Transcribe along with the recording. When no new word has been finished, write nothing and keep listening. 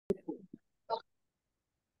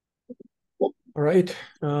All right.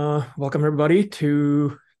 Welcome everybody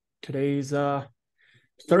to today's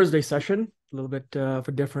Thursday session. A little bit of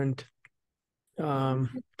a different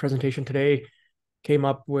presentation today. Came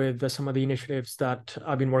up with some of the initiatives that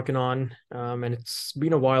I've been working on, and it's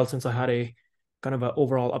been a while since I had a kind of an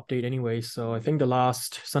overall update anyway. So I think the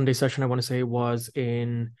last Sunday session I want to say was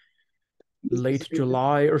in late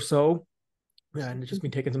July or so, and it's just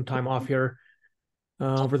been taking some time off here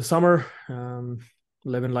over the summer,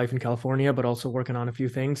 living life in California, but also working on a few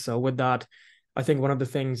things. So with that, I think one of the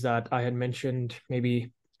things that I had mentioned maybe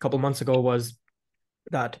a couple months ago was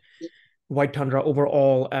that White Tundra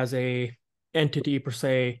overall as a entity per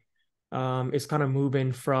se is kind of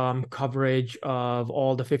moving from coverage of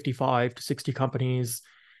all the 55 to 60 companies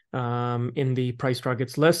in the price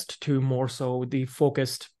targets list to more so the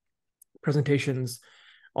focused presentations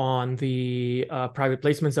on the private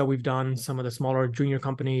placements that we've done, some of the smaller junior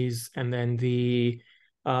companies, and then the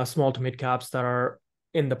small to mid caps that are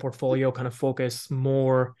in the portfolio kind of focus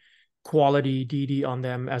more quality DD on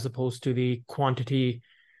them as opposed to the quantity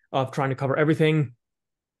of trying to cover everything.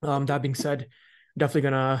 That being said, definitely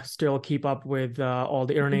gonna still keep up with all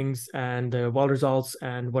the earnings and the well results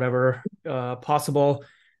and whatever possible.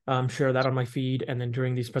 Share that on my feed and then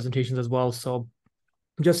during these presentations as well. So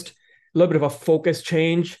just a little bit of a focus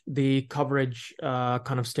change. The coverage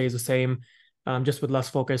kind of stays the same, just with less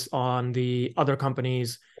focus on the other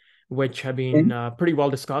companies, which have been pretty well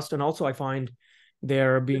discussed. And also, I find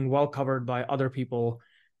they're being well covered by other people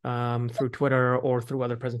through Twitter or through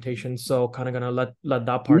other presentations. So, kind of gonna let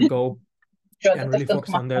that part go and really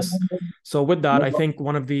focus on this. So, with that, I think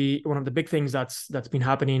one of the big things that's been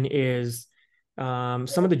happening is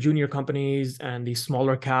some of the junior companies and the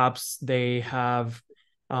smaller caps, they have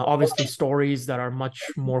obviously stories that are much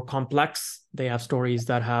more complex. They have stories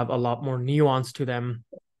that have a lot more nuance to them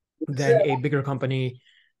than a bigger company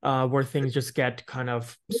where things just get kind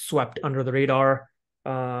of swept under the radar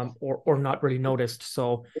or not really noticed.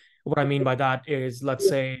 So what I mean by that is, let's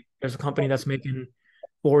say there's a company that's making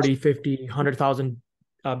 40, 50, 100,000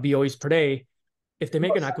 BOEs per day. If they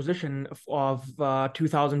make an acquisition of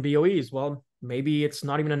 2,000 BOEs, well, maybe it's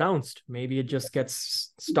not even announced. Maybe it just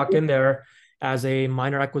gets stuck in there as a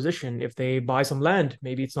minor acquisition. If they buy some land,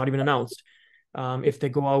 maybe it's not even announced. If they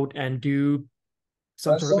go out and do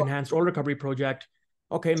some sort of enhanced oil recovery project,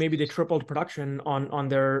 okay, maybe they tripled production on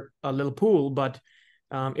their little pool, but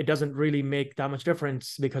it doesn't really make that much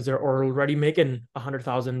difference because they're already making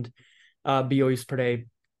 100,000 BOEs per day.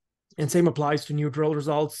 And same applies to new drill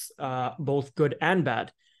results, both good and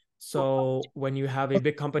bad. So when you have a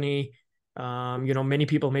big company, many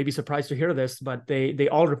people may be surprised to hear this, but they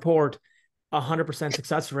all report 100%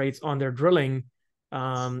 success rates on their drilling.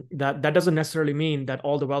 That doesn't necessarily mean that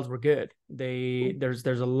all the wells were good. There's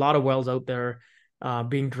a lot of wells out there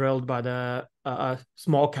being drilled by the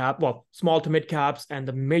small to mid caps and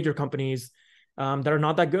the major companies that are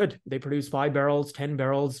not that good. They produce 5 barrels, 10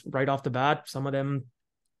 barrels right off the bat. Some of them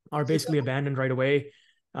are basically abandoned right away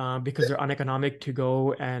because they're uneconomic to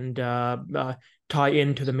go and tie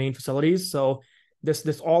into the main facilities. So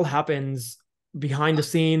this all happens behind the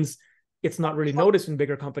scenes. It's not really noticed in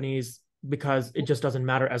bigger companies because it just doesn't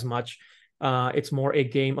matter as much. It's more a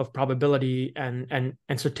game of probability and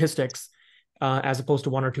statistics as opposed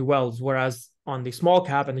to one or two wells. Whereas on the small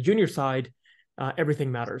cap and the junior side,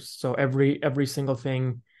 everything matters. So every single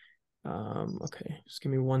thing. Okay, just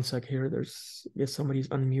give me one sec here. Yes, somebody's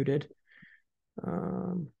unmuted.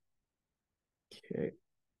 Okay.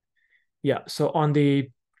 Yeah, so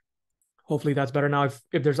hopefully that's better now.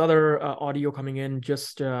 If there's other audio coming in,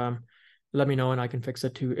 just let me know and I can fix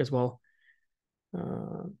it too as well.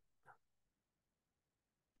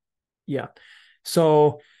 Yeah.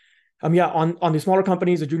 So on the smaller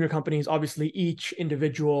companies, the junior companies, obviously each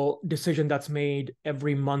individual decision that's made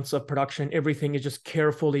every months of production, everything is just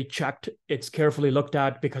carefully checked. It's carefully looked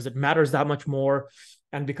at because it matters that much more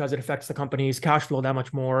and because it affects the company's cash flow that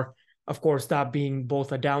much more. Of course, that being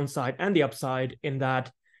both a downside and the upside in that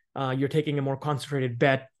you're taking a more concentrated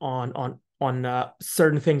bet on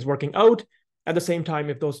certain things working out. At the same time,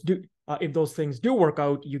 if those things do work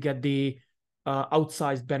out, you get the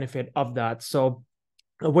outsized benefit of that. So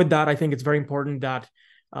with that, I think it's very important that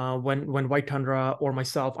when White Tundra or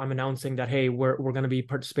myself, I'm announcing that, hey, we're going to be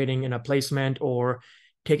participating in a placement or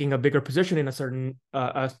taking a bigger position in a certain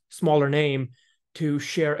a smaller name, to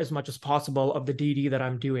share as much as possible of the DD that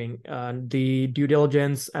I'm doing, the due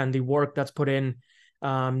diligence and the work that's put in.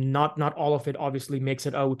 Not all of it obviously makes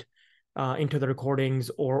it out into the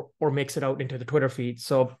recordings or makes it out into the Twitter feed.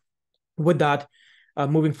 So with that,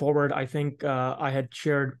 moving forward, I think I had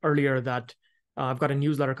shared earlier that I've got a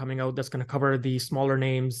newsletter coming out that's going to cover the smaller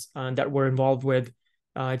names that we're involved with.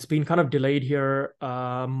 It's been kind of delayed here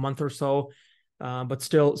a month or so, but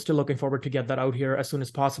still looking forward to get that out here as soon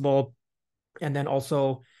as possible. And then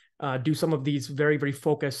also do some of these very, very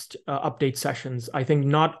focused update sessions. I think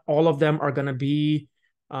not all of them are going to be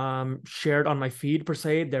shared on my feed per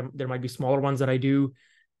se. There might be smaller ones that I do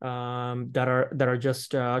that are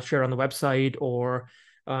just shared on the website or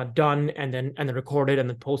done and then recorded and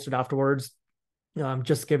then posted afterwards.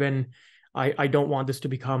 Just given I don't want this to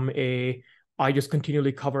become I just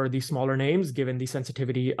continually cover these smaller names, given the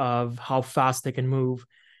sensitivity of how fast they can move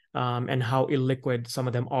and how illiquid some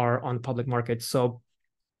of them are on public markets. So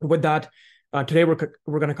with that, today we're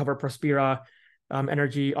going to cover Prospera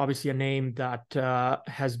Energy, obviously a name that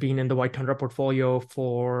has been in the White Tundra portfolio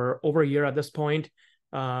for over a year at this point.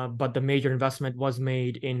 But the major investment was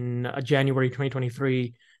made in January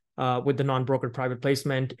 2023 with the non-brokered private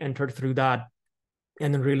placement, entered through that,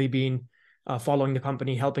 and then really been following the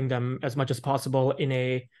company, helping them as much as possible in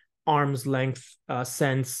a arm's length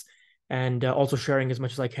sense, and also sharing as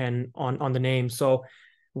much as I can on the name. So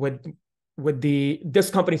with this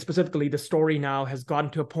company specifically, the story now has gotten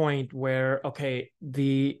to a point where, okay,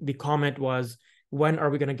 the comment was, when are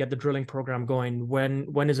we going to get the drilling program going?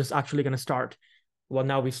 When is this actually going to start? Well,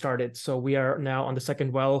 now we started. So we are now on the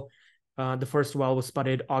second well. The first well was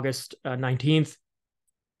spudded August 19th.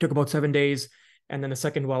 Took about 7 days. And then the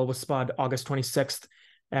second well was spud August 26th.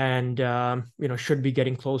 And, should be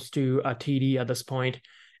getting close to a TD at this point.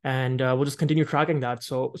 And we'll just continue tracking that.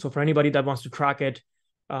 So for anybody that wants to track it,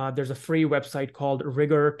 there's a free website called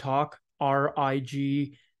Rigor Talk,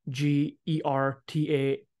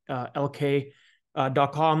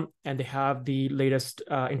 RIGGERTALK.com, and they have the latest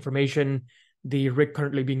information. The rig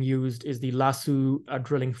currently being used is the Lasso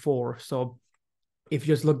Drilling 4. So if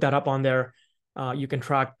you just look that up on there, you can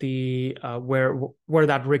track the where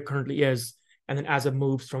that rig currently is, and then as it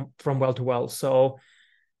moves from well to well. So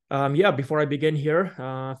before I begin here,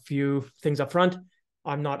 a few things up front.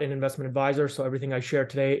 I'm not an investment advisor, so everything I share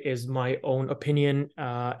today is my own opinion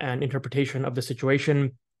and interpretation of the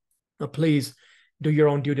situation. Please do your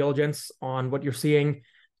own due diligence on what you're seeing.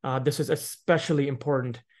 This is especially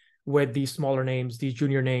important with these smaller names, these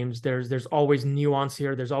junior names. There's always nuance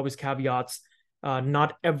here. There's always caveats.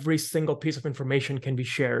 Not every single piece of information can be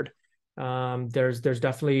shared. There's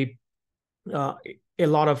definitely a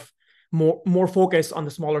lot of more focus on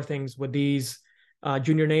the smaller things with these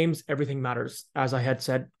junior names. Everything matters, as I had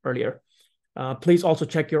said earlier. Please also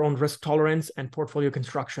check your own risk tolerance and portfolio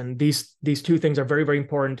construction. These two things are very, very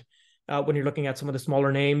important when you're looking at some of the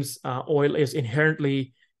smaller names. Oil is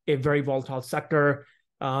inherently a very volatile sector.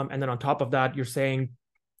 And then on top of that, you're saying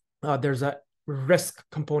there's a risk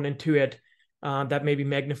component to it that may be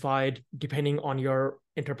magnified depending on your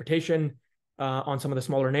interpretation on some of the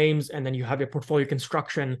smaller names. And then you have your portfolio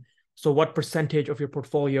construction. So what percentage of your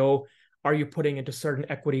portfolio are you putting into certain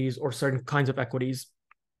equities or certain kinds of equities?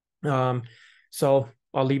 So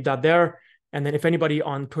I'll leave that there. And then if anybody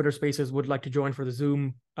on Twitter Spaces would like to join for the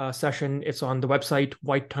Zoom session, it's on the website,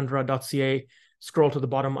 whitetundra.ca. Scroll to the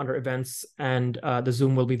bottom under events, and the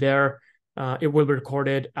Zoom will be there. It will be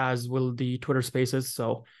recorded, as will the Twitter Spaces.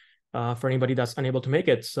 So for anybody that's unable to make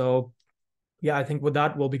it. So yeah, I think with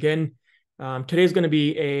that, we'll begin. Today's going to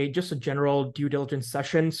be just a general due diligence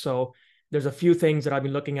session. So there's a few things that I've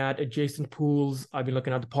been looking at: adjacent pools. I've been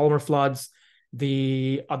looking at the polymer floods,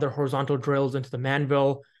 the other horizontal drills into the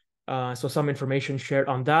Manville. So some information shared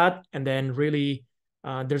on that. And then really,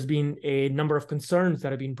 there's been a number of concerns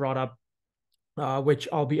that have been brought up, which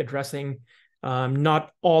I'll be addressing.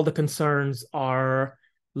 Not all the concerns are,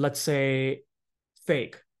 let's say,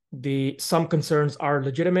 fake. Some concerns are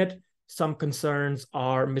legitimate, some concerns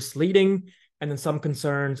are misleading, and then some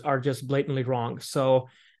concerns are just blatantly wrong. So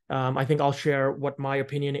I think I'll share what my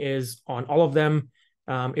opinion is on all of them.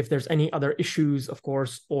 If there's any other issues, of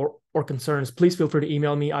course, or concerns, please feel free to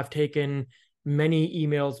email me. I've taken many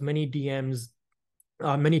emails, many DMs,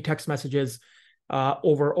 many text messages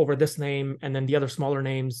over this name and then the other smaller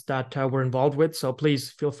names that we're involved with. So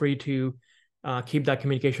please feel free to keep that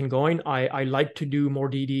communication going. I like to do more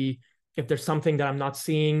DD. If there's something that I'm not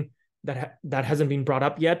seeing that hasn't been brought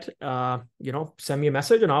up yet, send me a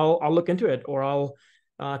message and I'll look into it, or I'll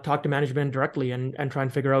talk to management directly and try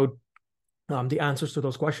and figure out the answers to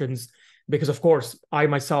those questions. Because of course, I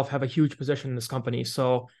myself have a huge position in this company.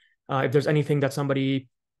 So if there's anything that somebody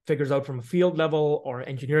figures out from a field level or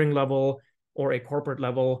engineering level or a corporate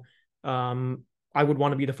level, I would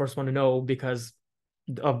want to be the first one to know because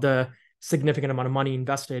of the significant amount of money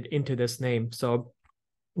invested into this name. So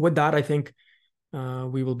with that, I think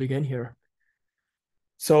we will begin here.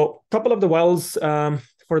 So a couple of the wells,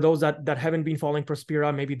 for those that haven't been following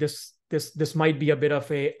Prospera, maybe this might be a bit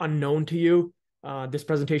of a unknown to you. This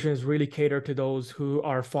presentation is really catered to those who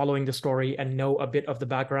are following the story and know a bit of the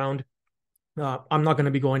background. I'm not going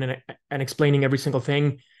to be going and explaining every single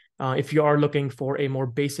thing. If you are looking for a more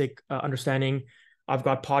basic understanding, I've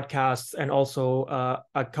got podcasts and also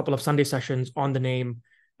a couple of Sunday sessions on the name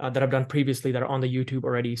that I've done previously that are on the YouTube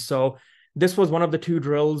already. So this was one of the two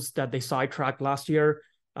drills that they sidetracked last year.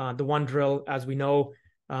 The one drill, as we know,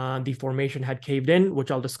 the formation had caved in,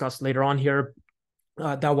 which I'll discuss later on here.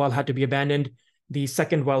 That well had to be abandoned. The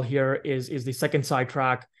second well here is the second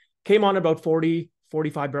sidetrack. Came on about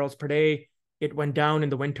 45 barrels per day. It went down in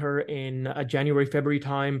the winter in January, February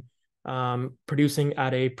time, producing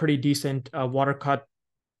at a pretty decent water cut,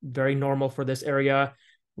 very normal for this area.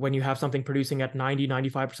 When you have something producing at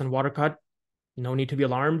 95% water cut, no need to be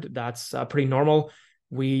alarmed. That's pretty normal.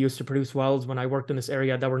 We used to produce wells when I worked in this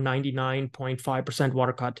area that were 99.5%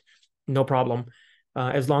 water cut, no problem.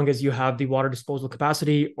 As long as you have the water disposal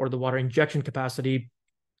capacity or the water injection capacity,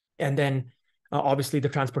 and then obviously the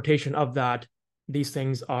transportation of that, these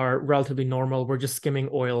things are relatively normal. We're just skimming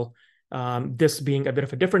oil. This being a bit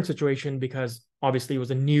of a different situation because obviously it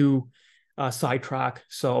was a new sidetrack.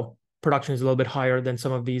 So production is a little bit higher than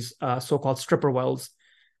some of these so-called stripper wells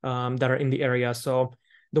that are in the area. So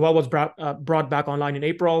the well was brought back online in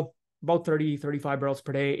April, about 35 barrels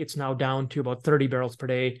per day. It's now down to about 30 barrels per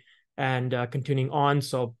day and continuing on.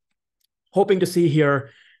 So hoping to see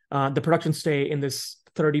here the production stay in this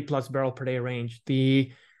 30 plus barrel per day range.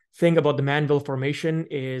 The thing about the Manville formation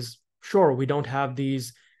is, sure, we don't have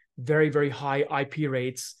these very, very high IP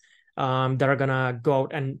rates that are going to go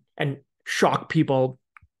out and shock people.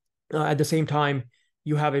 At the same time,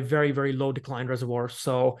 you have a very, very low decline reservoir.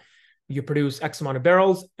 So you produce X amount of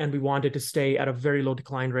barrels, and we want it to stay at a very low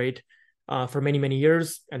decline rate for many, many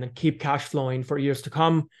years, and then keep cash flowing for years to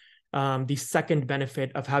come. The second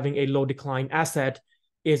benefit of having a low decline asset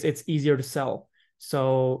is it's easier to sell.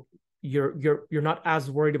 So you're not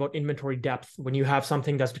as worried about inventory depth when you have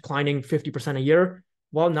something that's declining 50% a year.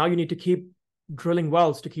 Well, now you need to keep drilling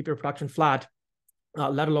wells to keep your production flat,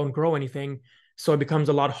 let alone grow anything. So it becomes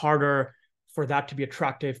a lot harder for that to be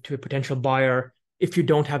attractive to a potential buyer if you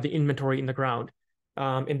don't have the inventory in the ground.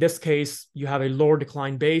 In this case, you have a lower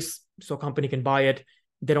decline base, so a company can buy it.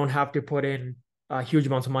 They don't have to put in huge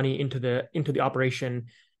amounts of money into the operation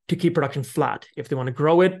to keep production flat. If they want to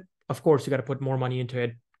grow it, of course, you got to put more money into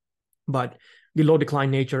it. But the low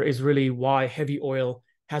decline nature is really why heavy oil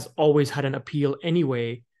has always had an appeal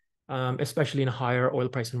anyway, especially in a higher oil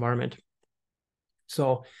price environment.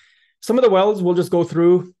 So some of the wells, we'll just go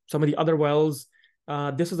through some of the other wells.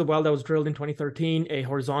 This is a well that was drilled in 2013, a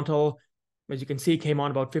horizontal. As you can see, came on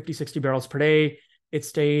about 50, 60 barrels per day. It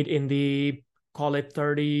stayed in the, call it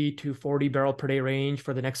 30 to 40 barrel per day range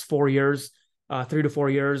for the next 4 years, 3 to 4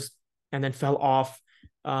 years, and then fell off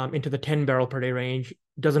into the 10 barrel per day range.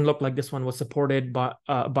 Doesn't look like this one was supported by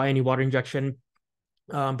any water injection,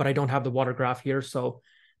 but I don't have the water graph here. So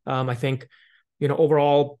I think,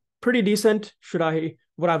 overall pretty decent.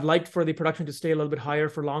 Would I've liked for the production to stay a little bit higher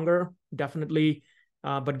for longer? Definitely.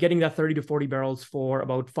 But getting that 30 to 40 barrels for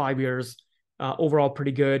about 5 years, overall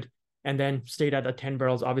pretty good. And then stayed at the 10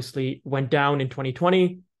 barrels, obviously went down in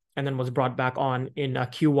 2020 and then was brought back on in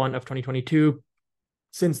Q1 of 2022.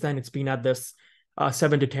 Since then, it's been at this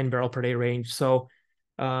 7 to 10 barrel per day range. So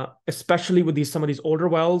especially with some of these older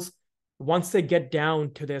wells, once they get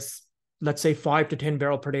down to this, let's say 5 to 10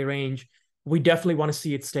 barrel per day range, we definitely want to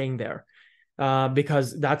see it staying there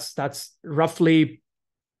because that's roughly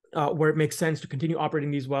where it makes sense to continue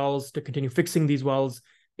operating these wells, to continue fixing these wells.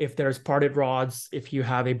 If there's parted rods, if you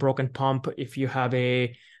have a broken pump, if you have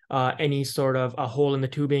any sort of a hole in the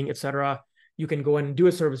tubing, etc., you can go in and do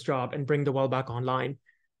a service job and bring the well back online.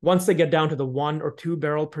 Once they get down to the 1 or 2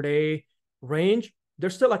 barrel per day range, they're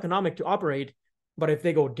still economic to operate. But if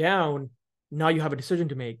they go down, now you have a decision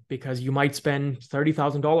to make because you might spend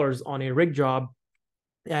 $30,000 on a rig job.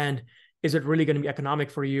 And is it really going to be economic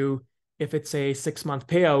for you if it's a 6-month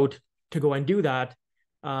payout to go and do that,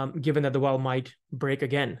 given that the well might break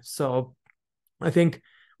again? So I think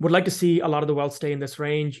would like to see a lot of the wells stay in this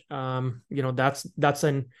range. That's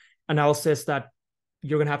an analysis that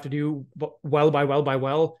you're going to have to do well by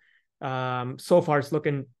well. So far, it's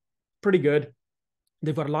looking pretty good.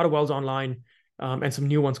 They've got a lot of wells online and some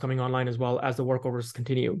new ones coming online as well as the workovers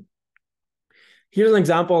continue. Here's an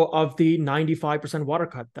example of the 95% water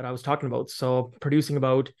cut that I was talking about. So producing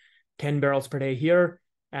about 10 barrels per day here.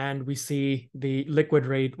 And we see the liquid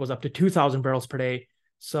rate was up to 2,000 barrels per day.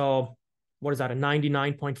 So what is that? A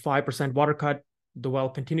 99.5% water cut. The well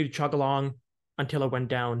continued to chug along until it went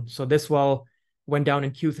down. So this well went down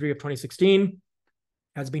in Q3 of 2016,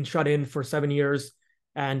 has been shut in for 7 years,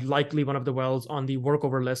 and likely one of the wells on the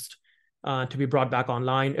workover list to be brought back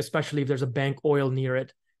online, especially if there's a bank oil near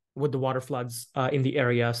it with the water floods in the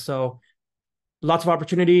area. So lots of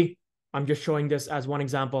opportunity. I'm just showing this as one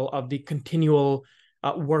example of the continual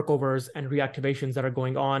workovers and reactivations that are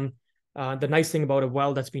going on. The nice thing about a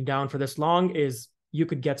well that's been down for this long is you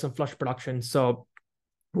could get some flush production. So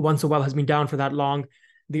once a well has been down for that long,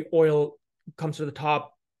 the oil comes to the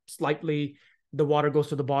top slightly, the water goes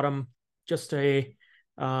to the bottom, just a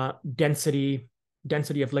density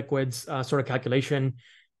of liquids sort of calculation,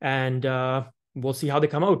 and we'll see how they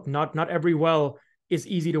come out. Not every well is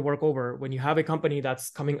easy to work over. When you have a company that's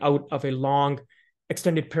coming out of a long,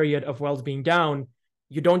 extended period of wells being down,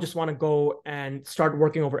 you don't just want to go and start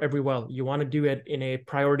working over every well. You want to do it in a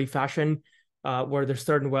priority fashion, where there's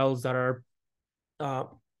certain wells that are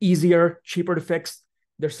easier, cheaper to fix.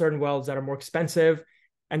 There's certain wells that are more expensive,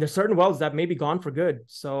 and there's certain wells that may be gone for good.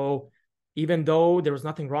 So even though there was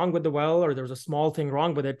nothing wrong with the well, or there was a small thing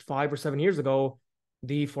wrong with it 5 or 7 years ago,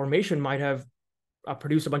 the formation might have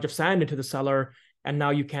produced a bunch of sand into the cellar, and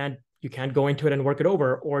now you can't go into it and work it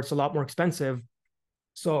over, or it's a lot more expensive.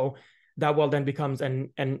 So that well then becomes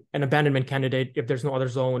an abandonment candidate if there's no other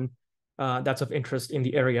zone that's of interest in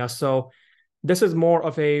the area. So this is more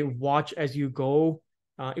of a watch as you go.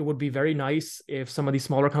 It would be very nice if some of these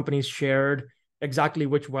smaller companies shared exactly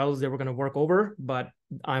which wells they were going to work over, but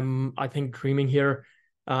I think dreaming here,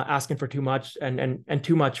 asking for too much and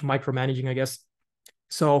too much micromanaging, I guess.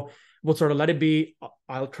 So we'll sort of let it be.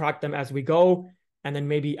 I'll track them as we go, and then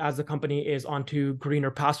maybe as the company is onto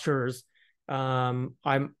greener pastures, I'm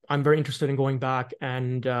very interested in going back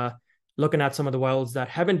and looking at some of the wells that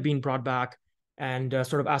haven't been brought back, and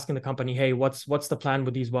sort of asking the company, hey, what's the plan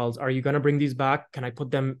with these wells? Are you going to bring these back? Can I put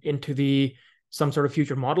them into some sort of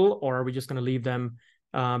future model, or are we just going to leave them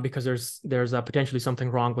because there's potentially something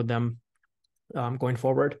wrong with them going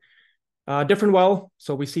forward? Different well.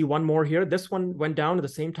 So we see one more here. This one went down at the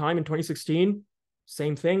same time in 2016.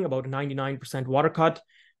 Same thing, about 99% water cut,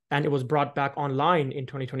 and it was brought back online in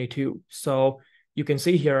 2022. So you can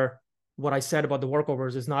see here what I said about the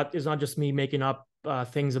workovers is not just me making up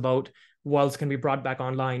things about wells can be brought back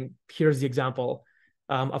online. Here's the example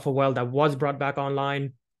of a well that was brought back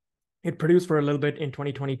online. It produced for a little bit in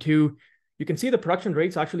 2022. You can see the production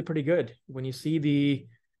rate's actually pretty good. When you see the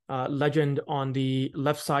legend on the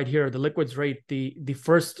left side here, the liquids rate, the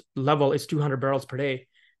first level is 200 barrels per day.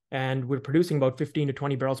 And we're producing about 15 to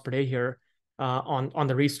 20 barrels per day here on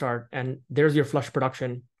the restart. And there's your flush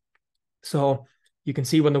production. So you can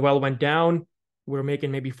see when the well went down, we're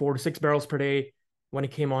making maybe 4 to 6 barrels per day. When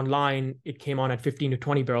it came online, it came on at 15 to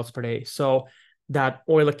 20 barrels per day. So that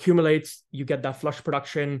oil accumulates, you get that flush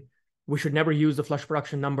production. We should never use the flush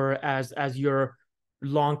production number as your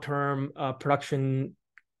long-term production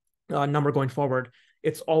number going forward.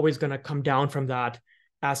 It's always going to come down from that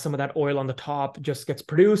as some of that oil on the top just gets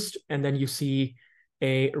produced, and then you see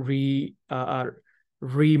a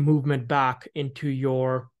re-movement back into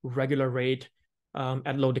your regular rate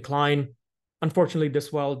at low decline. Unfortunately,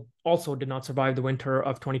 this well also did not survive the winter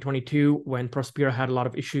of 2022 when Prospera had a lot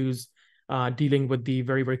of issues dealing with the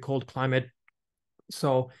very, very cold climate.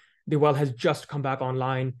 So the well has just come back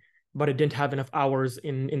online, but it didn't have enough hours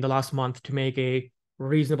in the last month to make a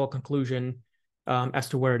reasonable conclusion as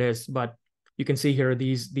to where it is. But you can see here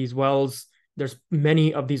these wells, there's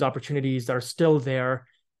many of these opportunities that are still there.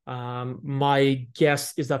 My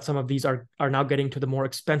guess is that some of these are now getting to the more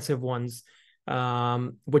expensive ones,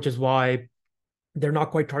 which is why they're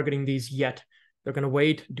not quite targeting these yet. They're going to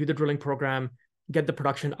wait, do the drilling program, get the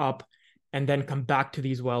production up, and then come back to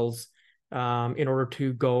these wells in order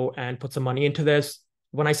to go and put some money into this.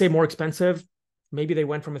 When I say more expensive, maybe they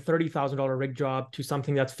went from a $30,000 rig job to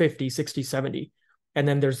something that's 50, 60, 70. And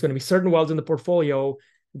then there's going to be certain wells in the portfolio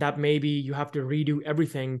that maybe you have to redo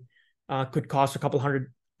everything, could cost a couple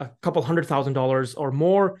 $100,000 or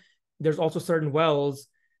more. There's also certain wells,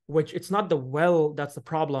 which it's not the well that's the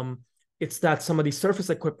problem. It's that some of the surface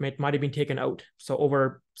equipment might have been taken out. So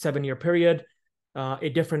over 7-year period, a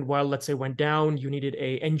different well, let's say, went down. You needed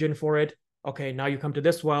a engine for it. Okay, now you come to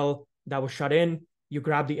this well that was shut in. You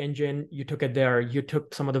grab the engine, you took it there. You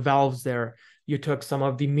took some of the valves there. You took some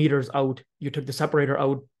of the meters out. You took the separator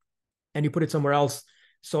out, and you put it somewhere else.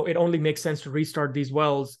 So it only makes sense to restart these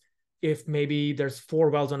wells if maybe there's 4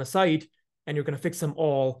 wells on a site and you're going to fix them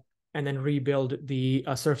all and then rebuild the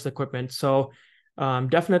surface equipment. So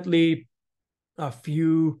definitely a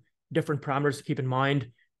few different parameters to keep in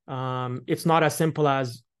mind. It's not as simple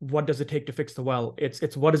as what does it take to fix the well.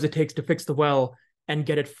 It's what does it take to fix the well and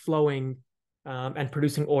get it flowing and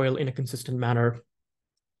producing oil in a consistent manner.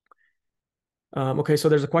 Okay, so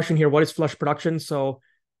there's a question here. What is flush production? So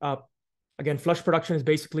again, flush production is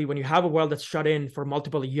basically when you have a well that's shut in for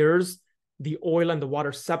multiple years, the oil and the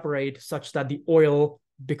water separate such that the oil,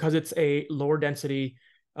 because it's a lower density,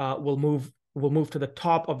 will move to the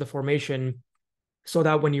top of the formation, so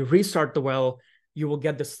that when you restart the well, you will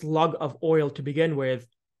get the slug of oil to begin with,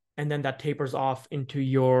 and then that tapers off into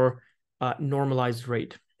your normalized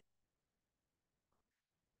rate.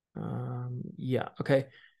 Yeah, okay.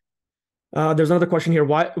 There's another question here.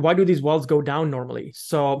 Why do these wells go down normally?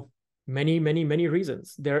 So many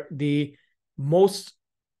reasons. The most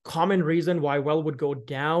common reason why a well would go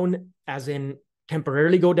down, as in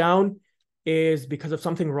temporarily go down, is because of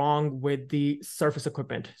something wrong with the surface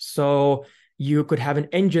equipment. So you could have an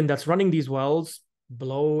engine that's running these wells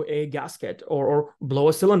blow a gasket or blow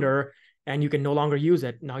a cylinder, and you can no longer use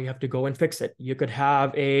it. Now you have to go and fix it. You could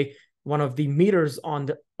have one of the meters on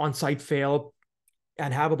site fail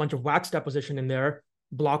and have a bunch of wax deposition in there,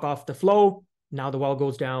 block off the flow. Now the well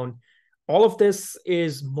goes down. All of this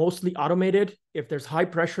is mostly automated. If there's high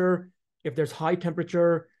pressure, if there's high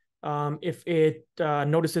temperature, if it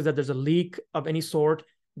notices that there's a leak of any sort,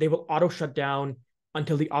 they will auto shut down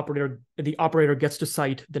until the operator gets to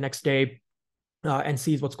site the next day and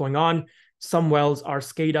sees what's going on. Some wells are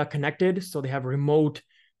SCADA connected, so they have remote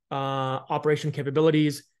operation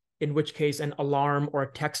capabilities, in which case an alarm or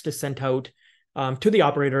a text is sent out to the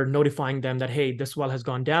operator notifying them that, hey, this well has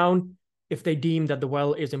gone down. If they deem that the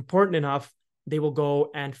well is important enough, they will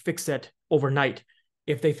go and fix it overnight.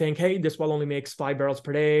 If they think, hey, this well only makes 5 barrels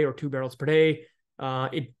per day or 2 barrels per day,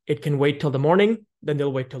 it can wait till the morning, then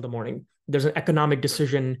they'll wait till the morning. There's an economic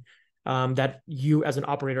decision that you as an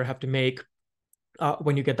operator have to make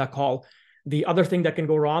when you get that call. The other thing that can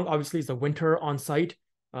go wrong, obviously, is the winter on site.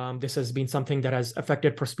 This has been something that has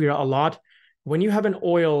affected Prospera a lot. When you have an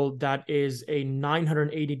oil that is a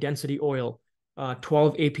 980 density oil,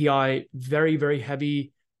 12 API, very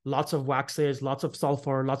heavy, lots of waxes, lots of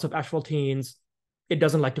sulfur, lots of asphaltenes, it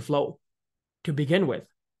doesn't like to flow to begin with.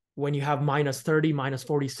 When you have -30,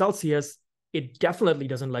 -40 Celsius, it definitely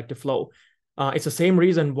doesn't like to flow. It's the same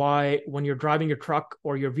reason why when you're driving your truck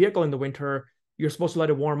or your vehicle in the winter, you're supposed to let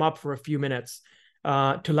it warm up for a few minutes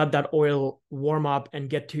to let that oil warm up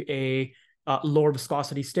and get to a lower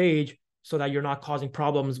viscosity stage, so that you're not causing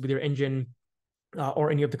problems with your engine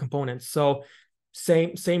or any of the components. So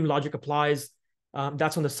same logic applies.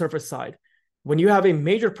 That's on the surface side. When you have a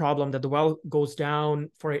major problem that the well goes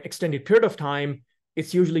down for an extended period of time,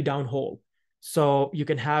 it's usually downhole. So you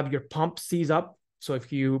can have your pump seize up. So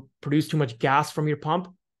if you produce too much gas from your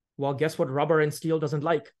pump, well, guess what rubber and steel doesn't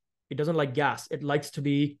like? It doesn't like gas. It likes to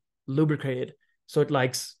be lubricated. So it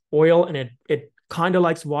likes oil, and it kind of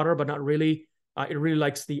likes water, but not really. It really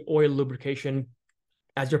likes the oil lubrication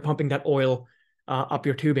as you're pumping that oil up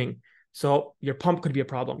your tubing. So your pump could be a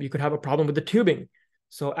problem. You could have a problem with the tubing.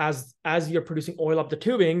 So as you're producing oil up the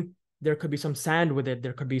tubing, there could be some sand with it.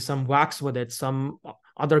 There could be some wax with it. Some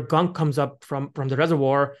other gunk comes up from the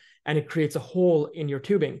reservoir, and it creates a hole in your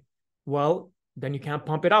tubing. Well, then you can't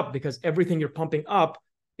pump it up, because everything you're pumping up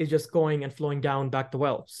is just going and flowing down back the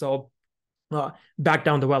well. So back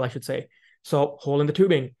down the well, I should say. So hole in the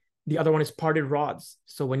tubing. The other one is parted rods.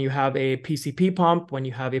 So when you have a PCP pump, when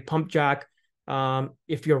you have a pump jack,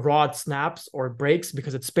 if your rod snaps or breaks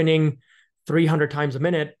because it's spinning 300 times a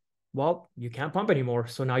minute, well, you can't pump anymore.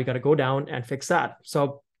 So now you got to go down and fix that.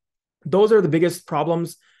 So those are the biggest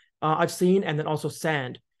problems I've seen. And then also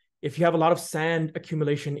sand. If you have a lot of sand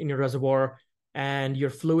accumulation in your reservoir and your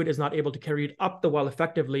fluid is not able to carry it up the well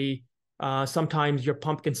effectively, sometimes your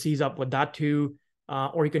pump can seize up with that too,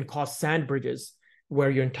 or you can cause sand bridges, where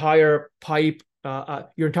your entire pipe,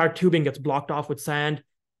 your entire tubing gets blocked off with sand,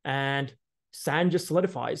 and sand just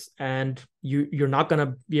solidifies, and you're not going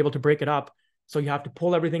to be able to break it up. So you have to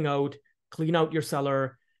pull everything out, clean out your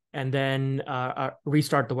cellar, and then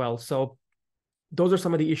restart the well. So those are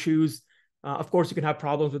some of the issues. Of course, you can have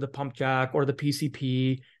problems with the pump jack or the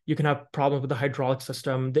PCP. You can have problems with the hydraulic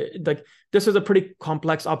system. This is a pretty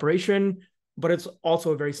complex operation, but it's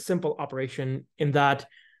also a very simple operation in that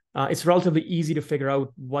it's relatively easy to figure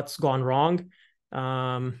out what's gone wrong.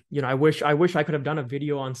 I wish I could have done a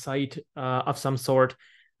video on site of some sort,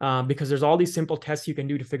 because there's all these simple tests you can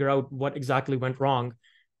do to figure out what exactly went wrong,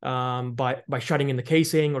 by shutting in the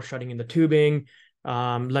casing or shutting in the tubing,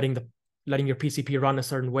 letting your PCP run a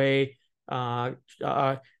certain way,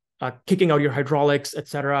 kicking out your hydraulics,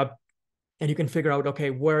 etc. And you can figure out, okay,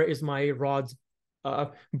 where is my rods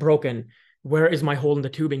broken? Where is my hole in the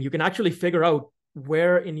tubing? You can actually figure out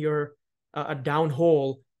where in your down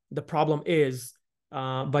hole the problem is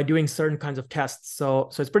by doing certain kinds of tests. So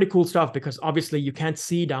it's pretty cool stuff, because obviously you can't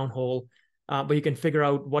see downhole, but you can figure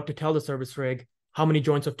out what to tell the service rig, how many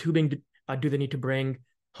joints of tubing do they need to bring,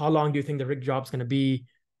 how long do you think the rig job's going to be,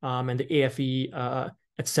 and the AFE,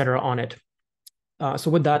 etc. on it. So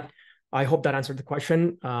with that, I hope that answered the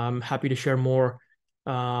question. Happy to share more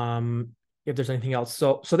if there's anything else.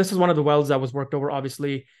 So this is one of the wells that was worked over,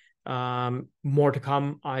 obviously. More to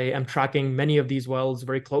come. I am tracking many of these wells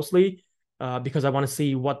very closely because I want to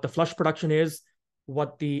see what the flush production is,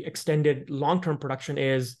 what the extended long-term production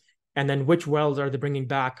is, and then which wells are they bringing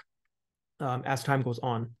back as time goes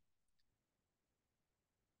on.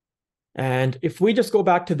 And if we just go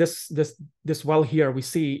back to this well here, we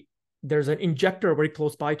see there's an injector very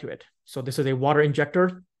close by to it. So this is a water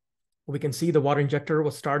injector. We can see the water injector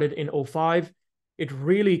was started in 2005. It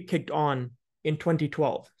really kicked on in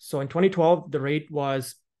 2012. So in 2012, the rate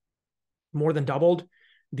was more than doubled.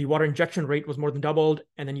 The water injection rate was more than doubled.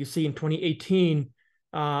 And then you see in 2018,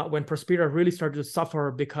 when Prospera really started to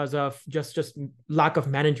suffer because of just lack of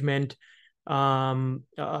management,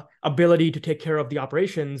 ability to take care of the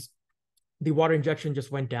operations, the water injection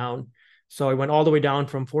just went down. So it went all the way down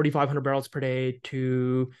from 4,500 barrels per day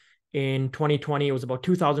to, in 2020, it was about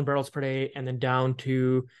 2,000 barrels per day, and then down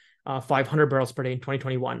to 500 barrels per day in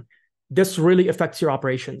 2021. This really affects your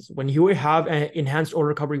operations. When you have an enhanced oil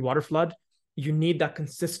recovery water flood, you need that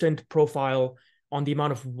consistent profile on the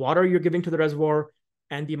amount of water you're giving to the reservoir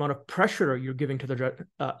and the amount of pressure you're giving to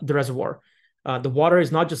the reservoir. The water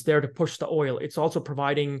is not just there to push the oil, it's also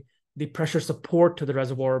providing the pressure support to the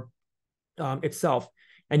reservoir itself.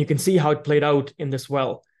 And you can see how it played out in this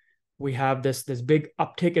well. We have this big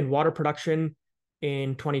uptick in water production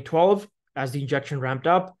in 2012 as the injection ramped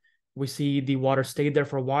up. We see the water stayed there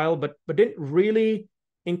for a while, but didn't really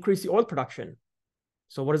increase the oil production.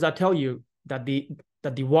 So what does that tell you? That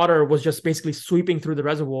the water was just basically sweeping through the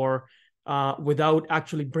reservoir without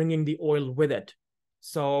actually bringing the oil with it.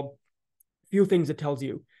 So a few things it tells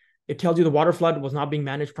you. It tells you the water flood was not being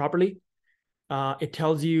managed properly. It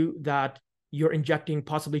tells you that you're injecting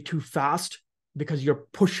possibly too fast because you're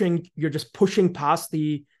just pushing past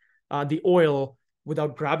the oil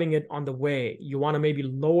without grabbing it on the way. You want to maybe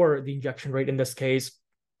lower the injection rate in this case.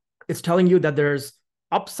 It's telling you that there's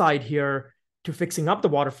upside here to fixing up the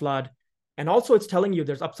water flood. And also it's telling you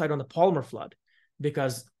there's upside on the polymer flood,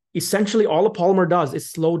 because essentially all the polymer does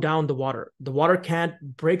is slow down the water. The water can't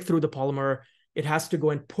break through the polymer. It has to go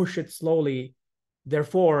and push it slowly.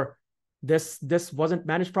 Therefore, this wasn't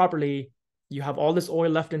managed properly. You have all this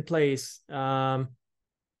oil left in place,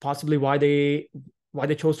 possibly why they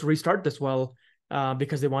chose to restart this well,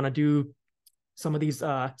 because they want to do some of these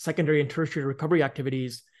secondary and tertiary recovery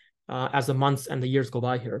activities as the months and the years go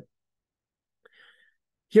by here.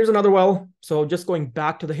 Here's another well. So just going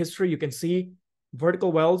back to the history, you can see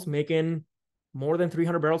vertical wells making more than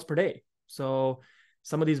 300 barrels per day. So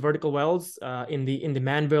some of these vertical wells in the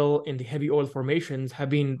Manville, in the heavy oil formations have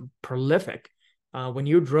been prolific. When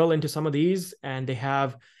you drill into some of these and they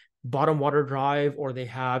have bottom water drive or they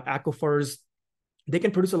have aquifers, they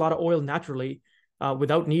can produce a lot of oil naturally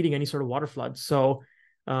without needing any sort of water flood. So,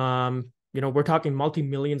 we're talking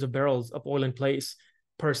multi-millions of barrels of oil in place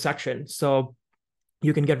per section. So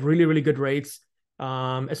you can get really, really good rates,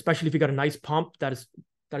 especially if you got a nice pump that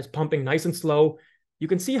is pumping nice and slow. You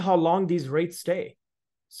can see how long these rates stay.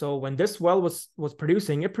 So when this well was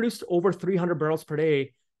producing, it produced over 300 barrels per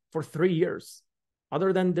day for 3 years.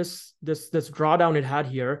 Other than this drawdown it had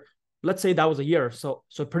here, let's say that was a year. So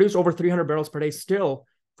it produced over 300 barrels per day still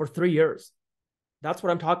for 3 years. That's what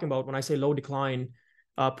I'm talking about when I say low decline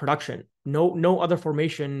production. No other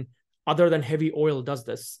formation other than heavy oil does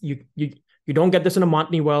this. You don't get this in a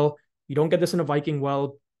Montney well. You don't get this in a Viking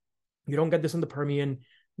well. You don't get this in the Permian.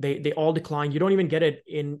 They all decline. You don't even get it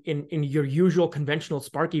in your usual conventional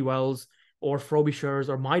Sparky wells or Frobishers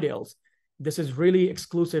or Midales. This is really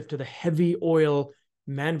exclusive to the heavy oil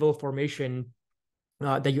Manville formation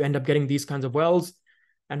that you end up getting these kinds of wells.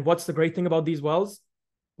 And what's the great thing about these wells?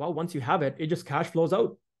 Well, once you have it, it just cash flows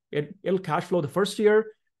out. It'll cash flow the first year,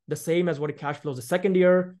 the same as what it cash flows the second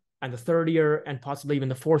year and the third year and possibly even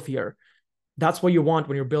the fourth year. That's what you want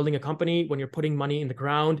when you're building a company, when you're putting money in the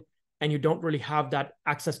ground and you don't really have that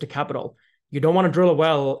access to capital. You don't want to drill a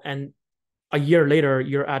well and a year later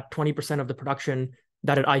you're at 20% of the production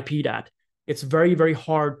that it IP'd at. It's very, very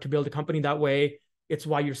hard to build a company that way. It's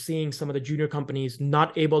why you're seeing some of the junior companies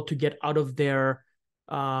not able to get out of their,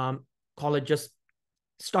 call it just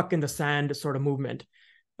stuck in the sand sort of movement.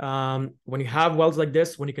 When you have wells like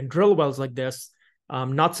this, when you can drill wells like this,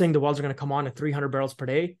 not saying the wells are going to come on at 300 barrels per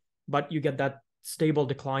day, but you get that stable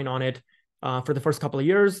decline on it for the first couple of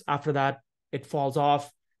years. After that, it falls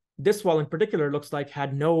off. This well in particular looks like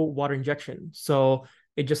had no water injection. So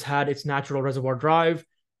it just had its natural reservoir drive.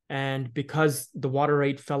 And because the water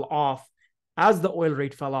rate fell off, as the oil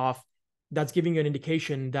rate fell off, that's giving you an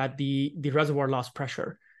indication that the reservoir lost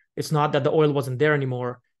pressure. It's not that the oil wasn't there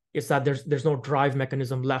anymore. It's that there's no drive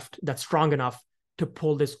mechanism left that's strong enough to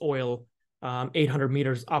pull this oil 800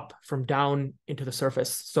 meters up from down into the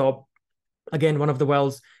surface. So again, one of the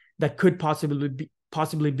wells that could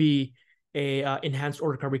possibly be a enhanced oil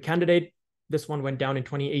recovery candidate. This one went down in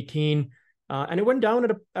 2018, and it went down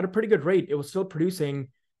at a pretty good rate. It was still producing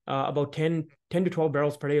about 10 to 12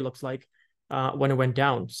 barrels per day, looks like, when it went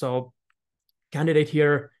down. So candidate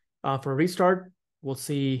here for a restart. We'll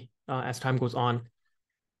see as time goes on.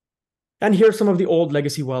 And here's some of the old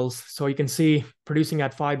legacy wells. So you can see producing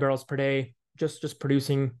at 5 barrels per day, just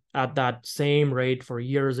producing at that same rate for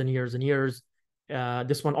years and years and years.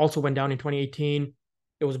 This one also went down in 2018.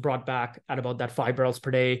 It was brought back at about that 5 barrels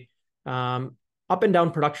per day, up and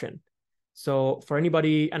down production. So for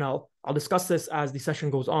anybody, and I'll discuss this as the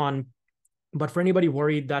session goes on, but for anybody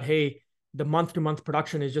worried that, hey, the month-to-month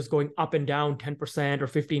production is just going up and down 10% or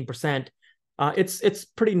 15%, it's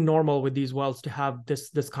pretty normal with these wells to have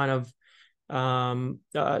this kind of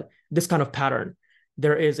pattern.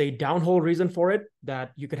 There is a downhole reason for it,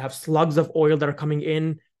 that you could have slugs of oil that are coming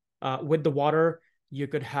in with the water. You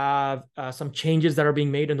could have some changes that are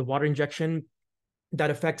being made in the water injection that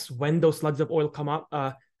affects when those slugs of oil come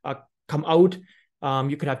out.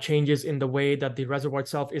 You could have changes in the way that the reservoir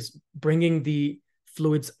itself is bringing the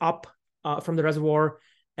fluids up from the reservoir.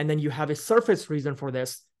 And then you have a surface reason for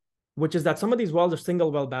this, which is that some of these wells are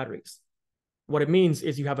single well batteries. What it means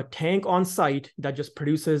is you have a tank on site that just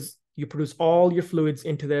produce all your fluids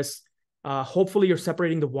into this. Hopefully you're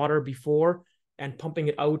separating the water before and pumping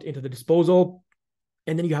it out into the disposal.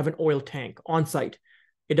 And then you have an oil tank on site.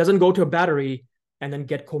 It doesn't go to a battery and then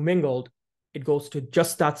get commingled. It goes to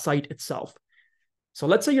just that site itself. So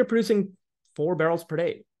let's say you're producing 4 barrels per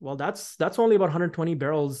day. Well, that's only about 120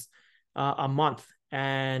 barrels a month.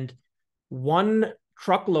 And one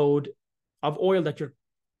truckload of oil that you're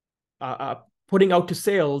putting out to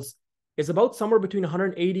sales is about somewhere between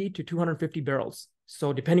 180 to 250 barrels.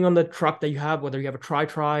 So depending on the truck that you have, whether you have a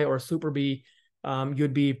tri or a Super B,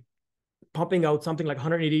 you'd be pumping out something like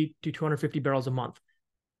 180 to 250 barrels a month.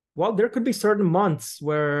 Well, there could be certain months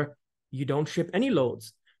where you don't ship any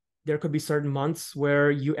loads. There could be certain months where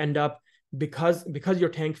you end up, because your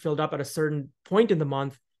tank filled up at a certain point in the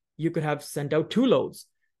month, you could have sent out 2 loads.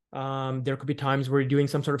 There could be times where you're doing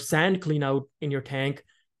some sort of sand clean out in your tank,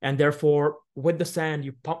 and therefore with the sand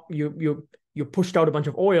you pushed out a bunch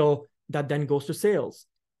of oil that then goes to sales.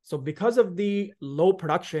 So because of the low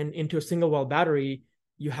production into a single well battery,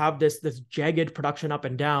 you have this jagged production up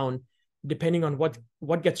and down depending on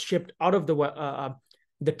what gets shipped out of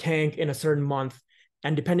the tank in a certain month,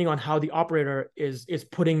 and depending on how the operator is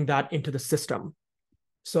putting that into the system.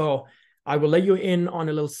 So I will let you in on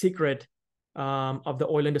a little secret of the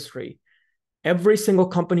oil industry. Every single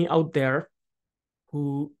company out there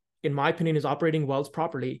who, in my opinion, is operating wells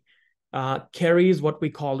properly, carries what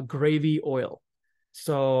we call gravy oil.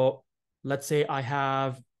 So let's say I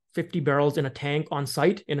have 50 barrels in a tank on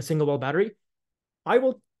site in a single well battery. I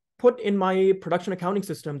will put in my production accounting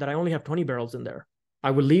system that I only have 20 barrels in there.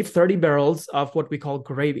 I will leave 30 barrels of what we call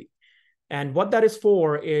gravy. And what that is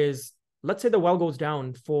for is, let's say the well goes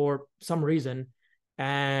down for some reason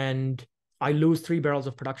and I lose 3 barrels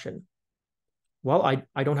of production. Well,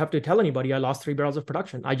 I don't have to tell anybody I lost 3 barrels of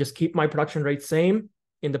production. I just keep my production rate same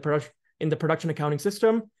in the production accounting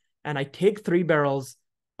system, and I take 3 barrels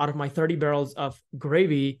out of my 30 barrels of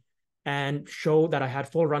gravy and show that I had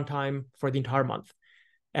full runtime for the entire month.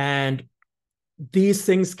 And these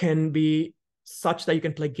things can be such that you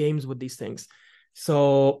can play games with these things.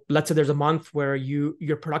 So let's say there's a month where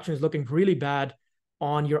your production is looking really bad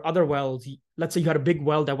on your other wells. Let's say you had a big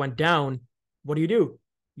well that went down. What do?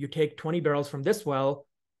 You take 20 barrels from this well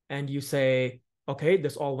and you say, okay,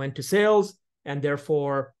 this all went to sales, and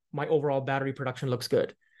therefore my overall battery production looks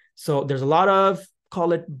good. So there's a lot of,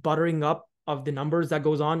 call it, buttering up of the numbers that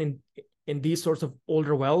goes on in these sorts of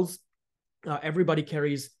older wells. Everybody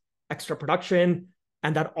carries extra production,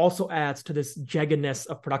 and that also adds to this jaggedness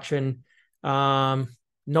of production.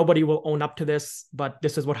 Nobody will own up to this, but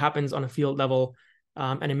this is what happens on a field level.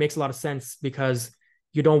 And it makes a lot of sense because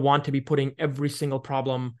you don't want to be putting every single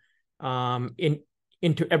problem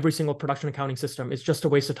into every single production accounting system. It's just a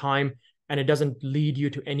waste of time, and it doesn't lead you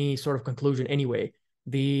to any sort of conclusion anyway.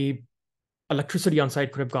 The electricity on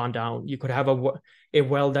site could have gone down. You could have a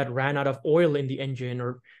well that ran out of oil in the engine,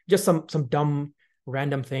 or just some dumb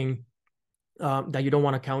random thing that you don't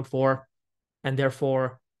want to account for. and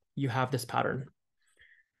therefore you have this pattern.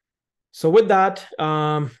 So with that,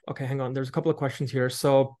 okay, hang on. There's a couple of questions here.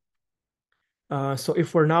 So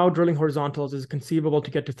if we're now drilling horizontals, is it conceivable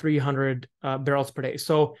to get to 300 barrels per day?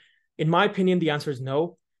 So in my opinion, the answer is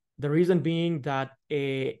no. The reason being that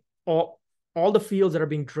all the fields that are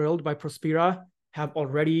being drilled by Prospera have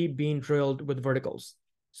already been drilled with verticals.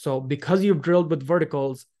 So because you've drilled with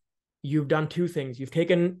verticals, you've done two things. You've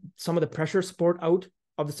taken some of the pressure support out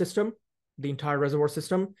of the system, the entire reservoir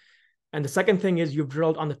system. And the second thing is you've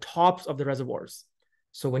drilled on the tops of the reservoirs.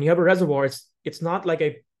 So when you have a reservoir, it's not like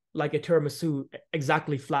a tiramisu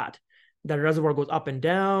exactly flat. That reservoir goes up and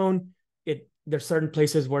down. There's certain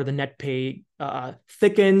places where the net pay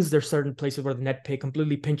thickens. There's certain places where the net pay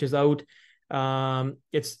completely pinches out.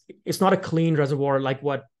 It's not a clean reservoir like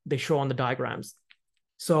what they show on the diagrams.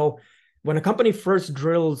 So when a company first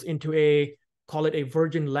drills into call it a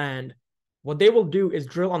virgin land, what they will do is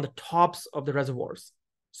drill on the tops of the reservoirs.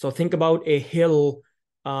 So think about a hill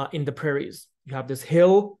in the prairies. You have this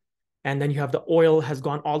hill, and then you have the oil has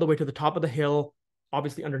gone all the way to the top of the hill,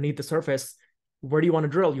 obviously underneath the surface. Where do you want to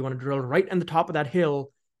drill? You want to drill right in the top of that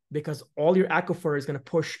hill, because all your aquifer is going to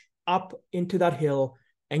push up into that hill,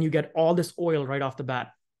 and you get all this oil right off the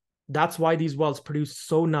bat. That's why these wells produce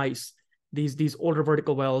so nice, these older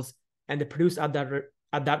vertical wells, and they produce at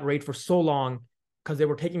that rate for so long, because they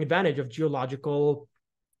were taking advantage of geological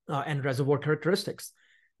and reservoir characteristics.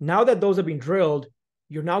 Now that those have been drilled,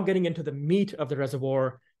 you're now getting into the meat of the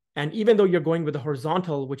reservoir. And even though you're going with the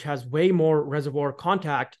horizontal, which has way more reservoir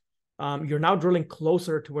contact, you're now drilling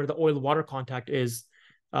closer to where the oil-water contact is.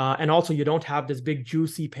 And also, you don't have this big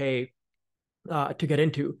juicy pay to get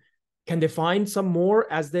into. Can they find some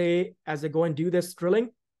more as they go and do this drilling?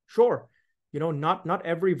 Sure. Not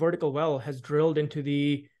every vertical well has drilled into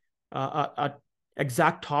the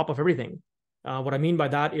exact top of everything. What I mean by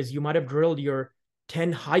that is you might have drilled your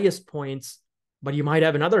 10 highest points, but you might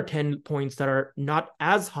have another 10 points that are not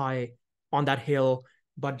as high on that hill,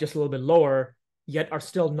 but just a little bit lower, yet are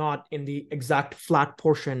still not in the exact flat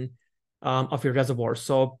portion of your reservoir.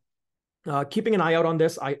 So keeping an eye out on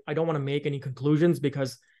this, I don't want to make any conclusions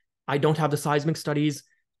because I don't have the seismic studies.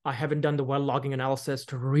 I haven't done the well logging analysis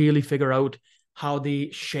to really figure out how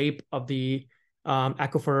the shape of the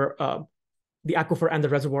aquifer and the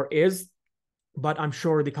reservoir is. But I'm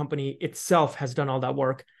sure the company itself has done all that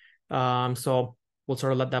work. So we'll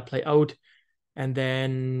sort of let that play out. And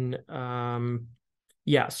then,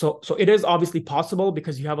 so it is obviously possible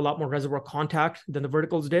because you have a lot more reservoir contact than the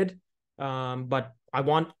verticals did. But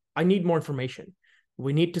I need more information.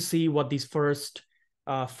 We need to see what these first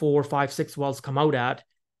 4, 5, 6 wells come out at,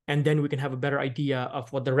 and then we can have a better idea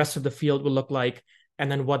of what the rest of the field will look like, and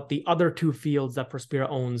then what the other 2 fields that Prospera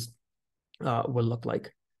owns will look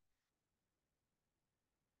like.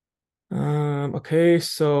 Okay,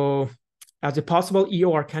 so as a possible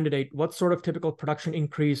EOR candidate, what sort of typical production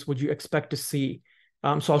increase would you expect to see?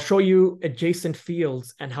 So I'll show you adjacent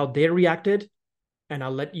fields and how they reacted, and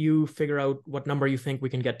I'll let you figure out what number you think we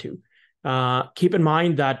can get to. Keep in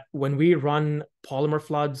mind that when we run polymer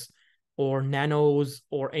floods or nanos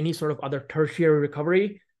or any sort of other tertiary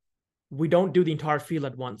recovery, we don't do the entire field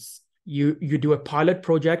at once. You do a pilot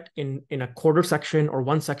project in a quarter section or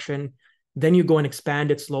one section, then you go and expand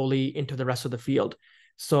it slowly into the rest of the field.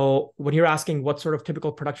 So when you're asking what sort of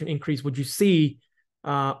typical production increase would you see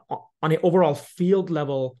on an overall field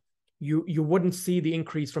level, you wouldn't see the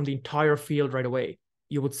increase from the entire field right away.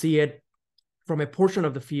 You would see it from a portion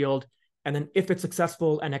of the field, and then if it's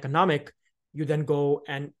successful and economic, you then go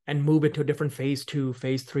and move it to a different phase 2,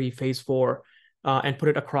 phase 3, phase 4, and put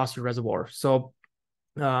it across your reservoir. So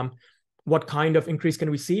what kind of increase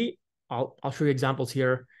can we see? I'll show you examples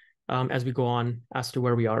here as we go on as to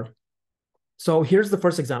where we are. So here's the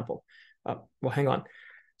first example. Well, hang on.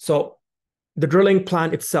 So the drilling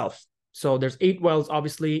plan itself. So there's 8 wells,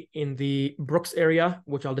 obviously, in the Brooks area,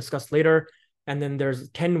 which I'll discuss later. And then there's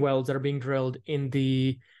 10 wells that are being drilled in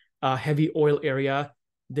the heavy oil area.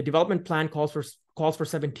 The development plan calls for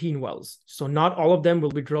 17 wells. So not all of them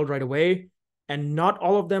will be drilled right away, and not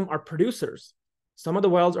all of them are producers. Some of the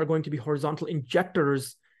wells are going to be horizontal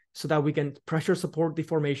injectors so that we can pressure support the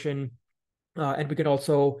formation, and we can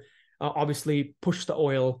also obviously push the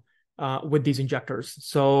oil with these injectors.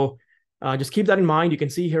 So just keep that in mind. You can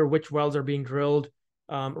see here which wells are being drilled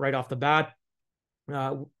right off the bat.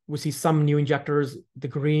 We see some new injectors. The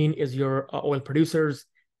green is your oil producers,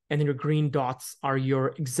 and then your green dots are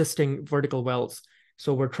your existing vertical wells.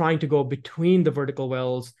 So we're trying to go between the vertical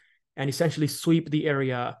wells and essentially sweep the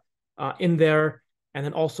area in there. And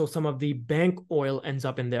then also some of the bank oil ends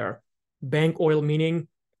up in there. Bank oil meaning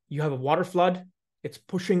you have a water flood, It's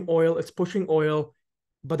pushing oil,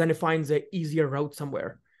 but then it finds an easier route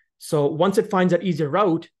somewhere. So once it finds that easier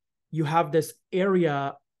route, you have this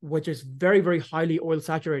area which is very, very highly oil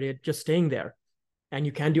saturated, just staying there. And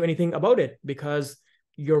you can't do anything about it because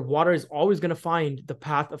your water is always going to find the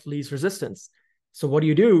path of least resistance. So what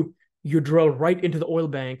do? You drill right into the oil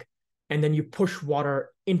bank, and then you push water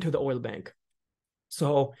into the oil bank.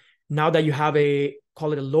 So now that you have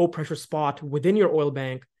call it a low pressure spot within your oil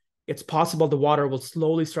bank, it's possible the water will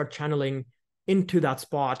slowly start channeling into that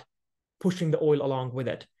spot, pushing the oil along with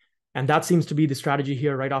it. And that seems to be the strategy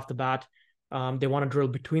here right off the bat. They want to drill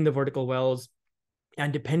between the vertical wells,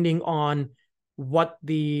 and depending on what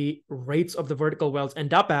the rates of the vertical wells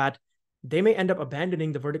end up at, they may end up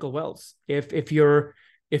abandoning the vertical wells. If your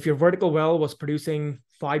vertical well was producing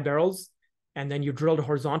 5 barrels, and then you drilled a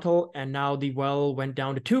horizontal and now the well went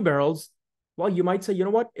down to 2 barrels, well, you might say, you know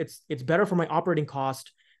what, it's better for my operating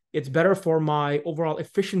cost, it's better for my overall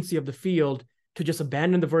efficiency of the field to just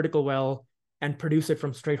abandon the vertical well and produce it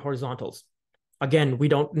from straight horizontals. Again, we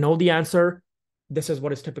don't know the answer. This is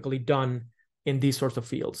what is typically done in these sorts of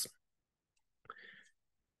fields.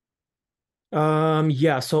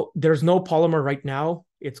 Yeah, so there's no polymer right now.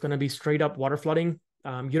 It's going to be straight up water flooding.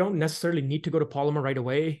 You don't necessarily need to go to polymer right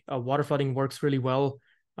away. Water flooding works really well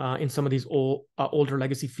in some of these older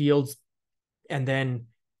legacy fields. And then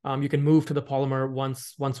you can move to the polymer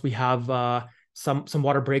once we have some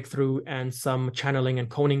water breakthrough and some channeling and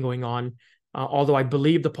coning going on. Although I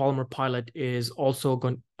believe the polymer pilot is also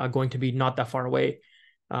going to be not that far away.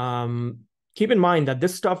 Keep in mind that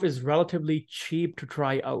this stuff is relatively cheap to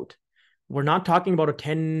try out. We're not talking about a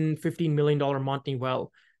 $10-15 million Montney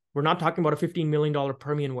well. We're not talking about a $15 million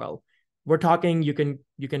Permian well. We're talking you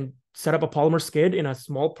can set up a polymer skid in a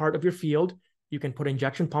small part of your field. You can put an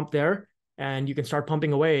injection pump there, and you can start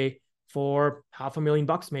pumping away for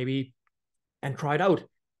 $500,000 maybe, and try it out.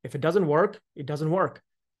 If it doesn't work, it doesn't work.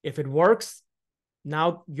 If it works,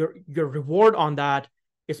 now your reward on that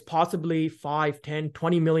is possibly 5, 10,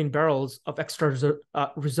 20 million barrels of extra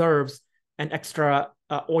reserves and extra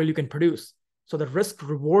oil you can produce. So the risk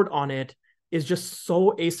reward on it is just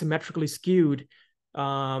so asymmetrically skewed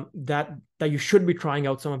that you should be trying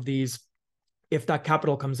out some of these if that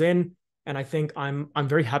capital comes in. And I think I'm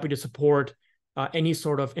very happy to support any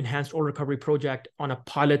sort of enhanced oil recovery project on a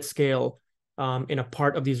pilot scale in a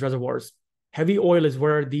part of these reservoirs. Heavy oil is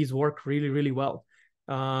where these work really, really well.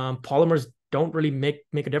 Polymers don't really make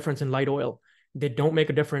a difference in light oil. They don't make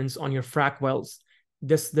a difference on your frac wells.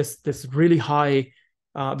 This really high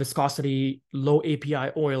viscosity, low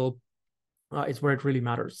API oil is where it really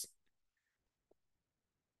matters.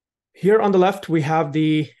 Here on the left, we have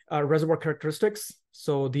the reservoir characteristics.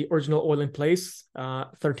 So the original oil in place,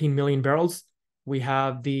 13 million barrels. We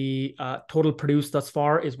have the total produced thus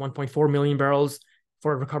far is 1.4 million barrels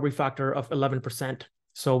for a recovery factor of 11%.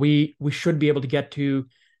 So we should be able to get to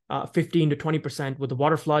 15 to 20% with the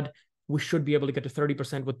water flood. We should be able to get to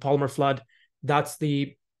 30% with polymer flood. That's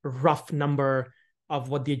the rough number of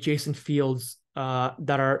what the adjacent fields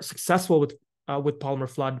that are successful with polymer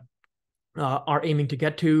flood are aiming to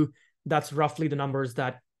get to. That's roughly the numbers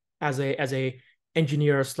that as a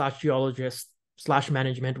engineer / geologist /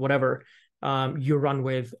 management, whatever, you run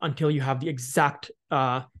with until you have the exact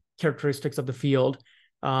characteristics of the field,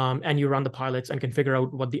 and you run the pilots and can figure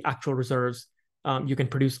out what the actual reserves you can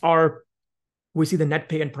produce are. We see the net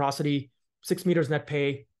pay and porosity, 6 meters net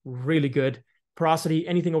pay, really good. Porosity,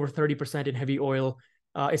 anything over 30% in heavy oil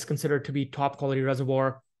is considered to be top quality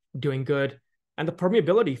reservoir, doing good. And the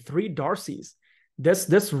permeability, 3 Darcys.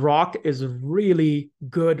 This rock is really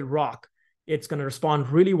good rock. It's going to respond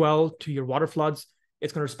really well to your water floods.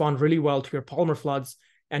 It's going to respond really well to your polymer floods.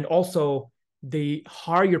 And also, the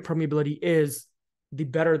higher your permeability is, the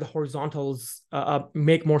better the horizontals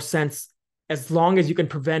make more sense, as long as you can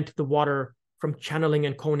prevent the water from channeling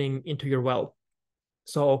and coning into your well.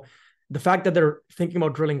 So the fact that they're thinking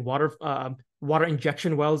about drilling water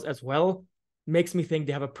injection wells as well makes me think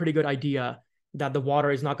they have a pretty good idea that the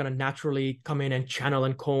water is not going to naturally come in and channel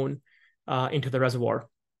and cone into the reservoir.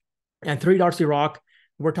 And 3 Darcy rock,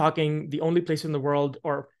 we're talking the only place in the world,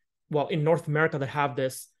 or well, in North America that have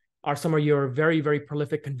this are some of your very, very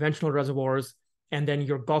prolific conventional reservoirs, and then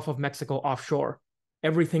your Gulf of Mexico offshore.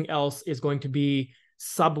 Everything else is going to be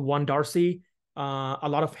sub 1 Darcy. A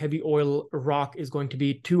lot of heavy oil rock is going to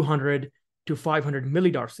be 200 to 500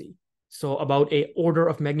 millidarcy. So about a order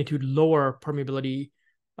of magnitude lower permeability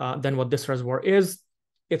than what this reservoir is.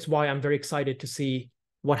 It's why I'm very excited to see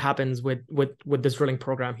what happens with this drilling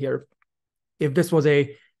program here. If this was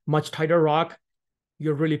a much tighter rock,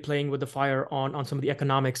 you're really playing with the fire on some of the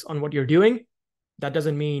economics on what you're doing. that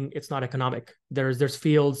doesn't mean it's not economic. There's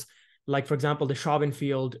fields like, for example, the Chauvin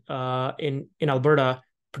field in Alberta,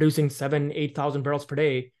 producing 8,000 barrels per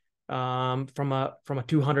day from a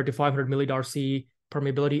 200 to 500 million C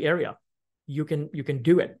permeability area. You can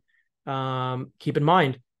do it. Keep in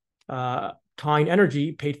mind, Tyne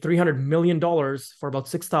Energy paid $300 million for about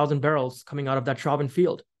 6,000 barrels coming out of that Chauvin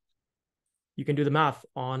field. You can do the math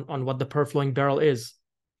on what the per flowing barrel is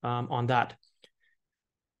on that.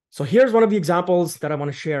 So here's one of the examples that I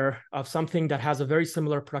want to share of something that has a very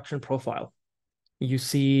similar production profile. You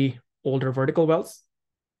see older vertical wells.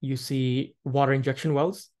 You see water injection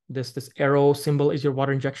wells. This arrow symbol is your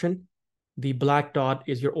water injection. The black dot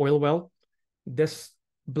is your oil well. This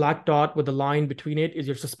black dot with the line between it is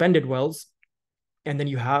your suspended wells. And then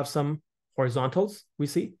you have some horizontals we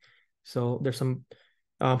see. So there's some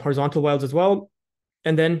horizontal wells as well.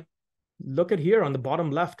 And then look at here on the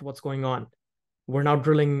bottom left, what's going on. We're now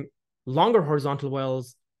drilling longer horizontal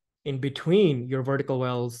wells in between your vertical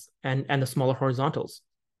wells and the smaller horizontals.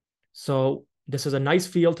 So this is a nice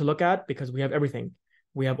field to look at because we have everything.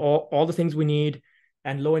 We have all the things we need.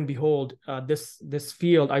 And lo and behold, this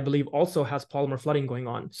field, I believe, also has polymer flooding going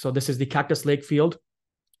on. So this is the Cactus Lake field,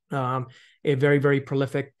 a very, very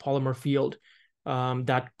prolific polymer field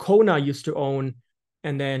that Kona used to own.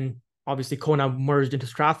 And then obviously Kona merged into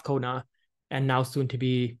Strathcona and now soon to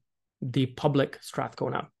be the public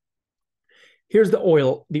Strathcona. Here's the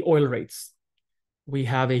oil rates. We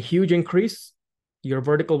have a huge increase. Your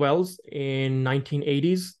vertical wells in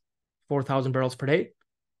 1980s, 4,000 barrels per day.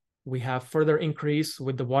 We have further increase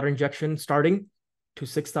with the water injection starting to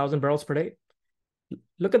 6,000 barrels per day.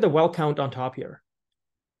 Look at the well count on top here.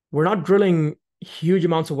 We're not drilling huge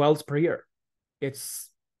amounts of wells per year. It's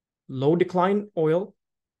low decline oil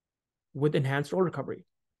with enhanced oil recovery.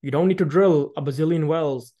 You don't need to drill a bazillion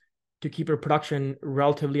wells to keep your production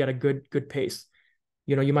relatively at a good pace.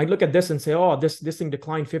 You know, you might look at this and say, oh, this thing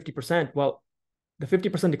declined 50%. Well, the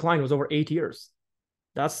 50% decline was over 8 years.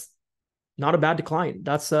 That's not a bad decline.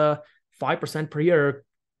 That's a 5% per year,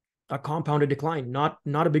 a compounded decline. Not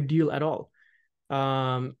a big deal at all.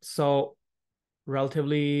 So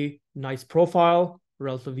relatively nice profile,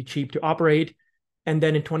 relatively cheap to operate. And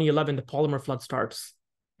then in 2011, the polymer flood starts.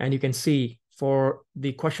 And you can see for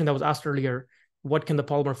the question that was asked earlier, what can the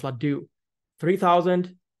polymer flood do?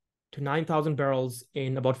 3,000 to 9,000 barrels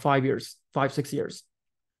in about 5 years, 6 years,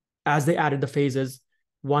 as they added the phases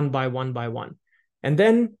one by one. And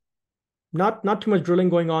then not too much drilling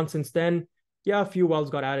going on since then. Yeah, a few wells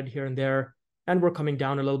got added here and there, and we're coming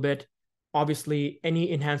down a little bit. Obviously, any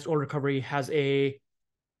enhanced oil recovery has a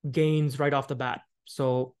gains right off the bat.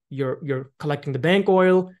 So you're collecting the bank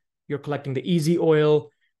oil, you're collecting the easy oil,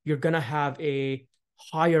 you're going to have a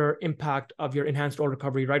higher impact of your enhanced oil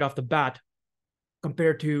recovery right off the bat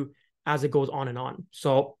compared to as it goes on and on.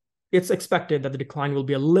 So it's expected that the decline will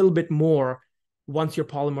be a little bit more once your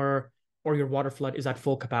polymer or your water flood is at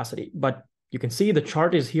full capacity. But you can see the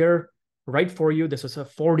chart is here right for you. This is a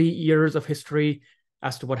 40 years of history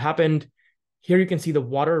as to what happened. Here you can see the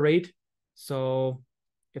water rate. So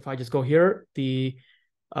if I just go here, this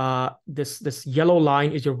yellow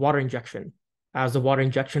line is your water injection. As the water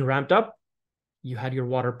injection ramped up, you had your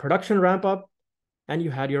water production ramp up, and you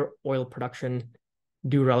had your oil production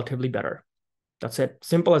do relatively better. That's it.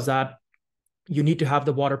 Simple as that. You need to have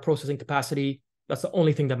the water processing capacity. That's the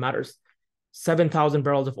only thing that matters. 7,000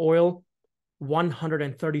 barrels of oil,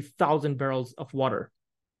 130,000 barrels of water.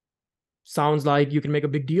 Sounds like you can make a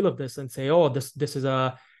big deal of this and say, oh, this is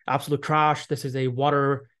a absolute trash. This is a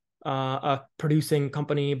water producing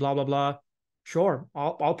company, blah, blah, blah. Sure,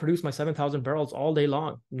 I'll produce my 7,000 barrels all day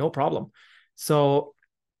long. No problem. So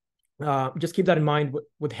just keep that in mind.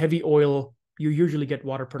 With heavy oil, you usually get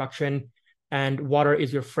water production, and water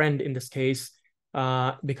is your friend in this case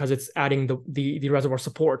because it's adding the reservoir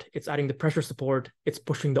support. It's adding the pressure support. It's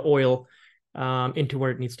pushing the oil into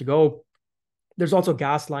where it needs to go. There's also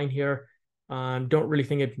gas line here. Don't really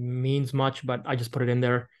think it means much, but I just put it in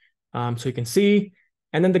there so you can see.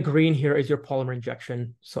 And then the green here is your polymer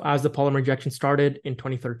injection. So as the polymer injection started in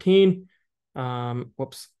 2013,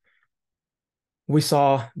 we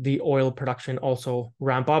saw the oil production also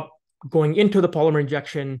ramp up. Going into the polymer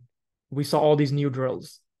injection, we saw all these new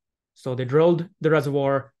drills. So they drilled the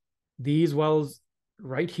reservoir. These wells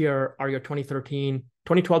right here are your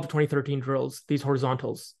 2012 to 2013 drills, these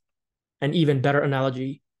horizontals. An even better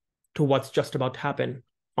analogy to what's just about to happen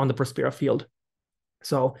on the Prospera field.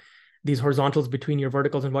 So these horizontals between your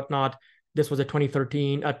verticals and whatnot, this was a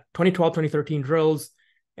 2012, 2013 drills.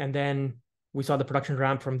 And then we saw the production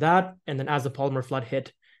ramp from that. And then as the polymer flood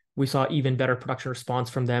hit, we saw even better production response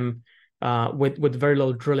from them with very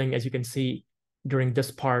little drilling, as you can see. during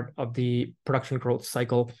this part of the production growth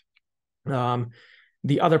cycle.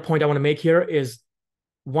 The other point I want to make here is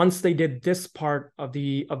once they did this part of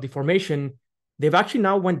the formation, they've actually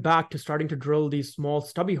now went back to starting to drill these small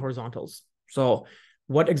stubby horizontals. So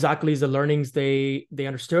what exactly is the learnings they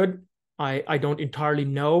understood? I don't entirely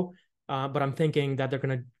know, but I'm thinking that they're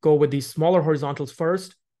going to go with these smaller horizontals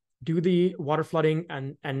first, do the water flooding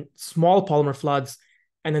and small polymer floods,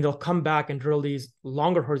 and then they'll come back and drill these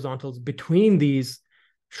longer horizontals between these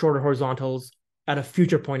shorter horizontals at a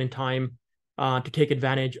future point in time to take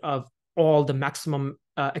advantage of all the maximum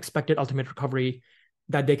expected ultimate recovery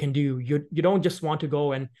that they can do. You don't just want to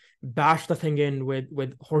go and bash the thing in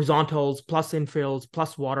with horizontals plus infills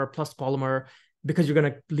plus water plus polymer, because you're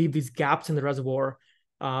going to leave these gaps in the reservoir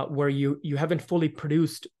where you haven't fully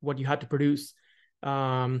produced what you had to produce.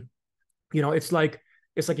 It's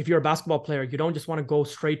like if you're a basketball player, you don't just want to go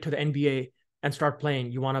straight to the NBA and start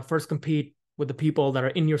playing. You want to first compete with the people that are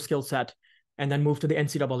in your skill set, and then move to the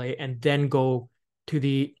NCAA, and then go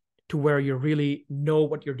to where you really know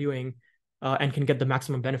what you're doing and can get the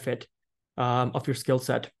maximum benefit of your skill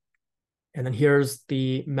set. And then here's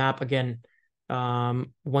the map again.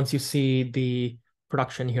 Once you see the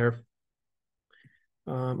production here.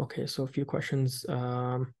 Okay, so a few questions.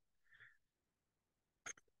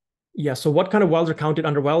 Yeah, so what kind of wells are counted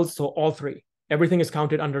under wells? So all three. Everything is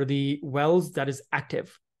counted under the wells that is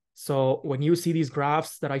active. So when you see these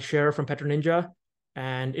graphs that I share from PetroNinja,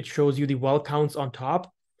 and it shows you the well counts on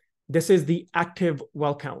top, this is the active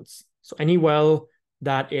well counts. So any well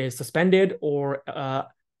that is suspended or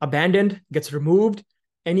abandoned gets removed.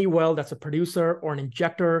 Any well that's a producer or an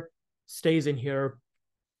injector stays in here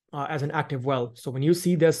as an active well. So when you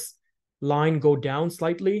see this line go down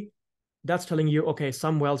slightly, that's telling you, okay,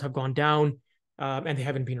 some wells have gone down and they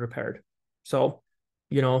haven't been repaired. So,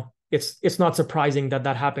 it's not surprising that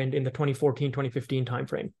happened in the 2014, 2015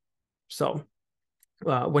 timeframe. So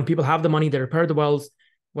when people have the money, they repair the wells.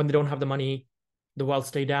 When they don't have the money, the wells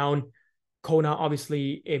stay down. Kona,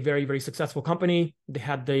 obviously a very, very successful company. They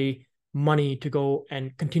had the money to go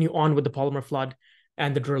and continue on with the polymer flood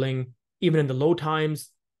and the drilling, even in the low times.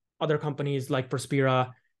 Other companies like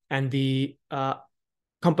Prospera and the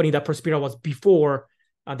company that Prospera was before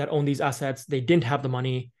that owned these assets, they didn't have the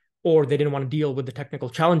money, or they didn't want to deal with the technical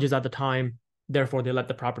challenges at the time. Therefore, they let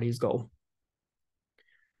the properties go.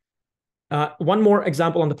 One more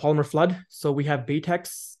example on the polymer flood. So we have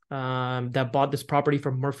Baytex that bought this property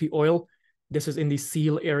from Murphy Oil. This is in the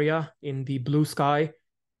Seal area in the Blue Sky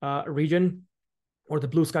region, or the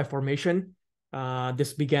Blue Sky Formation.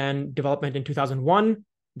 This began development in 2001.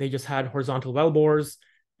 They just had horizontal well bores,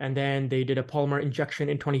 and then they did a polymer injection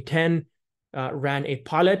in 2010, ran a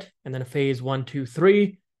pilot, and then a phase 1, 2,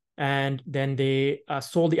 3, and then they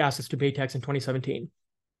sold the assets to Baytex in 2017.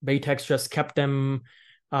 Baytex just kept them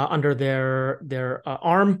under their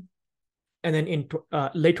arm, and then in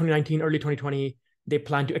late 2019, early 2020, they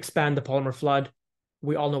plan to expand the polymer flood.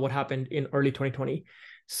 We all know what happened in early 2020.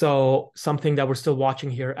 So something that we're still watching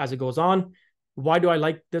here as it goes on. Why do I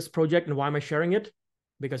like this project and why am I sharing it?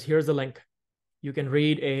 Because here's the link. You can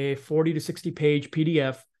read a 40 to 60 page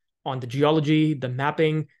PDF on the geology, the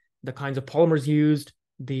mapping, the kinds of polymers used,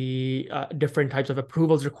 the different types of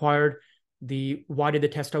approvals required, why did they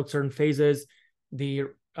test out certain phases, the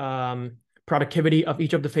productivity of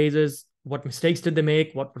each of the phases, what mistakes did they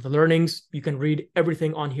make, what were the learnings. You can read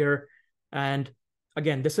everything on here. And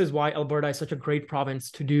again, this is why Alberta is such a great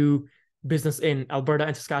province to do business in, Alberta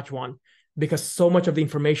and Saskatchewan, because so much of the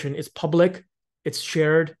information is public, it's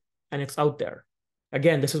shared, and it's out there.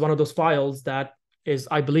 Again, this is one of those files that is,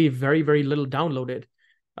 I believe, very, very little downloaded,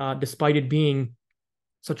 despite it being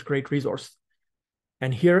such a great resource.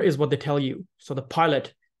 And here is what they tell you. So the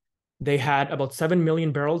pilot, they had about 7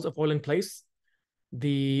 million barrels of oil in place.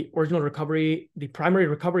 The original recovery, the primary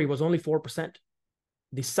recovery was only 4%.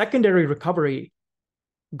 The secondary recovery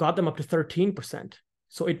got them up to 13%.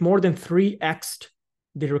 So it more than 3x'd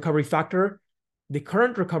the recovery factor. The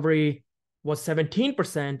current recovery was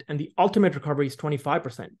 17%, and the ultimate recovery is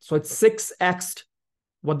 25%. So it's 6x'd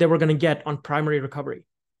what they were going to get on primary recovery.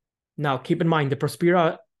 Now, keep in mind, the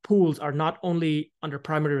Prospera pools are not only under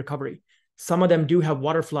primary recovery. Some of them do have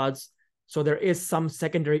water floods, so there is some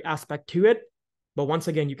secondary aspect to it. But once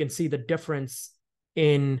again, you can see the difference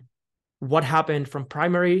in what happened from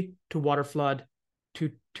primary to water flood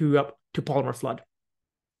to polymer flood.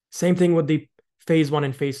 Same thing with the phase 1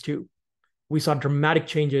 and phase 2. We saw dramatic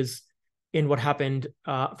changes in what happened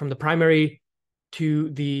from the primary to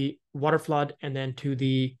the water flood and then to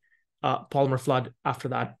the polymer flood after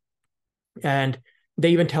that. And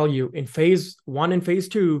they even tell you in phase 1 and phase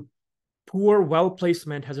 2, Poor well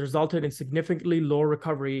placement has resulted in significantly lower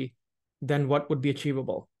recovery than what would be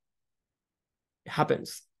achievable. It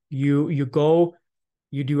happens. You go,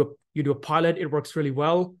 you do a pilot, it works really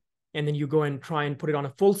well, and then you go and try and put it on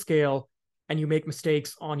a full scale, and you make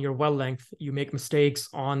mistakes on your well length. You make mistakes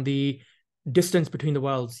on the distance between the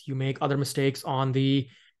wells. You make other mistakes on the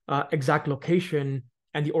exact location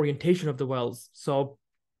and the orientation of the wells. So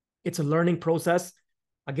it's a learning process.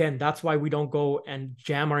 Again, that's why we don't go and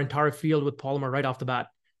jam our entire field with polymer right off the bat.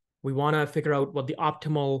 We want to figure out what the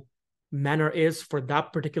optimal manner is for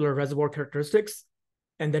that particular reservoir characteristics.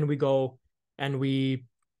 And then we go and we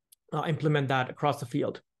implement that across the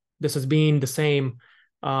field. This has been the same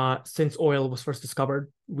since oil was first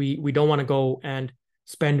discovered. We don't want to go and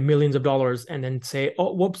spend millions of dollars and then say,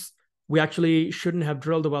 oh, whoops, we actually shouldn't have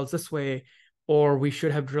drilled the wells this way, or we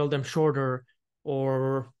should have drilled them shorter,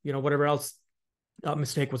 or whatever else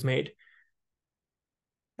mistake was made.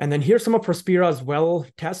 And then here's some of Prospera's well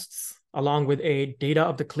tests, along with a data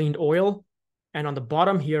of the cleaned oil. And on the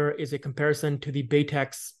bottom here is a comparison to the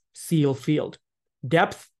Baytex Seal field.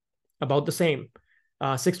 Depth, about the same.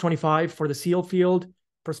 625 for the Seal field.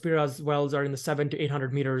 Prospera's wells are in the 700 to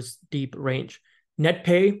 800 meters deep range. Net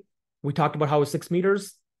pay, we talked about how it's 6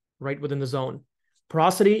 meters, right within the zone.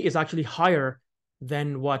 Porosity is actually higher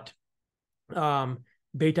than what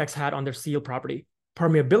Baytex had on their Seal property.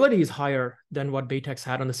 Permeability is higher than what Baytex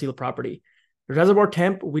had on the Seal property. The reservoir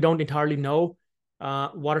temp, we don't entirely know.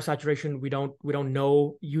 Water saturation, we don't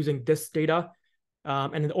know using this data.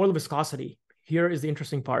 And the oil viscosity, here is the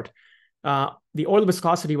interesting part. The oil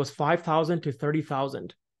viscosity was 5,000 to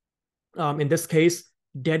 30,000. In this case,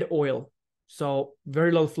 dead oil. So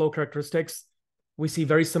very low flow characteristics. We see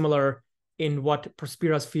very similar in what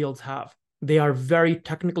Prospera's fields have. They are very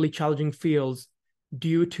technically challenging fields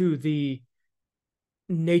due to the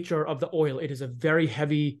nature of the oil. It is a very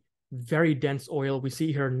heavy, very dense oil. We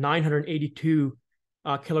see here 982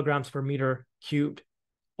 kilograms per meter cubed,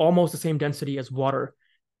 almost the same density as water.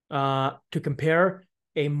 To compare,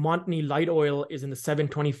 a Montney light oil is in the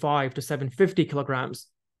 725 to 750 kilograms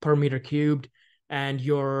per meter cubed, and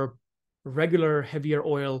your regular heavier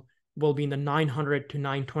oil will be in the 900 to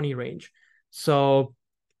 920 range. So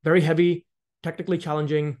very heavy, technically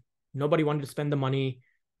challenging. Nobody wanted to spend the money.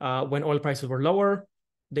 When oil prices were lower,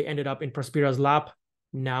 they ended up in Prospera's lap.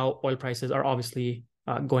 Now oil prices are obviously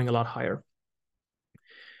going a lot higher,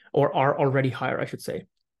 or are already higher, I should say.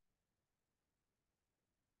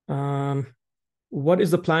 What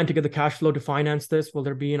is the plan to get the cash flow to finance this? Will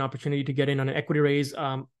there be an opportunity to get in on an equity raise?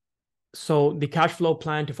 So the cash flow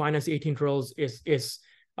plan to finance the 18 drills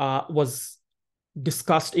was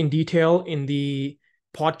discussed in detail in the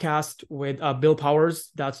podcast with Bill Powers.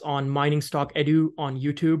 That's on Mining Stock Edu on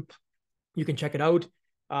YouTube. You can check it out.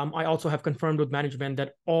 I also have confirmed with management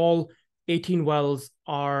that all 18 wells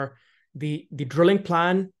are the drilling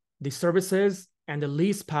plan, the services, and the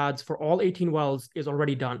lease pads for all 18 wells is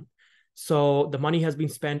already done. So the money has been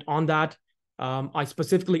spent on that. I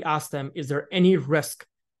specifically asked them, is there any risk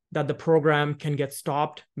that the program can get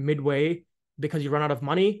stopped midway because you run out of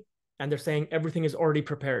money? And they're saying everything is already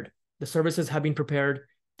prepared. The services have been prepared,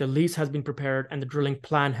 the lease has been prepared, and the drilling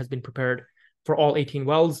plan has been prepared for all 18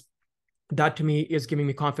 wells. That to me is giving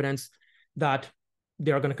me confidence that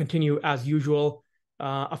they are going to continue as usual.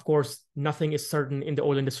 Of course, nothing is certain in the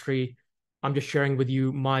oil industry. I'm just sharing with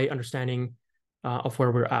you my understanding of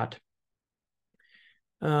where we're at.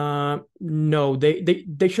 No,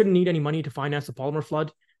 they shouldn't need any money to finance the polymer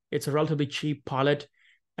flood. It's a relatively cheap pilot,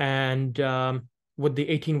 and with the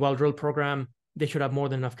 18 well drill program, they should have more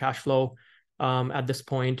than enough cash flow at this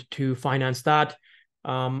point to finance that.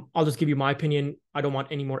 I'll just give you my opinion. I don't want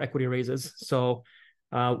any more equity raises. So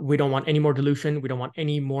we don't want any more dilution. We don't want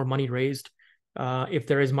any more money raised. If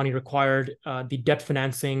there is money required, the debt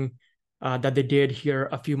financing that they did here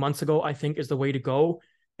a few months ago, I think is the way to go.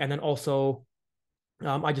 And then also,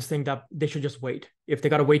 I just think that they should just wait. If they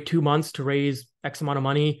got to wait 2 months to raise X amount of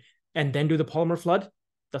money and then do the polymer flood,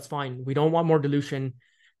 that's fine. We don't want more dilution,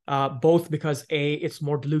 both because A, it's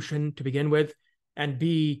more dilution to begin with, and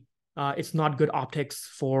B, it's not good optics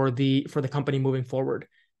for the company moving forward.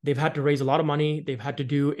 They've had to raise a lot of money. They've had to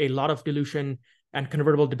do a lot of dilution and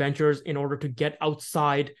convertible debentures in order to get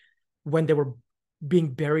outside when they were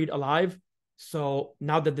being buried alive. So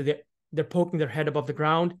now that they're poking their head above the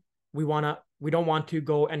ground, we don't want to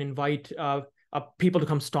go and invite people to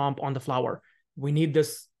come stomp on the flower. We need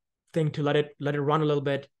this thing to let it run a little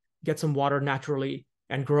bit, get some water naturally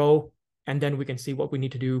and grow, and then we can see what we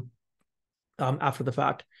need to do after the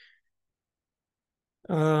fact.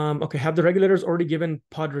 Okay, have the regulators already given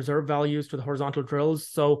PUD reserve values to the horizontal drills?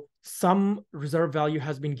 So some reserve value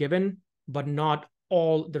has been given. but not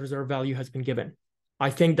all the reserve value has been given. I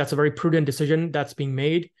think that's a very prudent decision that's being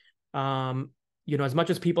made. As much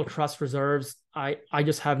as people trust reserves, I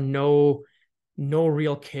just have no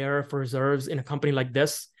real care for reserves in a company like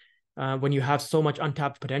this. When you have so much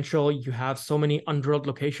untapped potential, you have so many undrilled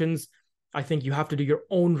locations, I think you have to do your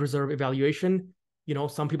own reserve evaluation.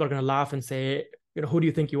 Some people are going to laugh and say, who do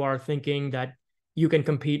you think you are thinking that you can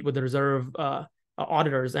compete with the reserve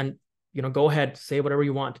auditors? And, go ahead, say whatever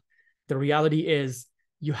you want. The reality is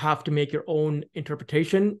you have to make your own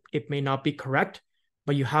interpretation. It may not be correct,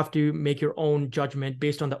 but you have to make your own judgment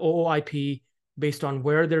based on the OOIP, based on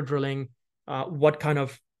where they're drilling, what kind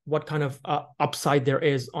of upside there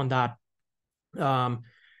is on that.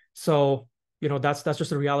 So that's just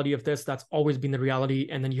the reality of this. That's always been the reality.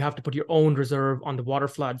 And then you have to put your own reserve on the water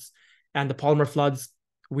floods and the polymer floods.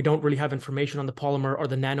 We don't really have information on the polymer or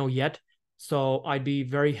the nano yet, so I'd be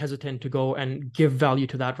very hesitant to go and give value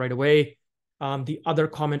to that right away. The other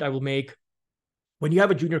comment I will make: when you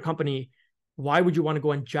have a junior company, why would you want to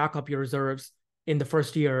go and jack up your reserves in the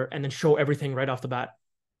first year and then show everything right off the bat?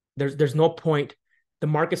 There's no point. The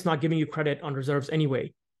market's not giving you credit on reserves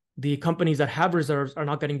anyway. The companies that have reserves are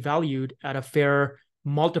not getting valued at a fair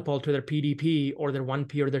multiple to their PDP or their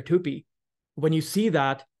 1P or their 2P. When you see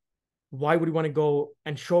that, why would you want to go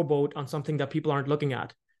and showboat on something that people aren't looking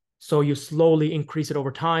at? So you slowly increase it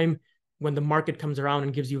over time. When the market comes around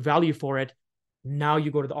and gives you value for it, now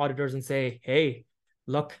you go to the auditors and say, hey,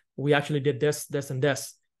 look, we actually did this, this, and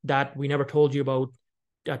this that we never told you about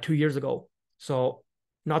 2 years ago. So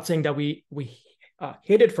not saying that we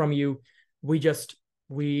hid it from you. We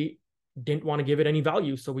didn't want to give it any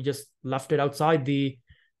value. So we just left it outside the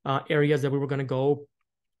areas that we were going to go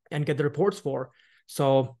and get the reports for.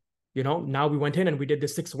 So, now we went in and we did the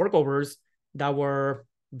 6 workovers that were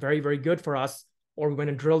very, very good for us. Or we went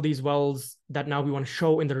and drilled these wells that now we want to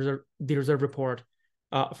show in the reserve report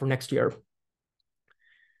for next year.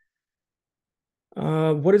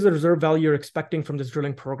 What is the reserve value you're expecting from this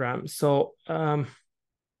drilling program? So I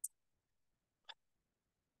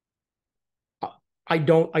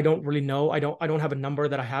don't really know. I don't have a number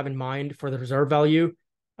that I have in mind for the reserve value.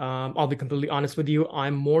 I'll be completely honest with you.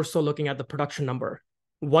 I'm more so looking at the production number.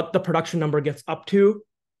 What the production number gets up to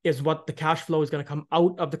is what the cash flow is going to come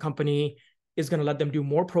out of the company, is going to let them do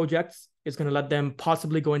more projects, is going to let them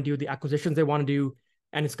possibly go and do the acquisitions they want to do,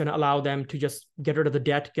 and it's going to allow them to just get rid of the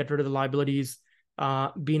debt, get rid of the liabilities,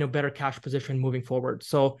 be in a better cash position moving forward.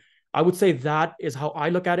 So I would say that is how I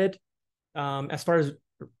look at it. As far as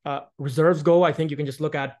reserves go, I think you can just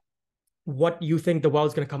look at what you think the well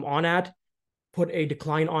is going to come on at, put a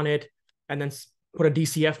decline on it, and then put a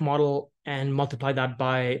DCF model and multiply that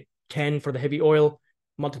by 10 for the heavy oil,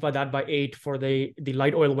 multiply that by 8 for the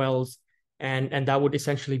light oil wells, and that would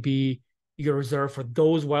essentially be your reserve for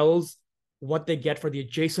those wells. What they get for the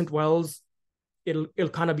adjacent wells, it'll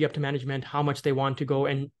kind of be up to management how much they want to go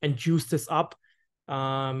and juice this up.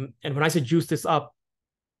 And when I say juice this up,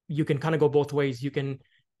 you can kind of go both ways. You can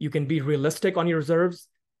be realistic on your reserves.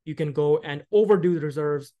 You can go and overdo the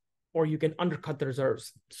reserves, or you can undercut the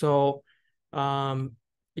reserves. So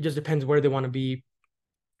it just depends where they want to be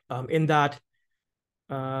in that.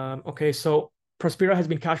 Okay, so Prospera has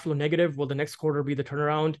been cash flow negative. Will the next quarter be the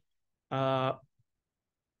turnaround?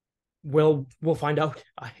 We'll find out.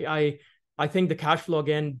 I think the cash flow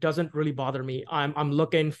again doesn't really bother me. I'm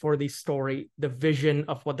looking for the story, the vision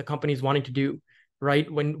of what the company is wanting to do.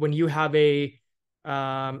 Right? When you have a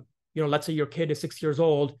let's say your kid is 6 years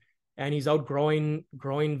old and he's growing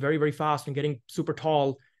very, very fast and getting super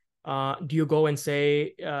tall. Do you go and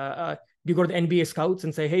say, do you go to the NBA scouts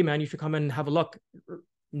and say, hey man, you should come and have a look?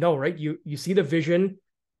 No, right? You see the vision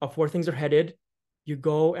of where things are headed. You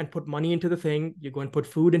go and put money into the thing. You go and put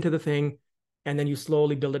food into the thing, and then you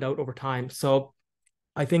slowly build it out over time. So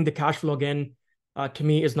I think the cash flow again, to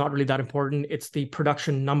me, is not really that important. It's the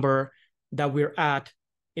production number that we're at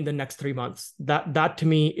in the next 3 months. That to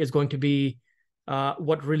me is going to be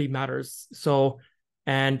what really matters. So,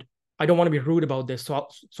 and I don't want to be rude about this. So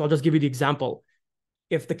I'll just give you the example.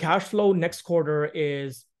 If the cash flow next quarter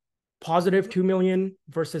is positive 2 million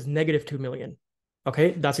versus negative 2 million,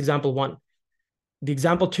 okay, that's example 1. The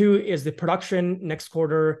example 2 is the production next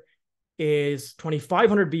quarter is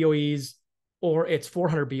 2,500 BOEs or it's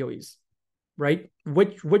 400 BOEs, right?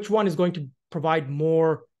 Which one is going to provide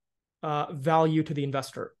more value to the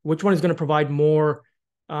investor? Which one is going to provide more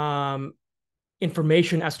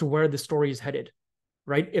information as to where the story is headed,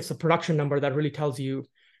 right? It's a production number that really tells you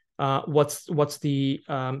what's the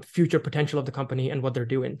future potential of the company and what they're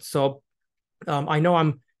doing. So I know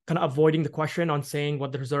I'm kind of avoiding the question on saying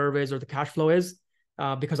what the reserve is or the cash flow is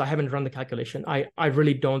because I haven't run the calculation. I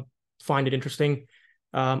really don't find it interesting.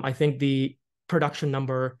 I think the production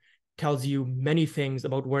number tells you many things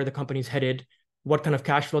about where the company's headed, what kind of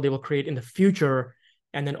cash flow they will create in the future.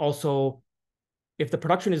 And then also, if the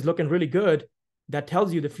production is looking really good, that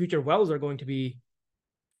tells you the future wells are going to be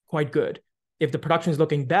quite good. If the production is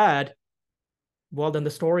looking bad, well, then the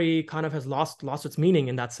story kind of has lost its meaning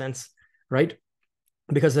in that sense, right?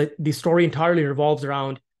 Because the story entirely revolves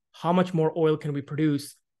around how much more oil can we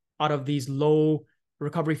produce out of these low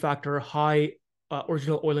recovery factor, high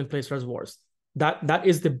original oil in place reservoirs. That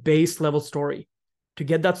is the base level story. To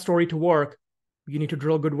get that story to work, you need to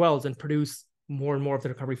drill good wells and produce more and more of the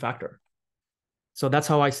recovery factor. So that's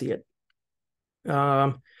how I see it.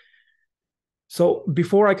 So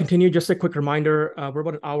before I continue, just a quick reminder, we're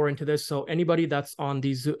about an hour into this. So anybody that's on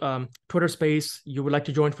the Twitter space, you would like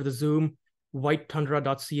to join for the Zoom,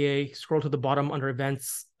 whitetundra.ca, scroll to the bottom under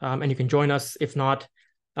events, and you can join us. If not,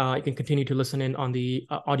 you can continue to listen in on the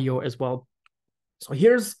audio as well. So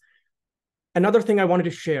here's another thing I wanted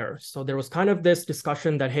to share. So there was kind of this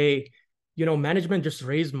discussion that, hey, management just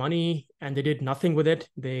raised money and they did nothing with it.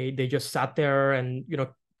 They just sat there and,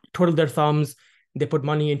 twiddled their thumbs. They put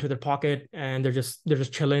money into their pocket and they're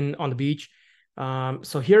just chilling on the beach.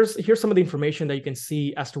 So here's some of the information that you can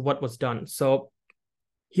see as to what was done. So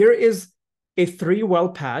here is a 3-well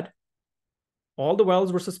pad. All the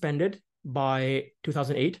wells were suspended by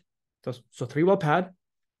 2008. So 3-well pad.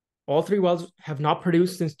 All 3 wells have not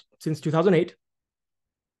produced since 2008.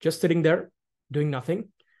 Just sitting there doing nothing.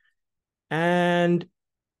 And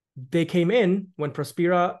they came in when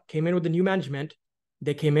Prospera came in with the new management.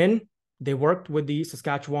 They came in, they worked with the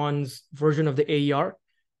Saskatchewan's version of the AER,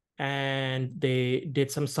 and they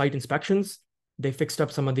did some site inspections. They fixed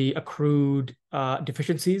up some of the accrued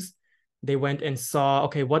deficiencies. They went and saw,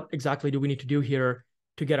 okay, what exactly do we need to do here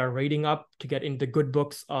to get our rating up, to get into the good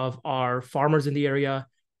books of our farmers in the area,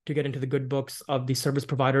 to get into the good books of the service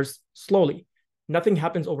providers slowly. Nothing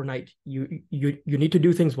happens overnight. You need to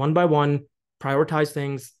do things one by one, prioritize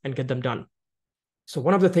things, and get them done. So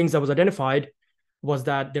one of the things that was identified was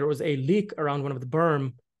that there was a leak around one of the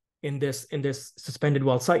berm in this suspended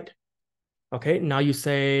well site. Okay, now you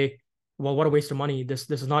say, well, what a waste of money. This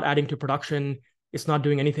is not adding to production. It's not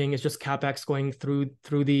doing anything. It's just capex going through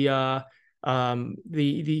the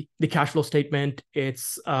cash flow statement.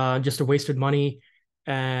 It's just a wasted money,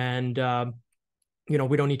 and we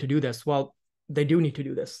don't need to do this. Well, they do need to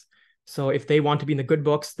do this. So if they want to be in the good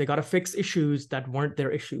books, they got to fix issues that weren't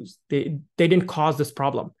their issues. They didn't cause this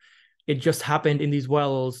problem. It just happened in these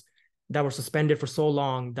wells that were suspended for so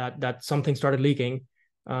long that something started leaking,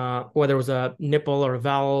 whether it was a nipple or a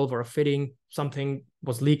valve or a fitting, something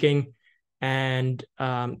was leaking, and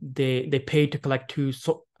they paid to collect 2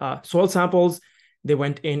 soil samples. They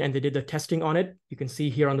went in and they did the testing on it. You can see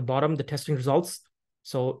here on the bottom the testing results.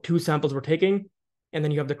 So 2 samples were taken, and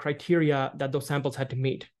then you have the criteria that those samples had to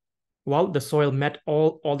meet. Well, the soil met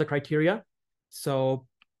all the criteria. So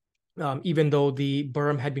even though the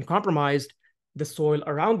berm had been compromised, the soil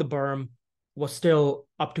around the berm was still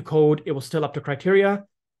up to code. It was still up to criteria.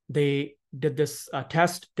 They did this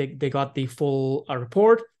test. They got the full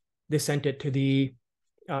report. They sent it to the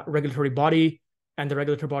regulatory body, and the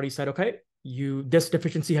regulatory body said, okay, this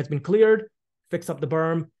deficiency has been cleared, fix up the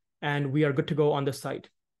berm, and we are good to go on this site.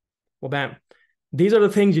 Well, bam. These are the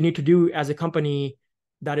things you need to do as a company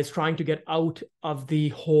that is trying to get out of the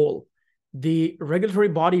hole. The regulatory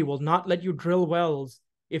body will not let you drill wells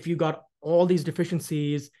if you got all these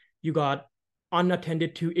deficiencies, you got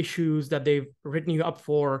unattended to issues that they've written you up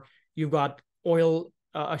for, you've got oil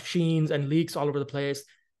sheens and leaks all over the place.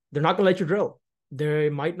 They're not going to let you drill. They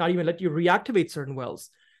might not even let you reactivate certain wells.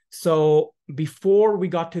 So before we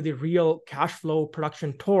got to the real cash flow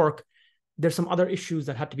production torque, there's some other issues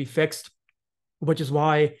that had to be fixed, which is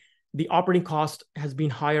why the operating cost has been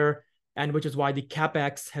higher, and which is why the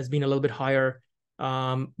capex has been a little bit higher,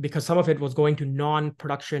 because some of it was going to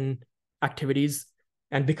non-production activities.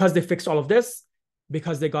 And because they fixed all of this,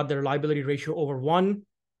 because they got their reliability ratio over 1,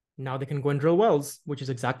 now they can go and drill wells, which is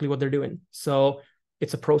exactly what they're doing. So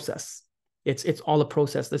it's a process. It's all a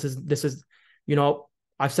process. This is,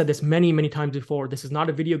 I've said this many, many times before. This is not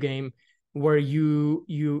a video game where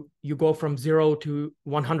you go from 0 to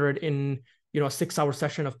 100 in a 6-hour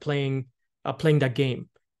session of playing that game.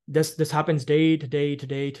 This happens day to day to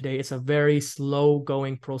day to day. It's a very slow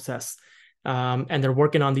going process, and they're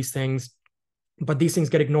working on these things, but these things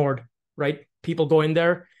get ignored, right? People go in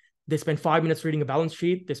there, they spend 5 minutes reading a balance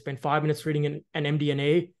sheet, they spend 5 minutes reading an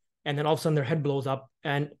MD&A, and then all of a sudden their head blows up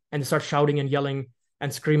and they start shouting and yelling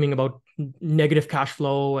and screaming about negative cash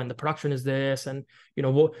flow and the production is this, and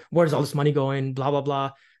where's all this money going, blah blah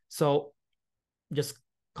blah. So just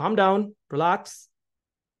calm down, relax,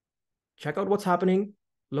 check out what's happening,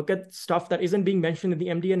 look at stuff that isn't being mentioned in the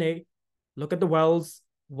MD&A, look at the wells,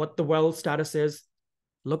 what the well status is,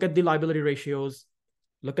 look at the liability ratios,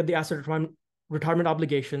 look at the asset retirement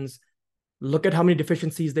obligations, look at how many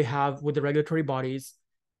deficiencies they have with the regulatory bodies,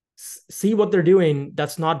 see what they're doing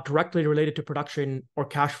that's not directly related to production or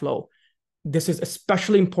cash flow. This is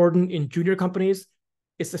especially important in junior companies.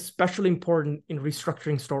 It's especially important in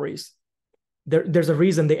restructuring stories. There's a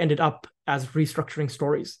reason they ended up as restructuring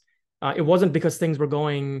stories. It wasn't because things were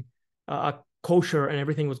going kosher and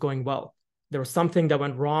everything was going well. There was something that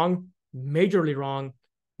went wrong, majorly wrong,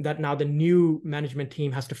 that now the new management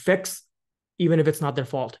team has to fix, even if it's not their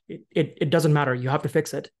fault. It doesn't matter. You have to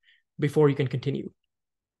fix it before you can continue.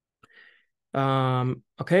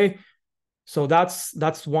 Okay, so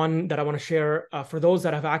that's one that I want to share. For those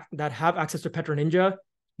that have access to PetroNinja,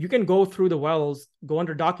 you can go through the wells, go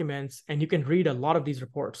under documents, and you can read a lot of these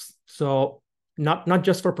reports. So not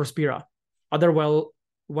just for Prospera, other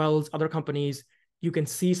wells, other companies, you can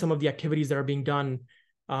see some of the activities that are being done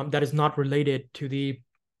that is not related to the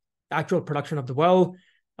actual production of the well.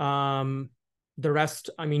 The rest,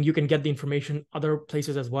 I mean, you can get the information other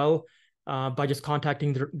places as well by just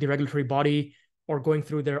contacting the regulatory body or going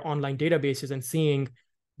through their online databases and seeing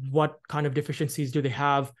what kind of deficiencies do they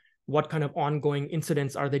have, what kind of ongoing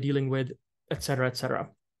incidents are they dealing with, et cetera, et cetera.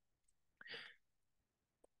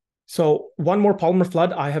 So one more polymer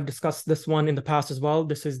flood. I have discussed this one in the past as well.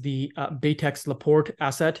 This is the Baytex Laporte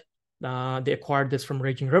asset. They acquired this from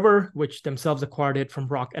Raging River, which themselves acquired it from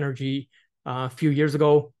Rock Energy a few years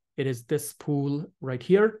ago. It is this pool right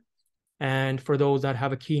here. And for those that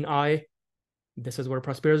have a keen eye, this is where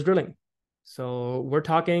Prospera is drilling. So we're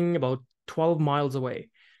talking about 12 miles away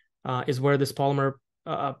is where this polymer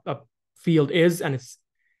field is, and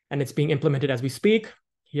it's being implemented as we speak.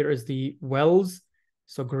 Here is the wells.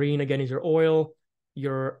 So green again is your oil.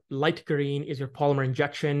 Your light green is your polymer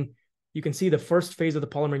injection. You can see the first phase of the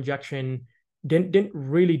polymer injection didn't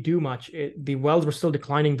really do much. The wells were still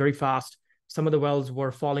declining very fast. Some of the wells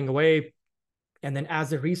were falling away. And then as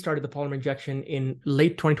they restarted the polymer injection in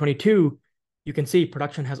late 2022, you can see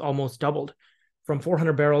production has almost doubled from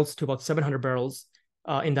 400 barrels to about 700 barrels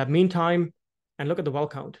in that meantime. And look at the well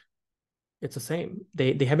count. It's the same.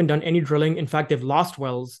 They haven't done any drilling. In fact, they've lost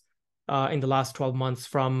wells in the last 12 months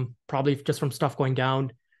from probably just from stuff going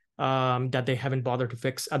down that they haven't bothered to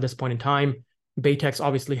fix at this point in time. Baytex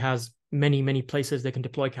obviously has many, many places they can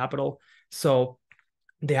deploy capital. So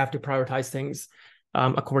they have to prioritize things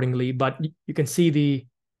accordingly. But you can see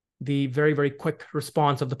the very, very quick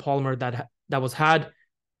response of the polymer that was had.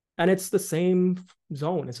 And it's the same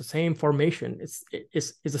zone. It's the same formation.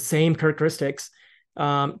 It's the same characteristics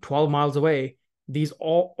 12 miles away.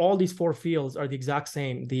 All these four fields are the exact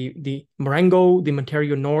same. The Marengo, the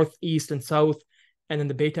Monterio North, East, and South, and then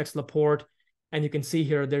the Baytex Laporte. And you can see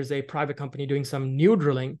here there's a private company doing some new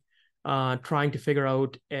drilling, trying to figure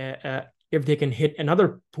out if they can hit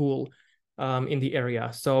another pool in the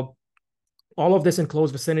area. So all of this in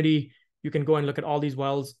close vicinity. You can go and look at all these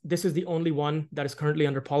wells. This is the only one that is currently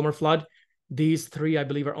under polymer flood. These three, I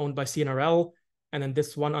believe, are owned by CNRL. And then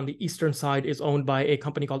this one on the eastern side is owned by a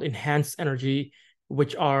company called Enhance Energy,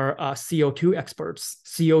 which are CO2 experts,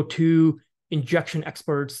 CO2 injection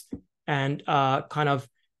experts, and kind of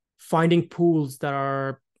finding pools that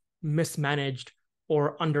are mismanaged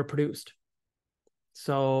or underproduced.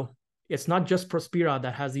 So it's not just Prospera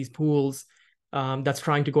that has these pools that's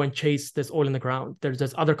trying to go and chase this oil in the ground.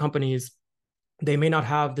 There's other companies. They may not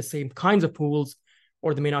have the same kinds of pools,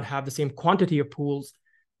 or they may not have the same quantity of pools,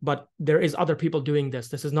 but there is other people doing this.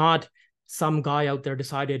 This is not some guy out there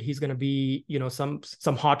decided he's going to be, some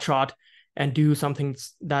hotshot and do something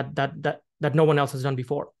that no one else has done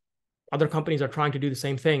before. Other companies are trying to do the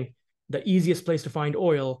same thing. The easiest place to find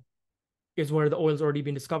oil is where the oil's already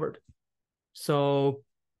been discovered. So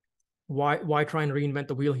why try and reinvent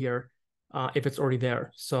the wheel here if it's already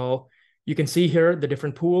there? So you can see here the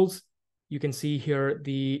different pools. You can see here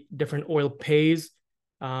the different oil pays,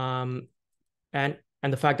 and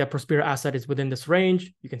the fact that Prospera asset is within this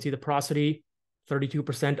range. You can see the porosity,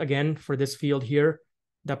 32% again for this field here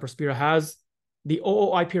that Prospera has. The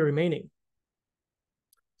OOIP remaining.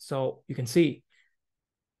 So you can see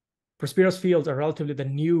Prospera's fields are relatively the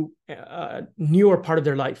newer part of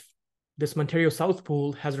their life. This Monterio South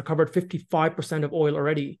pool has recovered 55% of oil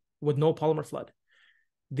already with no polymer flood.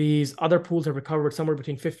 These other pools have recovered somewhere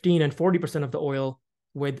between 15 and 40% of the oil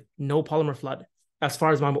with no polymer flood, as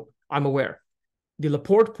far as I'm aware. The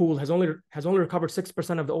Laporte pool has only recovered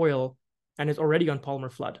 6% of the oil and is already on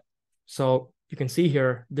polymer flood. So you can see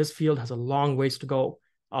here, this field has a long ways to go,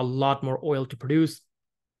 a lot more oil to produce.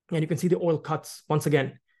 And you can see the oil cuts once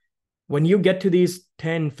again. When you get to these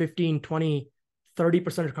 10, 15, 20,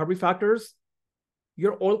 30% recovery factors,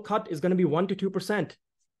 your oil cut is going to be 1 to 2%.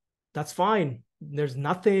 That's fine. There's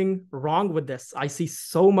nothing wrong with this. I see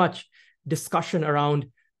so much discussion around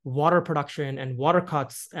water production and water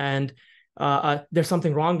cuts, and there's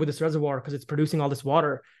something wrong with this reservoir because it's producing all this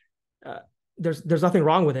water. There's nothing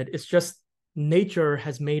wrong with it. It's just nature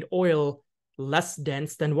has made oil less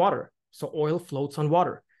dense than water. So oil floats on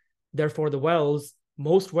water. Therefore,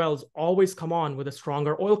 most wells always come on with a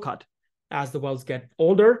stronger oil cut. As the wells get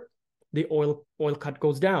older, the oil cut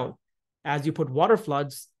goes down. As you put water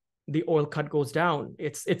floods, the oil cut goes down.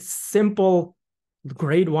 It's simple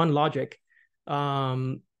grade 1 logic.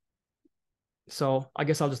 So I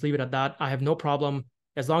guess I'll just leave it at that. I have no problem.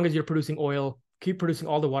 As long as you're producing oil, keep producing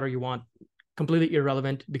all the water you want. Completely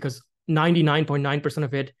irrelevant, because 99.9%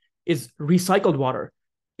 of it is recycled water.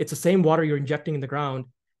 It's the same water you're injecting in the ground.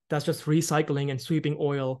 That's just recycling and sweeping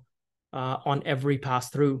oil on every pass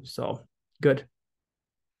through. So good.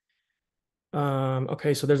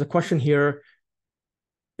 Okay, so there's a question here.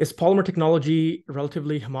 Is polymer technology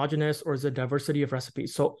relatively homogeneous, or is it diversity of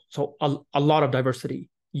recipes? So a lot of diversity.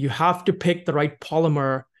 You have to pick the right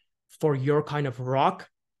polymer for your kind of rock,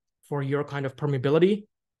 for your kind of permeability,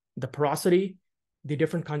 the porosity, the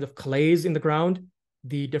different kinds of clays in the ground,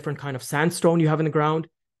 the different kind of sandstone you have in the ground,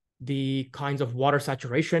 the kinds of water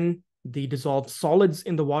saturation, the dissolved solids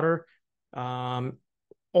in the water,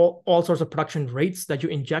 all sorts of production rates that you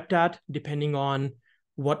inject at, depending on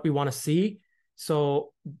what we want to see.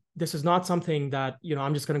 So this is not something that,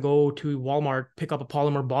 I'm just going to go to Walmart, pick up a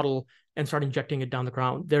polymer bottle and start injecting it down the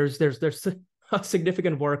ground. There's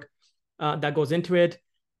significant work that goes into it.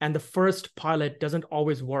 And the first pilot doesn't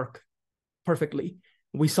always work perfectly.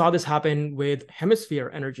 We saw this happen with Hemisphere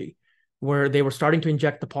Energy, where they were starting to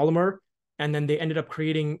inject the polymer, and then they ended up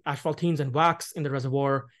creating asphaltenes and wax in the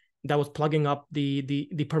reservoir that was plugging up the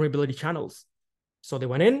permeability channels. So they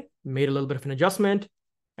went in, made a little bit of an adjustment,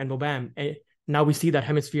 and bam. Now we see that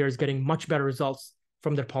Hemisphere is getting much better results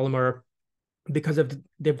from their polymer because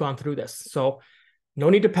they've gone through this. So no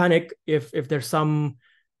need to panic if there's some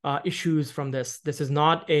issues from this. This is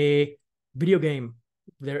not a video game.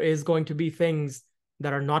 There is going to be things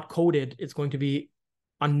that are not coded. It's going to be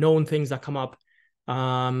unknown things that come up,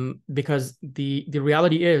 because the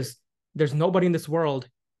reality is there's nobody in this world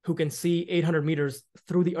who can see 800 meters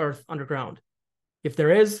through the earth underground. If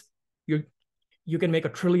there is, you can make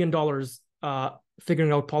 $1 trillion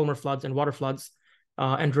figuring out polymer floods and water floods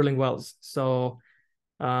and drilling wells. So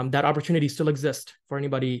that opportunity still exists for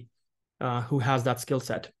anybody who has that skill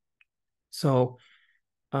set. So,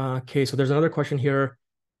 okay, so there's another question here.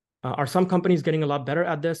 Are some companies getting a lot better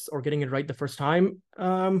at this or getting it right the first time?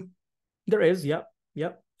 There is, yep.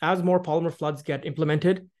 As more polymer floods get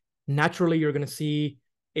implemented, naturally you're going to see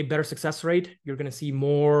a better success rate. You're going to see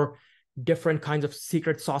more different kinds of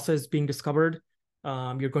secret sauces being discovered.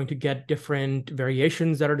 You're going to get different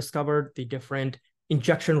variations that are discovered, the different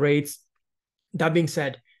injection rates. That being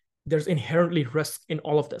said, there's inherently risk in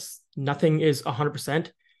all of this. Nothing is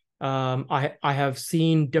 100%. I have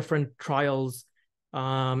seen different trials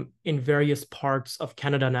in various parts of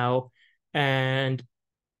Canada now, and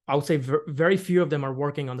I would say very few of them are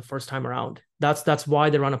working on the first time around. That's why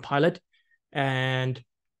they run a pilot and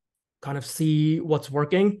kind of see what's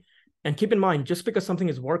working. And keep in mind, just because something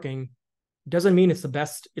is working doesn't mean it's the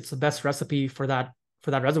best recipe for that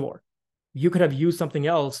reservoir. You could have used something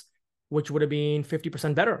else which would have been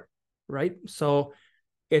 50% better, right? So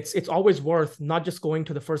it's always worth not just going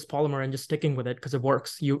to the first polymer and just sticking with it because it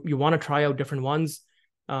works. You want to try out different ones,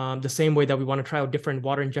 the same way that we want to try out different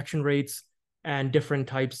water injection rates and different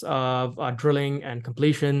types of drilling and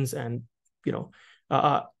completions and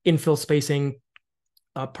infill spacing,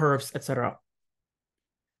 perfs, etc.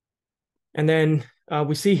 And then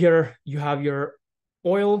we see here you have your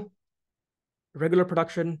oil, regular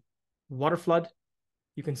production, water flood.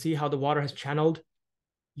 You can see how the water has channeled.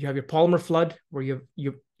 You have your polymer flood where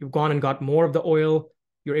you've gone and got more of the oil.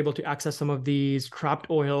 You're able to access some of these trapped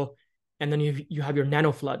oil. And then you have your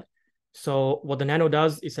nano flood. So what the nano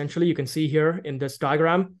does, essentially, you can see here in this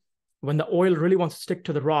diagram, when the oil really wants to stick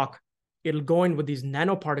to the rock, it'll go in with these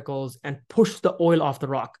nanoparticles and push the oil off the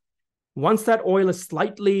rock. Once that oil is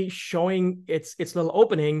slightly showing its little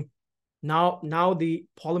opening, now the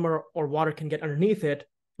polymer or water can get underneath it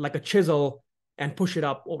like a chisel and push it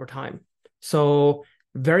up over time. So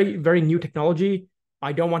very, very new technology.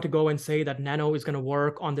 I don't want to go and say that nano is going to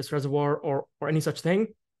work on this reservoir or any such thing.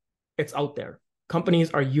 It's out there.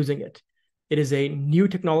 Companies are using it. It is a new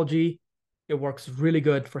technology. It works really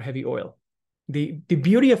good for heavy oil. The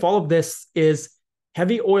beauty of all of this is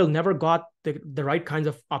Heavy oil never got the right kinds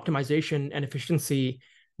of optimization and efficiency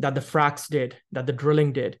that the fracks did, that the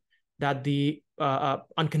drilling did, that the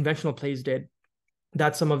unconventional plays did,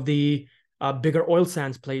 that some of the bigger oil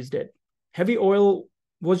sands plays did. Heavy oil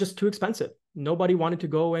was just too expensive. Nobody wanted to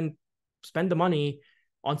go and spend the money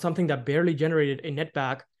on something that barely generated a net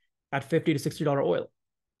back at $50 to $60 oil.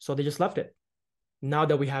 So they just left it. Now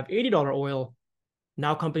that we have $80 oil,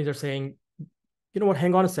 now companies are saying, you know what,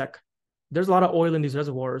 hang on a sec. There's a lot of oil in these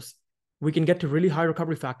reservoirs. We can get to really high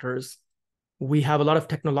recovery factors. We have a lot of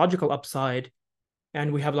technological upside,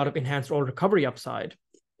 and we have a lot of enhanced oil recovery upside.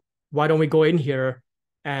 Why don't we go in here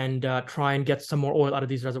and try and get some more oil out of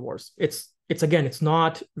these reservoirs? It's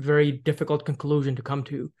not very difficult conclusion to come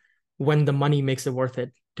to when the money makes it worth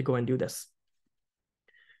it to go and do this.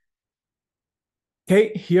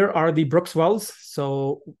 Okay, here are the Brooks wells.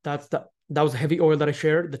 So that was the heavy oil that I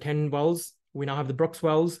shared, the 10 wells. We now have the Brooks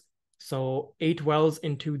wells. So 8 wells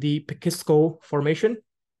into the Pecosco formation.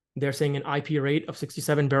 They're saying an IP rate of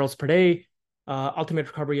 67 barrels per day, ultimate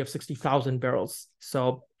recovery of 60,000 barrels.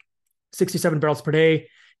 So 67 barrels per day.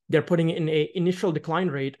 They're putting in an initial decline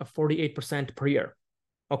rate of 48% per year.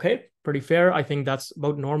 Okay, pretty fair. I think that's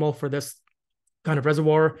about normal for this kind of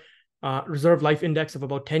reservoir. Reserve life index of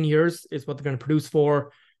about 10 years is what they're going to produce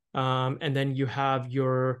for. And then you have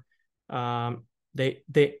your, they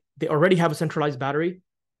already have a centralized battery.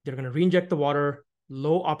 They're going to reinject the water,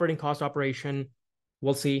 low operating cost operation.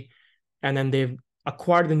 We'll see. And then they've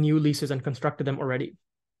acquired the new leases and constructed them already.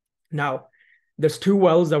 Now, there's 2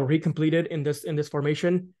 wells that were recompleted in this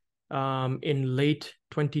formation in late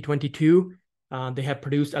 2022. They have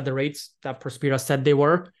produced at the rates that Prospera said they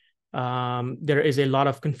were. There is a lot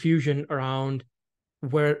of confusion around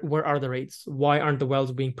where are the rates? Why aren't the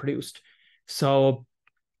wells being produced? So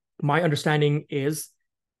my understanding is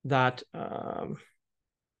that I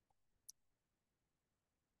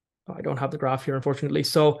don't have the graph here, unfortunately.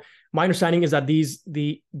 So my understanding is that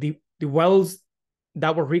the wells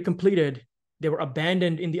that were recompleted, they were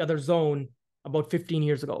abandoned in the other zone about 15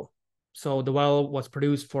 years ago. So the well was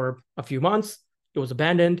produced for a few months. It was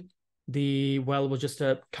abandoned. The well was just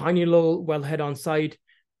a tiny little wellhead on site.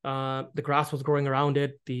 The grass was growing around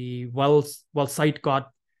it. The well site got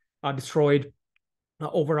destroyed,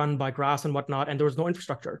 overrun by grass and whatnot, and there was no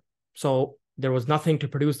infrastructure. So there was nothing to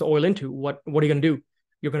produce the oil into. What are you going to do?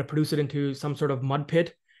 You're going to produce it into some sort of mud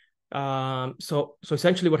pit. So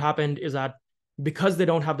essentially what happened is that because they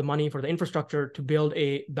don't have the money for the infrastructure to build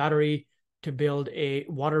a battery, to build a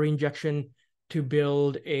water injection, to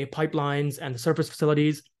build a pipelines and the surface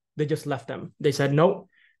facilities, they just left them. They said, no,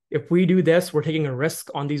 if we do this, we're taking a risk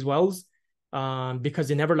on these wells because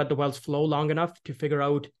they never let the wells flow long enough to figure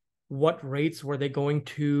out what rates were they going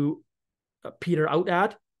to peter out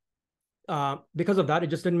at. Because of that, it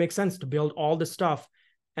just didn't make sense to build all this stuff.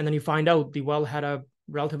 And then you find out the well had a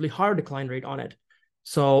relatively high decline rate on it.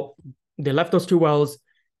 So they left those 2 wells.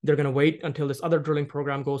 They're going to wait until this other drilling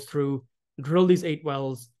program goes through, drill these 8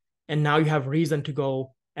 wells, and now you have reason to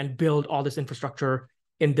go and build all this infrastructure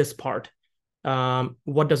in this part.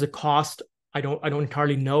 What does it cost? I don't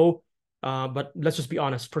entirely know, but let's just be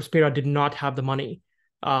honest. Prospera did not have the money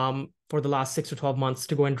for the last 6 or 12 months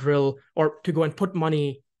to go and drill or to go and put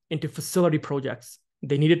money into facility projects.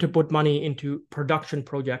 They needed to put money into production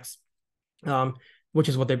projects, which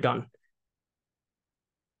is what they've done.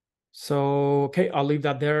 So, okay, I'll leave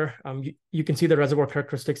that there. You can see the reservoir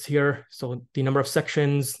characteristics here. So the number of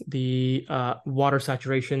sections, the water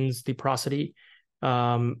saturations, the porosity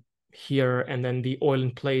here, and then the oil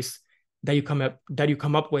in place that you come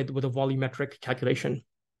up with a volumetric calculation.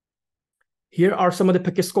 Here are some of the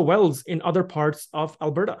Pecosco wells in other parts of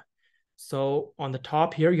Alberta. So on the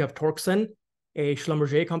top here, you have Torkson, a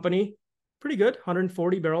Schlumberger company. Pretty good,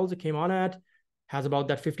 140 barrels it came on at, has about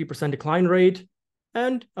that 50% decline rate.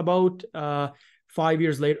 And about 4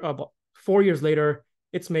 years later,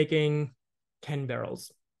 it's making 10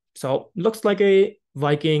 barrels. So looks like a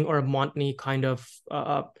Viking or a Montney kind of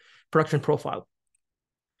production profile.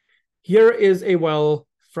 Here is a well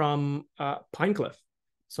from Pinecliff.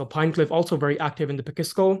 So Pinecliff also very active in the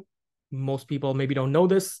Pecosco. Most people maybe don't know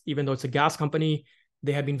this, even though it's a gas company.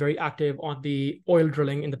 They have been very active on the oil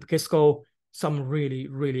drilling in the Pecosco. Some really,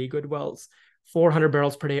 really good wells. 400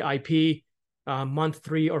 barrels per day IP. Month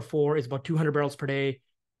 3 or 4 is about 200 barrels per day.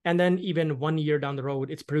 And then even 1 year down the road,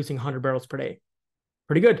 it's producing 100 barrels per day.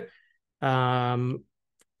 Pretty good. For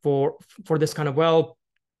this kind of well,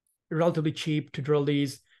 relatively cheap to drill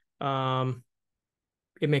these. It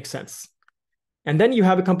makes sense. And then you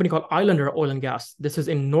have a company called Islander Oil and Gas. This is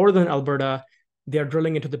in northern Alberta. They're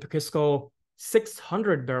drilling into the Pecosco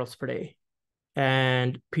 600 barrels per day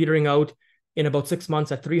and petering out in about 6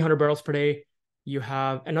 months at 300 barrels per day. You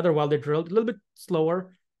have another well they drilled, a little bit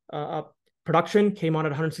slower. Production came on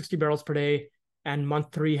at 160 barrels per day, and month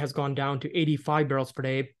 3 has gone down to 85 barrels per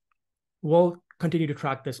day. We'll continue to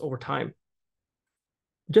track this over time.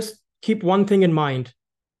 Just keep one thing in mind.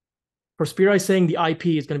 Prospera is saying the IP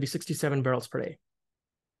is going to be 67 barrels per day.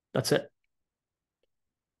 That's it.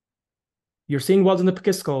 You're seeing wells in the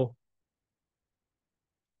Pechisco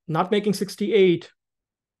not making 68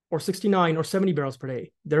 or 69 or 70 barrels per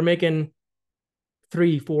day. They're making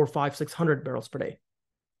 3, 4, 5, 600 barrels per day.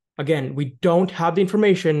 Again, we don't have the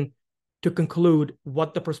information to conclude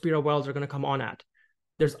what the Prospera wells are going to come on at.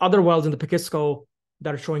 There's other wells in the Pechisco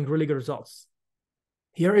that are showing really good results.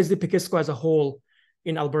 Here is the Pechisco as a whole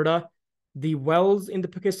in Alberta. The wells in the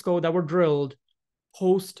Pechisco that were drilled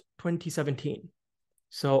post 2017.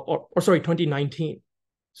 So, sorry, 2019.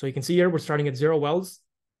 So you can see here, we're starting at 0 wells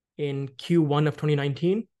in Q1 of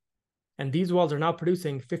 2019. And these wells are now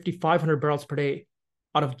producing 5,500 barrels per day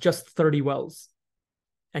out of just 30 wells.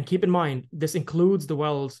 And keep in mind, this includes the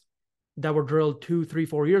wells that were drilled 2, 3,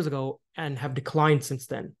 4 years ago and have declined since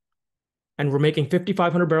then. And we're making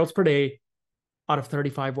 5,500 barrels per day out of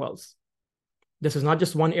 35 wells. This is not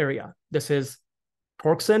just one area. This is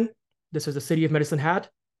Torkson. This is the city of Medicine Hat.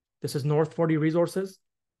 This is North 40 Resources,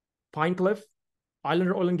 Pinecliff,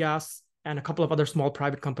 Islander Oil and Gas, and a couple of other small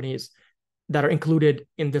private companies that are included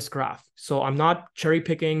in this graph. So I'm not cherry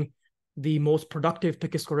picking the most productive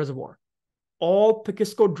Pechisco reservoir. All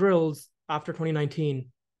Pechisco drills after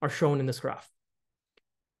 2019 are shown in this graph.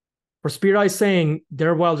 Prospera is saying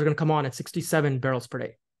their wells are going to come on at 67 barrels per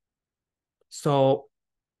day. So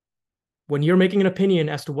when you're making an opinion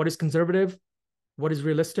as to what is conservative, what is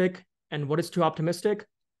realistic, and what is too optimistic,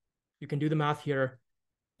 you can do the math here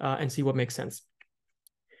and see what makes sense.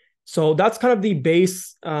 So that's kind of the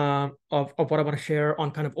base of what I want to share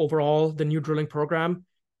on kind of overall the new drilling program.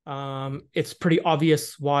 It's pretty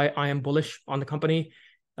obvious why I am bullish on the company,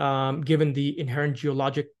 given the inherent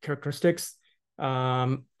geologic characteristics.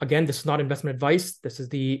 Again, this is not investment advice. This is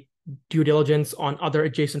the due diligence on other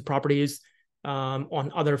adjacent properties,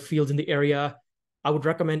 on other fields in the area. I would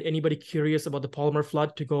recommend anybody curious about the polymer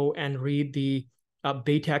flood to go and read the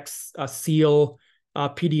Baytex SEAL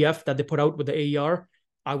PDF that they put out with the AER.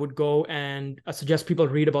 I would go and suggest people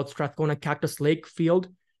read about Strathcona Cactus Lake field.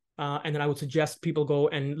 And then I would suggest people go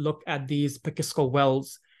and look at these Pechisco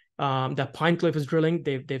wells that Pinecliff is drilling.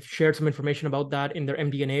 They've shared some information about that in their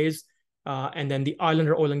MD&As. And then the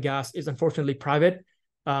Islander Oil and Gas is unfortunately private,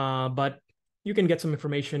 but you can get some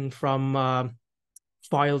information from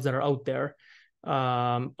files that are out there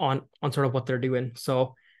on sort of what they're doing.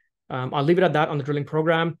 So I'll leave it at that on the drilling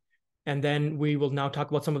program. And then we will now talk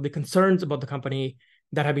about some of the concerns about the company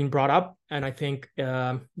that have been brought up. And I think,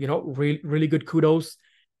 really good kudos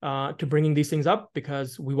to bringing these things up,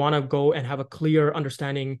 because we want to go and have a clear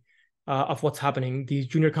understanding of what's happening. These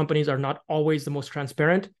junior companies are not always the most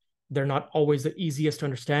transparent. They're not always the easiest to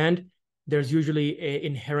understand. There's usually an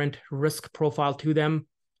inherent risk profile to them.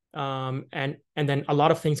 And then a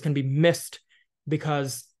lot of things can be missed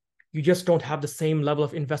because you just don't have the same level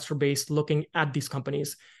of investor base looking at these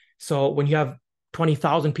companies. So when you have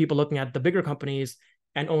 20,000 people looking at the bigger companies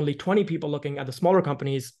and only 20 people looking at the smaller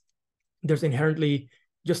companies, there's inherently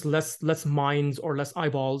just less minds or less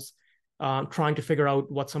eyeballs trying to figure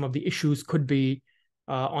out what some of the issues could be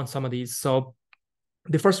on some of these. So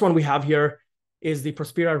the first one we have here is the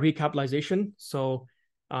Prospera recapitalization. So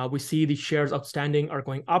we see the shares outstanding are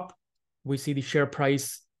going up. We see the share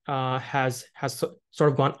price has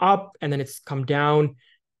sort of gone up, and then it's come down.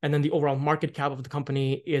 And then the overall market cap of the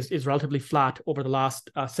company is relatively flat over the last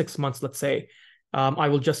 6 months, let's say. I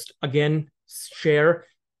will just, again, share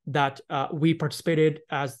that we participated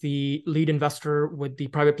as the lead investor with the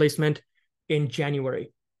private placement in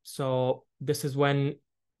January. So this is when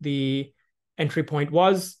the entry point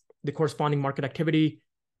was, the corresponding market activity,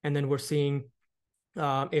 and then we're seeing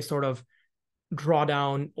a sort of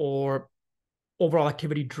drawdown or overall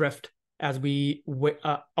activity drift as we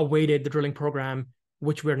awaited the drilling program,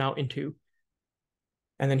 which we're now into.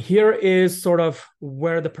 And then here is sort of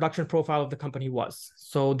where the production profile of the company was.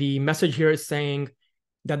 So the message here is saying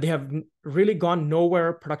that they have really gone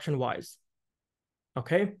nowhere production-wise.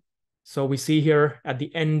 Okay, so we see here at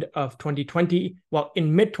the end of 2020, well,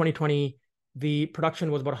 in mid-2020, the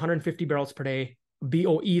production was about 150 barrels per day,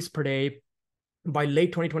 BOEs per day. By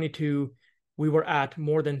late 2022, we were at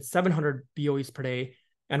more than 700 BOEs per day,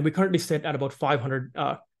 and we currently sit at about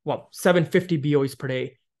 750 BOEs per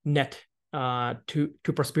day net to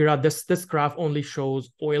Prospera. This graph only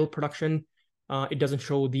shows oil production. It doesn't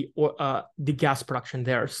show the gas production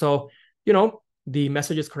there. So, The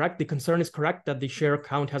message is correct. The concern is correct that the share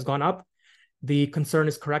count has gone up. The concern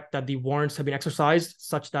is correct that the warrants have been exercised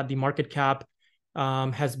such that the market cap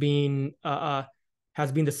has been the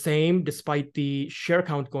same despite the share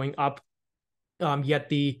count going up. Yet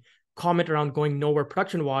the comment around going nowhere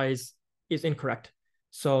production-wise is incorrect.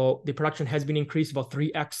 So the production has been increased about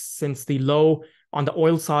 3x since the low on the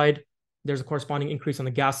oil side. There's a corresponding increase on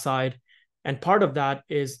the gas side. And part of that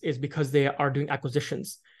is because they are doing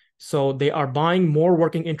acquisitions. So they are buying more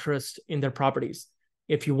working interest in their properties.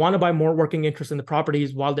 If you want to buy more working interest in the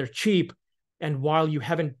properties while they're cheap and while you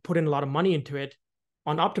haven't put in a lot of money into it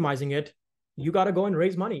on optimizing it, you got to go and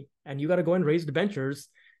raise money and you got to go and raise debentures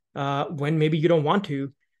when maybe you don't want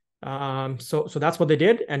to. So that's what they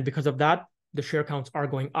did. And because of that, the share counts are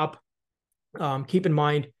going up. Keep in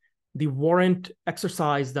mind, the warrant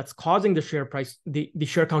exercise that's causing the share price, the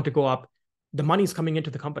share count to go up, the money is coming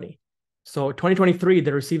into the company. So 2023,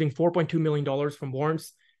 they're receiving $4.2 million from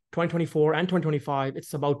warrants. 2024 and 2025,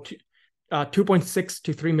 it's about $2.6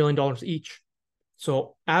 to $3 million each.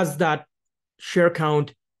 So as that share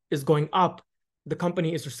count is going up, the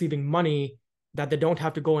company is receiving money that they don't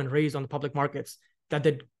have to go and raise on the public markets, that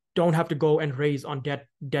they don't have to go and raise on debt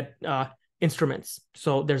instruments.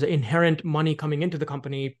 So there's an inherent money coming into the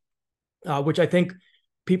company, which I think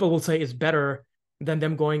people will say is better than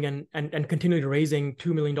them going and continually raising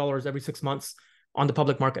 $2 million every 6 months on the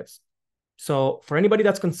public markets. So for anybody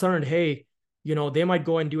that's concerned, hey, they might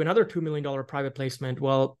go and do another $2 million private placement.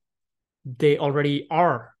 Well, they already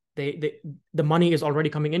are. The money is already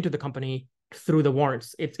coming into the company through the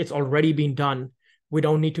warrants. It's already been done. We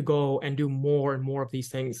don't need to go and do more and more of these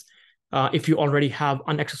things. If you already have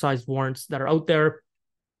unexercised warrants that are out there,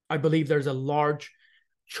 I believe there's a large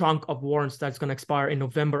chunk of warrants that's going to expire in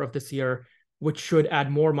November of this year, which should add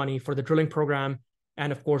more money for the drilling program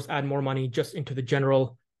and, of course, add more money just into the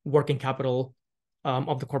general working capital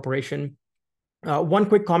of the corporation. One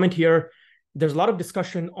quick comment here. There's a lot of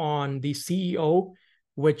discussion on the CEO,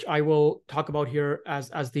 which I will talk about here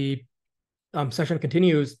as the session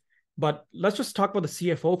continues. But let's just talk about the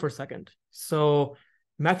CFO for a second. So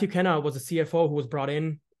Matthew Kenna was a CFO who was brought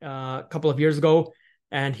in a couple of years ago,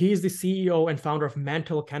 and he's the CEO and founder of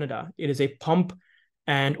Mantle Canada. It is a pump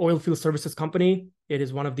and oil field services company. It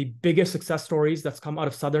is one of the biggest success stories that's come out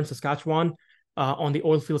of Southern Saskatchewan on the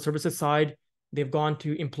oil field services side. They've gone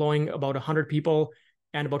to employing about 100 people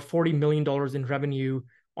and about $40 million in revenue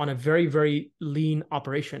on a very, very lean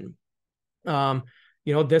operation.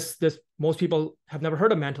 This most people have never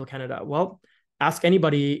heard of Mantle Canada. Well, ask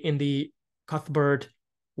anybody in the Cuthbert,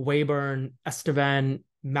 Weyburn, Estevan,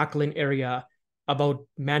 Macklin area about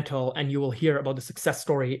Mantle, and you will hear about the success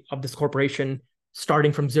story of this corporation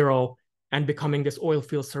starting from zero and becoming this oil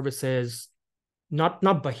field services, not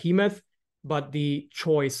behemoth, but the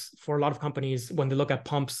choice for a lot of companies when they look at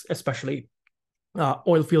pumps, especially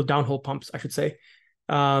oil field downhole pumps, I should say.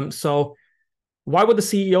 So why would the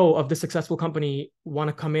CEO of this successful company want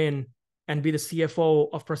to come in and be the CFO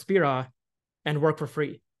of Prospera and work for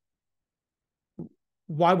free?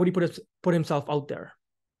 Why would he put himself out there?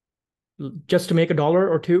 Just to make $1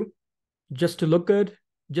 or $2? Just to look good?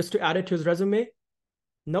 Just to add it to his resume?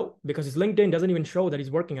 No, because his LinkedIn doesn't even show that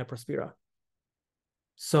he's working at Prospera.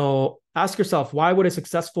 So ask yourself, why would a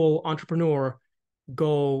successful entrepreneur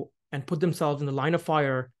go and put themselves in the line of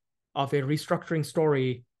fire of a restructuring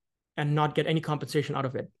story and not get any compensation out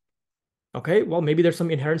of it? Okay, well, maybe there's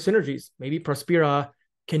some inherent synergies. Maybe Prospera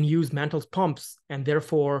can use Mantle's pumps and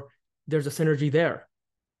therefore there's a synergy there.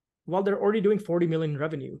 Well, they're already doing 40 million in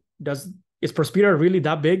revenue. Is Prospera really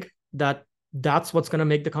that big that that's what's going to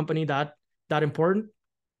make the company that important?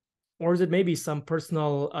 Or is it maybe some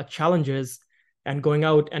personal challenges and going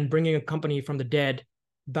out and bringing a company from the dead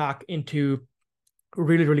back into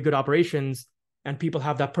really, really good operations, and people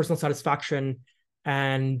have that personal satisfaction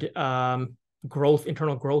and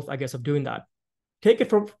internal growth, I guess, of doing that? Take it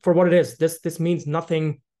for what it is. This means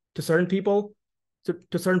nothing to certain people.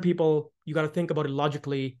 To certain people, you got to think about it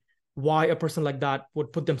logically, why a person like that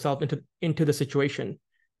would put themselves into the situation.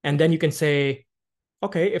 And then you can say,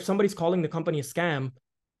 okay, if somebody's calling the company a scam,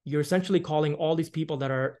 you're essentially calling all these people that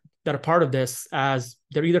are part of this as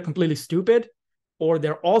they're either completely stupid or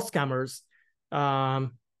they're all scammers.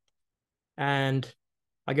 And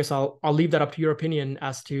I guess I'll leave that up to your opinion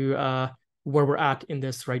as to where we're at in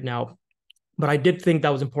this right now. But I did think that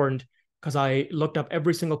was important because I looked up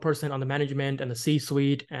every single person on the management and the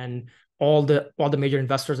C-suite and all the major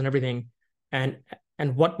investors and everything, and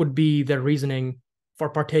what would be their reasoning for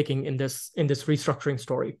partaking in this restructuring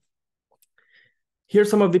story. Here's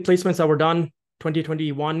some of the placements that were done.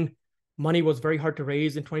 2021, money was very hard to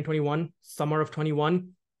raise in 2021, summer of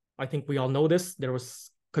 21. I think we all know this. There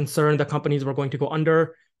was concern that companies were going to go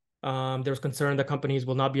under. There was concern that companies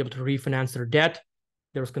will not be able to refinance their debt.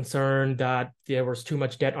 There was concern that there was too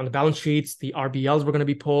much debt on the balance sheets. The RBLs were going to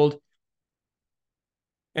be pulled.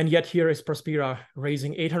 And yet here is Prospera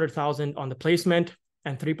raising 800,000 on the placement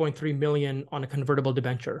and 3.3 million on a convertible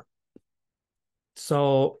debenture.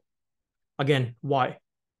 So again, why?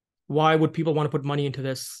 Why would people want to put money into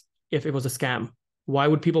this if it was a scam? Why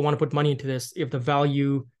would people want to put money into this if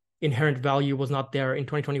the inherent value was not there in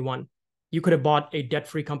 2021? You could have bought a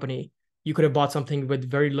debt-free company. You could have bought something with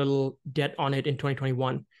very little debt on it in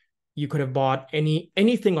 2021. You could have bought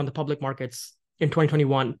anything on the public markets in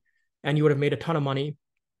 2021, and you would have made a ton of money,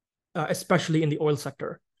 especially in the oil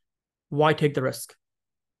sector. Why take the risk?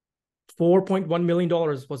 $4.1 million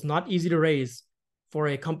was not easy to raise for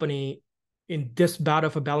a company in this bad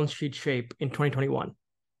of a balance sheet shape in 2021.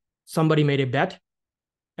 Somebody made a bet.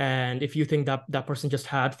 And if you think that that person just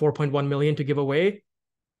had 4.1 million to give away,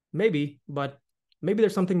 maybe, but maybe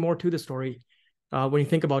there's something more to the story when you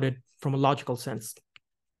think about it from a logical sense.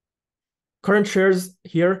 Current shares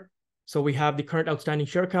here. So we have the current outstanding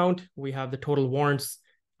share count. We have the total warrants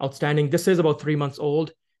outstanding. This is about 3 months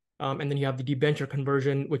old. And then you have the debenture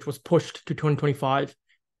conversion, which was pushed to 2025.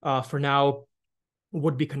 For now,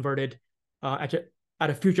 would be converted at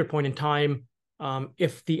a future point in time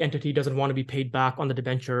if the entity doesn't want to be paid back on the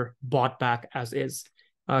debenture, bought back as is.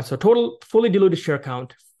 So total fully diluted share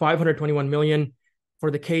count, 521 million. For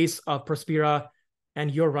the case of Prospera, and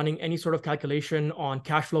you're running any sort of calculation on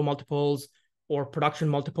cash flow multiples or production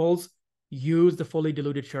multiples, use the fully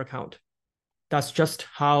diluted share count. That's just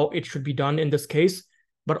how it should be done in this case,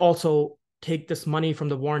 but also take this money from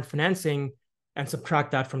the warrant financing and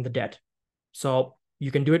subtract that from the debt. So you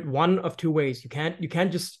can do it one of two ways. You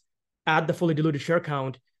can't just add the fully diluted share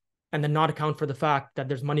count and then not account for the fact that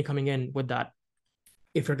there's money coming in with that.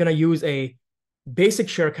 If you're going to use a basic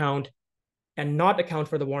share count and not account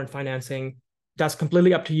for the warrant financing, that's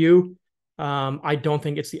completely up to you. I don't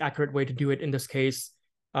think it's the accurate way to do it in this case,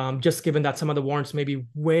 just given that some of the warrants may be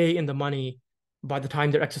way in the money by the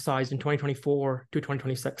time they're exercised in 2024 to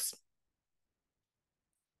 2026.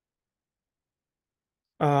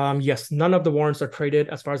 Yes, none of the warrants are traded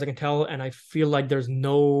as far as I can tell, and I feel like there's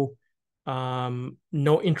no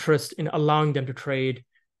interest in allowing them to trade,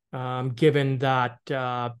 given that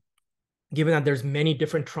there's many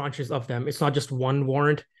different tranches of them. It's not just one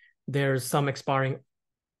warrant. There's some expiring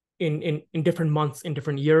in different months, in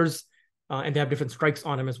different years, and they have different strikes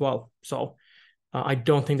on them as well. So I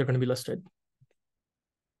don't think they're going to be listed.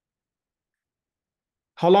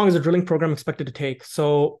 How long is the drilling program expected to take?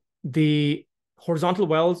 So the horizontal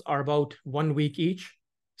wells are about 1 week each.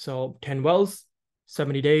 So 10 wells,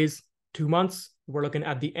 70 days, 2 months. We're looking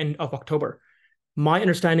at the end of October. My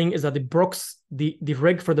understanding is that the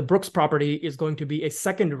rig for the Brooks property is going to be a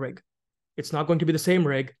second rig. It's not going to be the same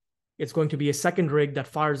rig. It's going to be a second rig that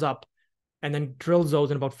fires up and then drills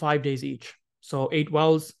those in about 5 days each. So 8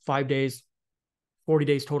 wells, 5 days, 40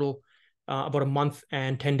 days total, about a month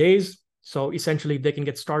and 10 days. So essentially they can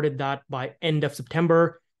get started that by end of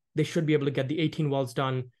September. They should be able to get the 18 wells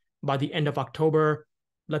done by the end of October,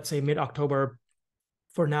 let's say mid-October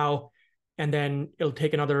for now. And then it'll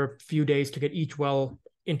take another few days to get each well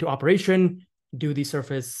into operation, do the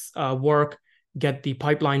surface work, get the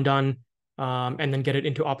pipeline done, and then get it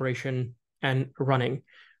into operation and running.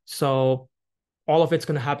 So all of it's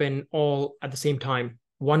going to happen all at the same time.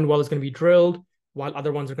 One well is going to be drilled while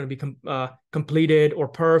other ones are going to be completed or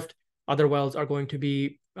perfed. Other wells are going to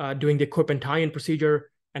be doing the equipment tie-in procedure,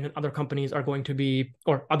 and then other companies are going to be,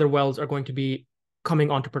 or other wells are going to be coming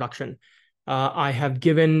onto production. I have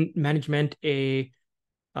given management a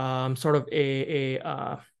sort of a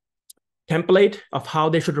template of how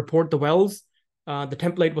they should report the wells. The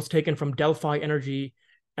template was taken from Delphi Energy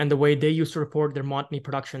and the way they used to report their Montney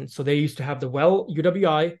production. So they used to have the well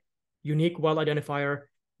UWI, unique well identifier.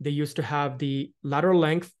 They used to have the lateral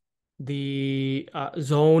length, the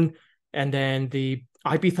zone, and then the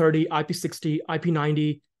IP30, IP60,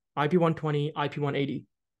 IP90, IP120, IP180.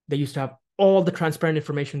 They used to have all the transparent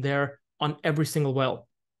information there on every single well.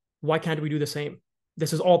 Why can't we do the same?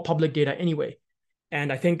 This is all public data anyway.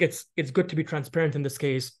 And I think it's good to be transparent in this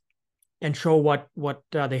case and show what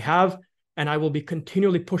they have. And I will be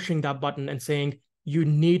continually pushing that button and saying, you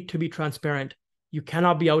need to be transparent. You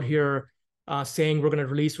cannot be out here saying we're going to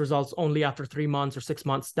release results only after 3 months or 6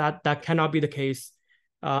 months. That cannot be the case.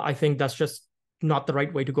 I think that's just not the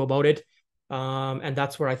right way to go about it. And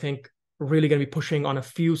that's where I think really going to be pushing on a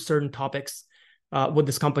few certain topics with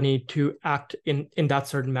this company to act in that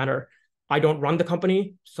certain manner. I don't run the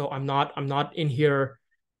company, so I'm not in here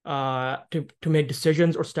to make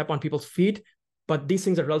decisions or step on people's feet. But these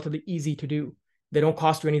things are relatively easy to do. They don't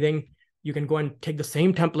cost you anything. You can go and take the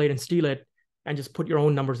same template and steal it and just put your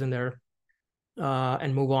own numbers in there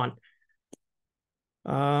and move on.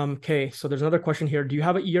 Okay, so there's another question here. Do you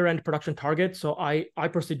have a year-end production target? So I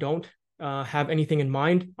personally don't have anything in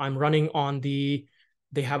mind. I'm running on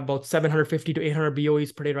they have about 750 to 800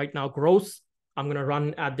 BOEs per day right now gross. I'm going to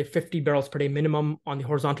run at the 50 barrels per day minimum on the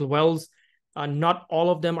horizontal wells. Not all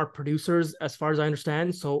of them are producers, as far as I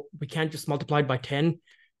understand. So we can't just multiply it by 10.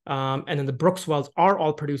 And then the Brooks wells are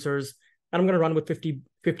all producers. And I'm going to run with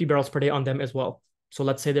 50 barrels per day on them as well. So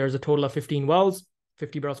let's say there's a total of 15 wells,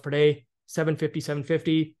 50 barrels per day,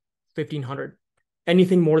 750, 1500.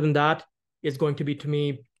 Anything more than that is going to be, to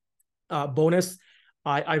me, bonus.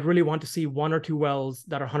 I really want to see one or two wells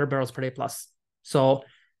that are 100 barrels per day plus. So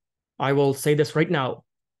I will say this right now.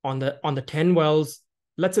 On the 10 wells,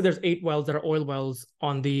 let's say there's 8 wells that are oil wells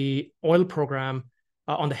on the oil program,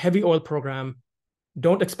 on the heavy oil program.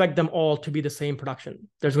 Don't expect them all to be the same production.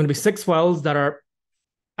 There's going to be 6 wells that are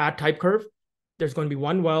at type curve. There's going to be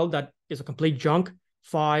 1 well that is a complete junk,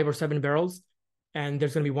 5 or 7 barrels. And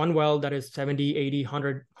there's going to be 1 well that is 70, 80,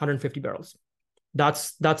 100, 150 barrels.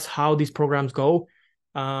 That's how these programs go.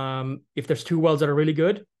 If there's 2 wells that are really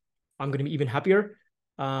good, I'm going to be even happier.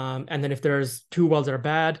 And then if there's 2 wells that are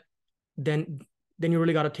bad, then you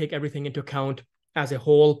really got to take everything into account as a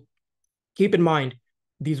whole. Keep in mind,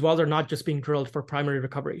 these wells are not just being drilled for primary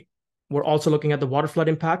recovery. We're also looking at the water flood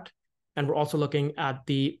impact, and we're also looking at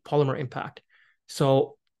the polymer impact.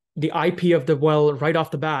 So the IP of the well right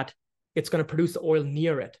off the bat, it's going to produce the oil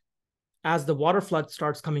near it. As the water flood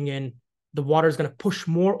starts coming in, the water is going to push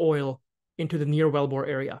more oil into the near wellbore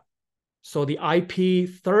area. So the IP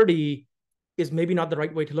 30 is maybe not the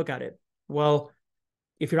right way to look at it. Well,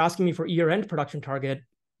 if you're asking me for year-end production target,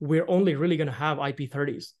 we're only really going to have IP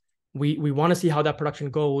 30s. We want to see how that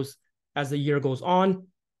production goes as the year goes on.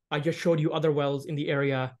 I just showed you other wells in the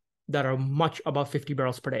area that are much above 50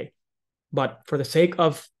 barrels per day. But for the sake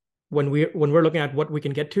of when we're looking at what we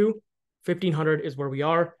can get to, 1500 is where we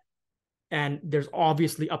are. And there's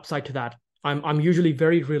obviously upside to that. I'm usually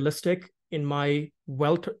very realistic in my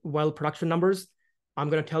well production numbers. I'm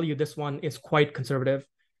going to tell you this one is quite conservative,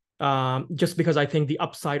 just because I think the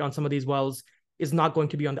upside on some of these wells is not going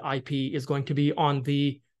to be on the IP, is going to be on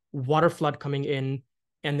the water flood coming in,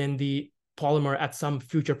 and then the polymer at some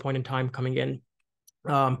future point in time coming in.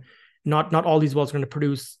 Not all these wells are going to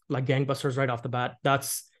produce like gangbusters right off the bat.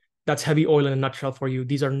 That's heavy oil in a nutshell for you.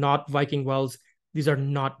 These are not Viking wells. These are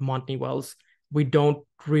not Montney wells. We don't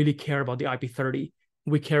really care about the IP 30.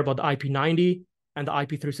 We care about the IP 90 and the IP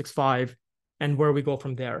 365 and where we go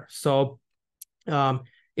from there. So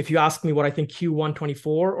if you ask me what I think Q1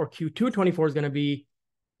 24 or Q2 24 is going to be,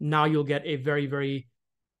 now you'll get a very, very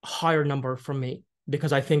higher number from me,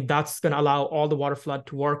 because I think that's going to allow all the water flood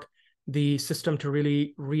to work, the system to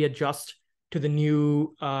really readjust to the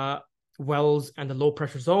new wells and the low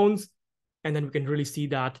pressure zones. And then we can really see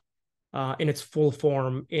that in its full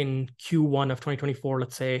form in Q1 of 2024,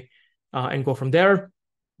 let's say, and go from there.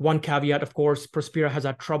 One caveat, of course, Prospera has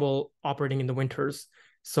had trouble operating in the winters.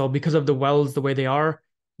 So because of the wells the way they are,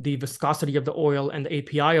 the viscosity of the oil and the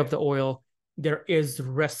API of the oil, there is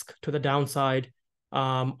risk to the downside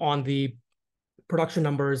on the production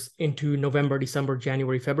numbers into November, December,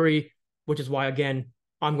 January, February, which is why, again,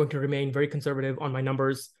 I'm going to remain very conservative on my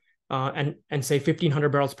numbers and say 1,500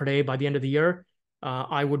 barrels per day by the end of the year.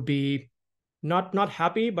 I would be not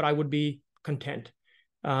happy, but I would be content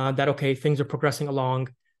that, okay, things are progressing along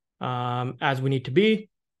as we need to be.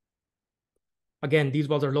 Again, these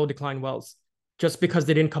wells are low decline wells. Just because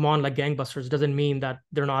they didn't come on like gangbusters doesn't mean that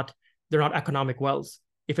they're not economic wells.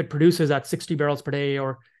 If it produces at 60 barrels per day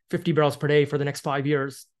or 50 barrels per day for the next 5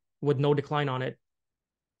 years with no decline on it,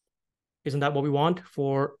 isn't that what we want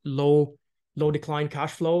for low decline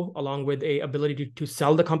cash flow, along with a ability to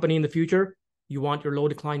sell the company in the future? You want your low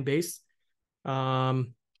decline base. Once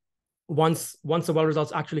the well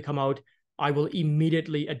results actually come out, I will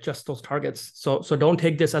immediately adjust those targets. So don't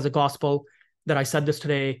take this as a gospel that I said this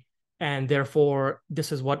today and therefore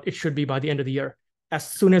this is what it should be by the end of the year. As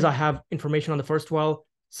soon as I have information on the first well,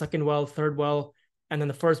 second well, third well, and then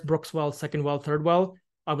the first Brooks well, second well, third well,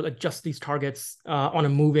 I will adjust these targets on a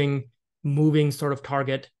moving sort of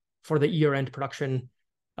target for the year-end production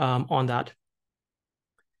on that.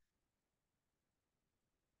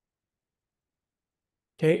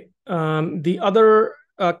 Okay. The other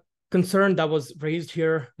concern that was raised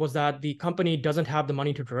here was that the company doesn't have the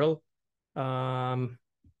money to drill.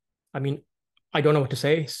 I mean, I don't know what to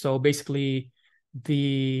say. So basically,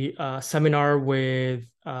 the seminar with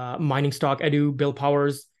Mining Stock Edu, Bill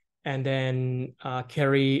Powers, and then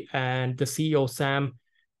Kerry and the CEO Sam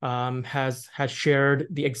has shared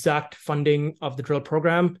the exact funding of the drill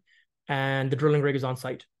program, and the drilling rig is on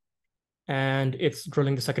site, and it's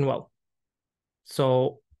drilling the second well.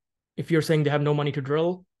 So if you're saying they have no money to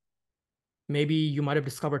drill, maybe you might have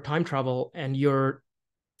discovered time travel and you're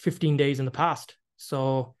 15 days in the past.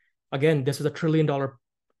 So again, this is $1 trillion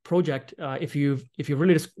project. If you've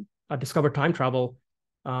really discovered time travel,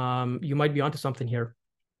 you might be onto something here.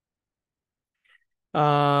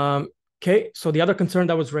 Okay, so the other concern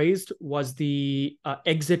that was raised was the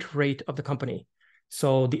exit rate of the company.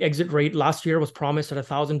 So the exit rate last year was promised at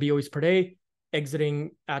 1,000 BOEs per day,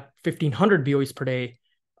 exiting at 1,500 BOEs per day.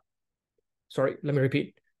 Sorry, let me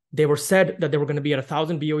repeat. They were said that they were going to be at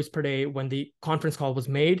 1,000 BOEs per day when the conference call was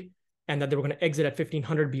made, and that they were going to exit at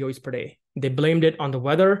 1,500 BOEs per day. They blamed it on the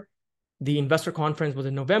weather. The investor conference was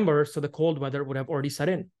in November, so the cold weather would have already set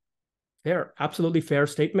in. Fair, absolutely fair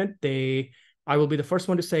statement. I will be the first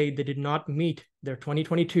one to say they did not meet their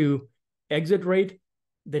 2022 exit rate.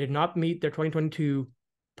 They did not meet their 2022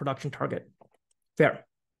 production target. Fair.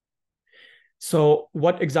 So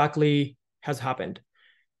what exactly has happened?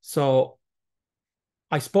 So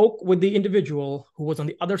I spoke with the individual who was on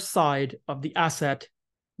the other side of the asset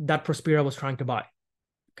that Prospera was trying to buy.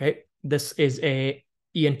 Okay, this is a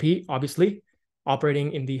E&P, obviously,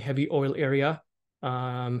 operating in the heavy oil area,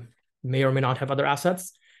 may or may not have other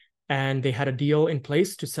assets. And they had a deal in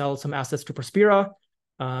place to sell some assets to Prospera.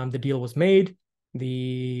 The deal was made.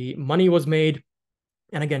 The money was made.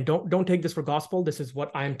 And again, don't take this for gospel. This is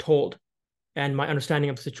what I am told and my understanding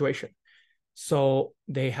of the situation. So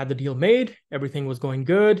they had the deal made. Everything was going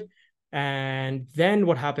good. And then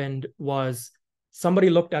what happened was somebody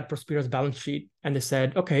looked at Prospera's balance sheet and they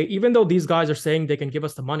said, okay, even though these guys are saying they can give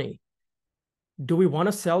us the money, do we want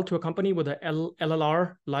to sell to a company with a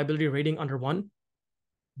LLR liability rating under 1?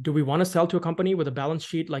 Do we want to sell to a company with a balance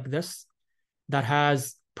sheet like this that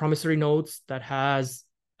has promissory notes, that has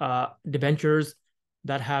debentures,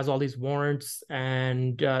 that has all these warrants,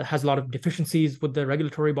 and has a lot of deficiencies with the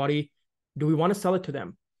regulatory body? Do we want to sell it to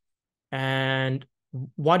them? And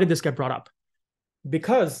why did this get brought up?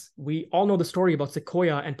 Because we all know the story about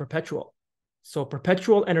Sequoia and Perpetual. So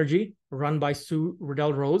Perpetual Energy, run by Sue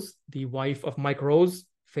Riddell Rose, the wife of Mike Rose,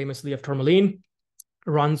 famously of Tourmaline,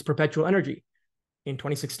 runs Perpetual Energy. In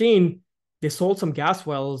 2016, they sold some gas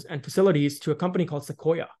wells and facilities to a company called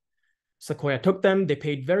Sequoia. Sequoia took them. They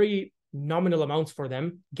paid very nominal amounts for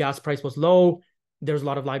them. Gas price was low. There's a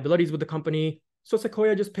lot of liabilities with the company. So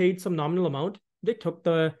Sequoia just paid some nominal amount. They took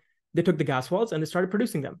the gas wells and they started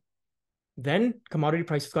producing them. Then commodity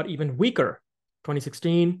prices got even weaker.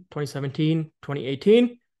 2016, 2017,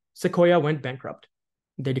 2018, Sequoia went bankrupt.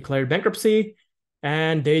 They declared bankruptcy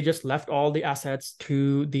and they just left all the assets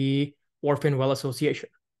to the Orphan Well Association.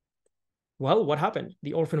 Well, what happened?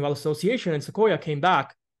 The Orphan Well Association and Sequoia came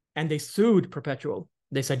back and they sued Perpetual.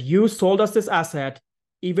 They said, you sold us this asset,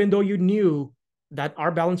 even though you knew that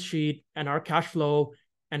our balance sheet and our cash flow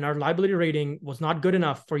and our liability rating was not good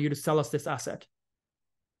enough for you to sell us this asset.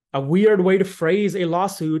 A weird way to phrase a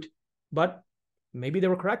lawsuit, but maybe they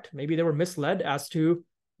were correct. Maybe they were misled as to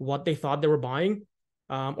what they thought they were buying.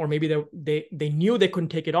 Or maybe they knew they couldn't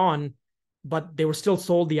take it on, but they were still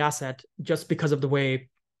sold the asset just because of the way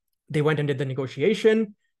they went and did the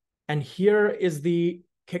negotiation. And here is the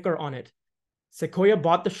kicker on it. Sequoia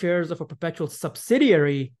bought the shares of a Perpetual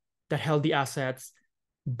subsidiary that held the assets,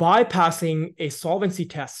 bypassing a solvency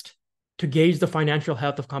test to gauge the financial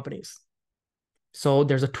health of companies. So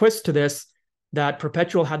there's a twist to this, that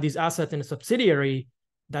Perpetual had these assets in a subsidiary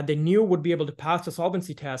that they knew would be able to pass the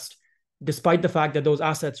solvency test, despite the fact that those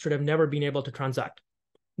assets should have never been able to transact.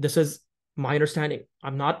 This is my understanding.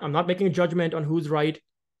 I'm not making a judgment on who's right,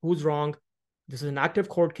 who's wrong. This is an active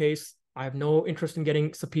court case. I have no interest in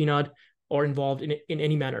getting subpoenaed or involved in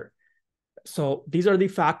any manner. So these are the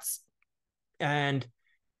facts. And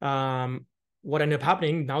what ended up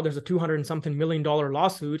happening, now there's a $200-something million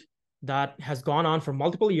lawsuit that has gone on for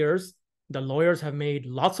multiple years. The lawyers have made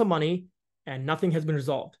lots of money and nothing has been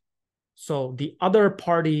resolved. So the other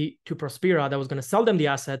party to Prospera that was going to sell them the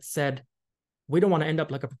assets said, we don't want to end up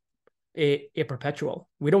like a Perpetual.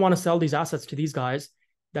 We don't want to sell these assets to these guys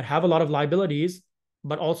that have a lot of liabilities,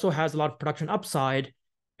 but also has a lot of production upside.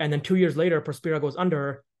 And then 2 years later, Prospera goes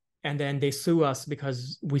under and then they sue us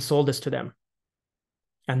because we sold this to them.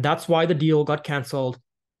 And that's why the deal got canceled.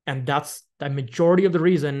 And that's the majority of the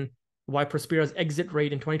reason why Prospera's exit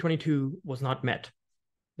rate in 2022 was not met.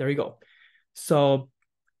 There you go. So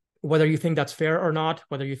whether you think that's fair or not,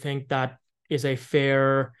 whether you think that is a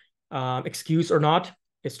fair excuse or not,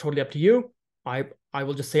 it's totally up to you. I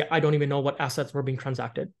will just say I don't even know what assets were being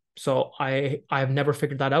transacted. So I have never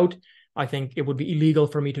figured that out. I think it would be illegal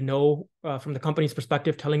for me to know from the company's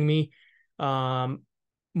perspective, telling me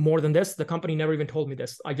more than this. The company never even told me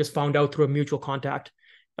this. I just found out through a mutual contact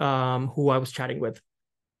who I was chatting with.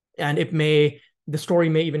 And the story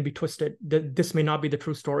may even be twisted. This may not be the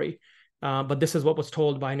true story, but this is what was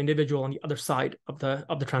told by an individual on the other side of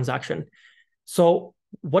the transaction. So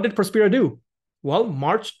what did Prospera do? Well,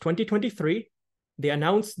 March 2023, they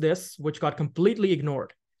announced this, which got completely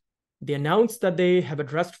ignored. They announced that they have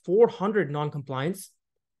addressed 400 non-compliance,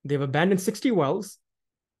 they've abandoned 60 wells,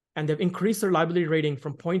 and they've increased their liability rating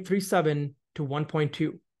from 0.37 to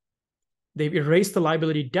 1.2. They've erased the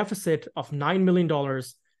liability deficit of $9 million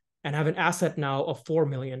and have an asset now of $4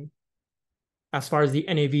 million as far as the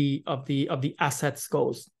NAV of the assets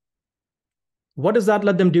goes. What does that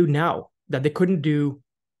let them do now that they couldn't do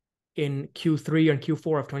in Q3 and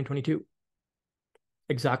Q4 of 2022?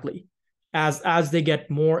 Exactly. As they get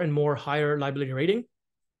more and more higher liability rating,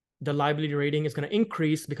 the liability rating is going to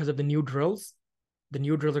increase because of the new drills. The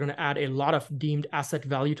new drills are going to add a lot of deemed asset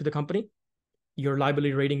value to the company. Your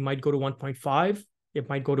liability rating might go to 1.5. It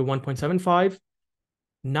might go to 1.75.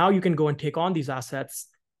 Now you can go and take on these assets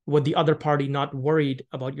with the other party not worried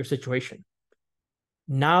about your situation.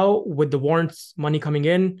 Now, with the warrants money coming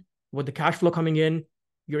in, with the cash flow coming in,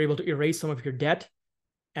 you're able to erase some of your debt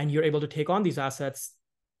and you're able to take on these assets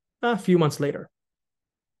a few months later.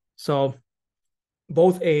 So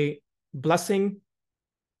both a blessing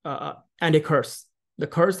and a curse. The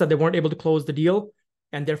curse that they weren't able to close the deal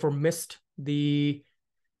and therefore missed the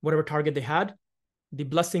whatever target they had. The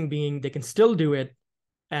blessing being they can still do it.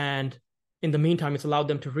 And in the meantime, it's allowed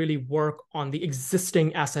them to really work on the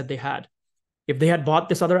existing asset they had. If they had bought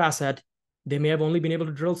this other asset, they may have only been able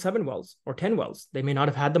to drill 7 wells or 10 wells. They may not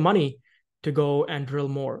have had the money to go and drill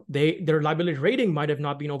more. Their liability rating might have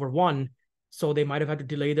not been over 1, so they might have had to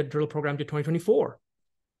delay the drill program to 2024.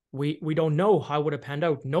 We don't know how it would have panned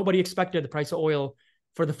out. Nobody expected the price of oil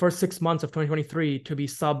for the first 6 months of 2023 to be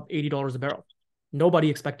sub $80 a barrel. Nobody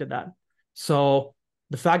expected that. So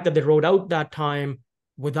the fact that they rode out that time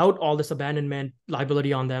without all this abandonment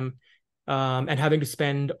liability on them and having to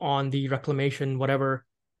spend on the reclamation, whatever,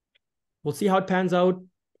 we'll see how it pans out.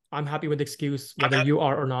 I'm happy with the excuse, whether you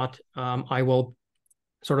are or not. I will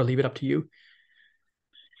sort of leave it up to you.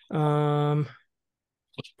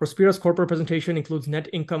 Prospera's corporate presentation includes net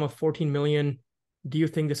income of 14 million. Do you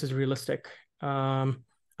think this is realistic?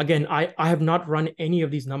 Again, I have not run any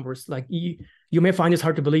of these numbers. Like you may find this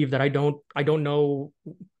hard to believe that I don't know,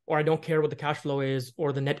 or I don't care what the cash flow is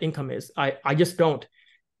or the net income is. I just don't.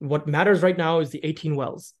 What matters right now is the 18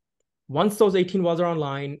 wells. Once those 18 wells are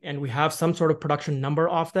online and we have some sort of production number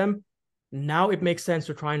off them, now it makes sense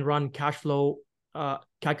to try and run cash flow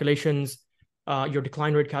calculations, your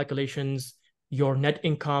decline rate calculations, your net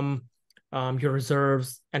income, your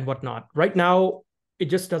reserves, and whatnot. Right now, it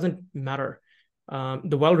just doesn't matter.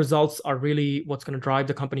 The well results are really what's going to drive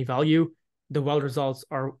the company value. The well results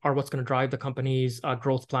are what's going to drive the company's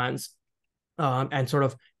growth plans and sort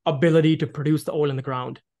of ability to produce the oil in the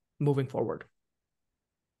ground moving forward.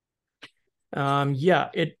 Yeah,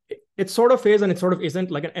 it sort of is and it sort of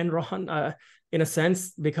isn't, like an end run in a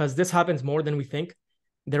sense, because this happens more than we think.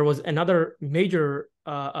 There was another major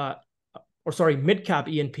mid-cap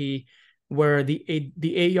E&P where the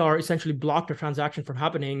AER essentially blocked a transaction from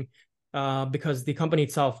happening because the company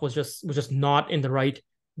itself was just not in the right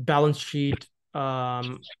balance sheet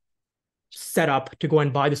setup to go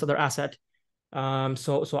and buy this other asset.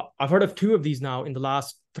 So I've heard of 2 of these now in the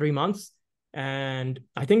last 3 months. And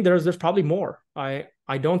I think there's probably more. I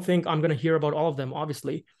don't think I'm going to hear about all of them,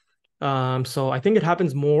 obviously. So I think it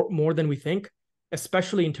happens more than we think,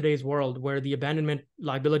 especially in today's world where the abandonment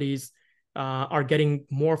liabilities are getting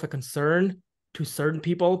more of a concern to certain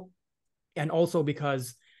people, and also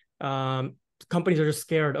because companies are just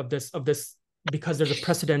scared of this because there's a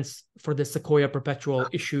precedence for this Sequoia perpetual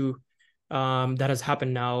issue that has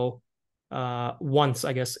happened now once,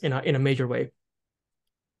 I guess, in a major way.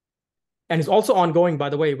 And it's also ongoing, by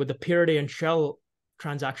the way, with the Piraday and Shell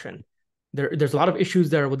transaction. There's a lot of issues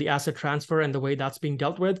there with the asset transfer and the way that's being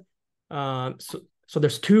dealt with. So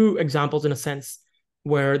there's 2 examples in a sense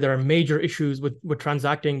where there are major issues with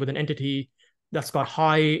transacting with an entity that's got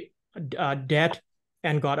high debt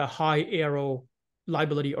and got a high ARO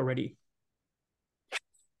liability already.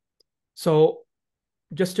 So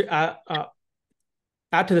just to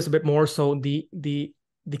add to this a bit more, so the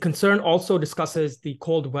concern also discusses the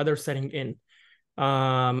cold weather setting in.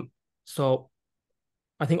 So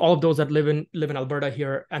I think all of those that live in Alberta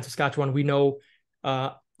here and Saskatchewan, we know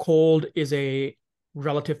cold is a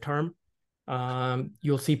relative term.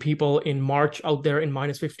 You'll see people in March out there in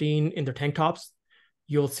minus 15 in their tank tops.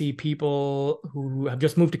 You'll see people who have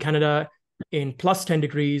just moved to Canada in plus 10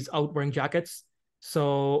 degrees out wearing jackets.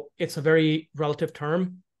 So it's a very relative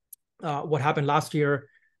term. What happened last year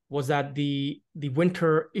was that the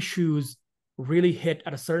winter issues really hit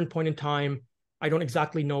at a certain point in time. I don't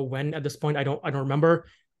exactly know when at this point. I don't remember,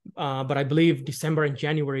 but I believe December and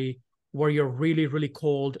January were your really, really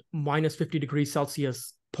cold minus 50 degrees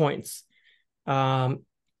Celsius points.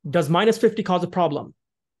 Does minus 50 cause a problem?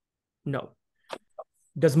 No.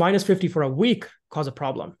 Does minus 50 for a week cause a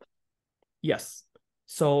problem? Yes.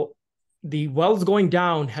 So the wells going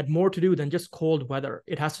down had more to do than just cold weather.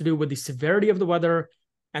 It has to do with the severity of the weather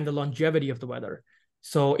and the longevity of the weather.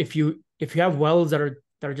 So if you have wells that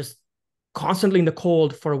are just constantly in the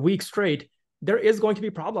cold for a week straight, there is going to be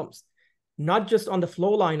problems, not just on the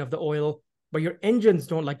flow line of the oil, but your engines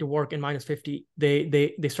don't like to work in minus 50.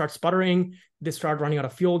 They start sputtering. They start running out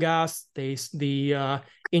of fuel gas. The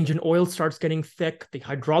engine oil starts getting thick. The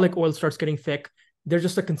hydraulic oil starts getting thick. There's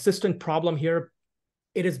just a consistent problem here.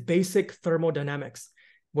 It is basic thermodynamics.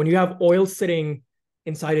 When you have oil sitting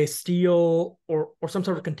inside a steel or some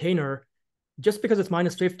sort of container, just because it's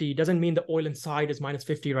minus 50 doesn't mean the oil inside is minus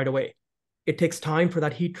 50 right away. It takes time for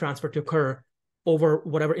that heat transfer to occur over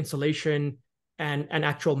whatever insulation and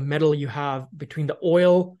actual metal you have between the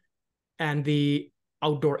oil and the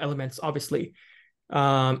outdoor elements, obviously.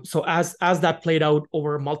 So as that played out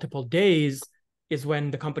over multiple days is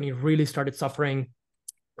when the company really started suffering.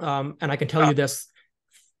 And I can tell you this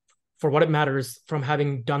for what it matters from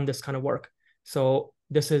having done this kind of work. So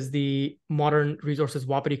this is the Modern Resources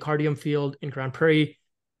Wapiti Cardium field in Grand Prairie.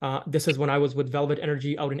 This is when I was with Velvet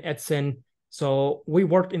Energy out in Edson. So we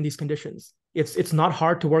worked in these conditions. It's not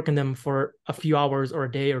hard to work in them for a few hours or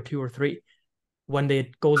a day or 2 or 3. When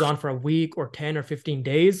it goes on for a week or 10 or 15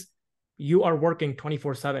 days, you are working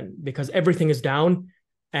 24/7 because everything is down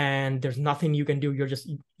and there's nothing you can do.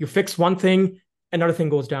 You fix one thing, another thing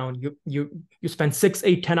goes down. You spend 6,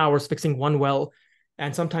 8, 10 hours fixing one well.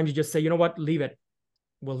 And sometimes you just say, you know what, leave it.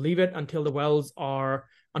 We'll leave it until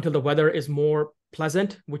until the weather is more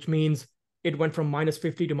pleasant, which means it went from minus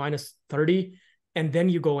 50 to minus 30, and then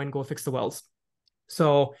you go fix the wells.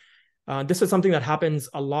 So this is something that happens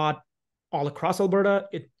a lot all across Alberta.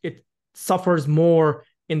 It suffers more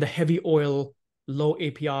in the heavy oil, low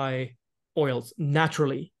API oils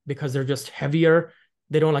naturally because they're just heavier.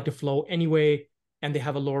 They don't like to flow anyway, and they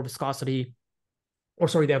have a lower viscosity,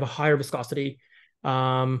 they have a higher viscosity,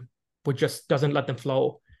 which just doesn't let them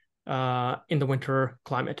flow in the winter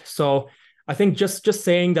climate. So I think just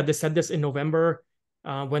saying that they said this in November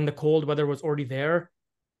when the cold weather was already there,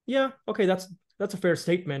 yeah, okay, that's a fair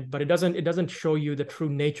statement, but it doesn't show you the true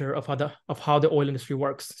nature of how the oil industry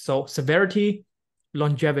works. So severity,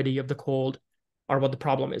 longevity of the cold are what the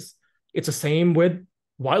problem is. It's the same with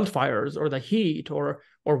wildfires or the heat or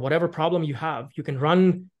whatever problem you have. You can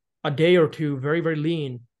run a day or two very, very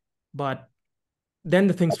lean, but then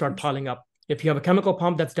the things start piling up. If you have a chemical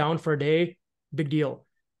pump that's down for a day, big deal.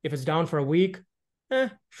 If it's down for a week,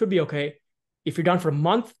 should be okay. If you're down for a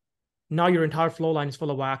month, now your entire flow line is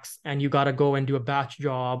full of wax and you got to go and do a batch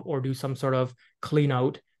job or do some sort of clean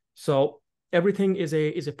out. So everything is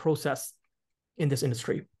a process in this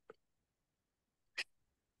industry.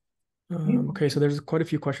 Okay, so there's quite a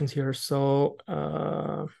few questions here. So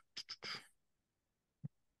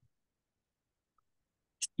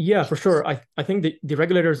yeah, for sure. I think the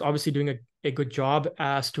regulator is obviously doing a good job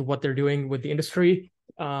as to what they're doing with the industry,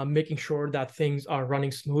 making sure that things are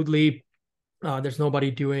running smoothly. There's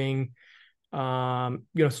nobody doing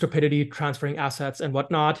stupidity, transferring assets and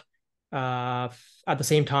whatnot. At the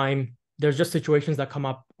same time, there's just situations that come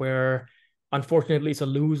up where unfortunately it's a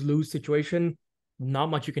lose-lose situation.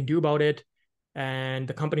 Not much you can do about it. And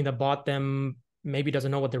the company that bought them maybe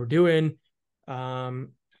doesn't know what they were doing. And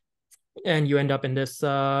you end up in this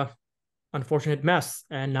unfortunate mess.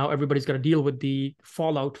 And now everybody's got to deal with the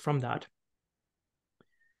fallout from that.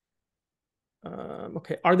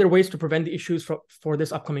 Okay, are there ways to prevent the issues for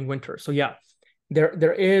this upcoming winter? So yeah,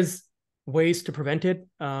 there is ways to prevent it,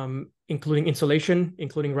 including insulation,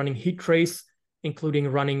 including running heat trace, including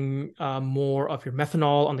running more of your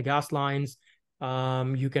methanol on the gas lines.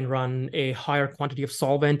 You can run a higher quantity of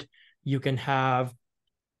solvent. You can have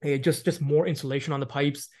just more insulation on the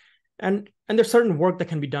pipes. And there's certain work that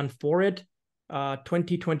can be done for it.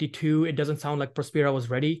 2022, it doesn't sound like Prospera was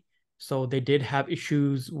ready. So they did have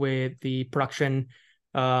issues with the production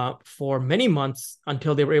for many months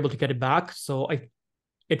until they were able to get it back. So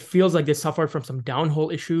it feels like they suffered from some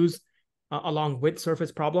downhole issues along with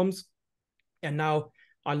surface problems. And now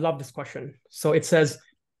I love this question. So it says,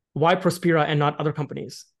 Why Prospera and not other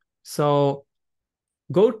companies? So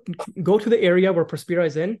go to the area where Prospera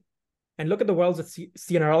is in and look at the wells that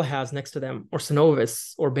CNRL has next to them, or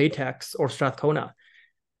Synovus, or Baytex, or Strathcona.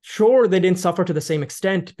 Sure, they didn't suffer to the same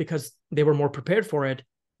extent because they were more prepared for it,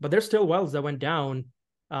 but there's still wells that went down.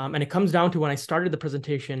 And it comes down to when I started the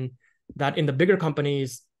presentation that in the bigger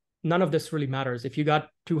companies, none of this really matters. If you got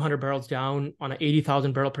 200 barrels down on an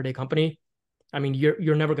 80,000 barrel per day company, I mean,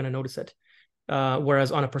 you're never going to notice it.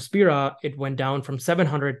 Whereas on a Prospera, it went down from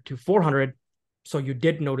 700 to 400. So you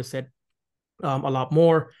did notice it a lot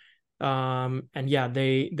more. And yeah,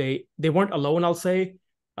 they weren't alone, I'll say,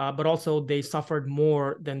 but also they suffered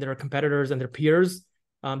more than their competitors and their peers,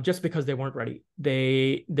 just because they weren't ready.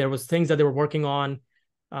 There was things that they were working on.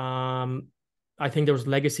 I think there was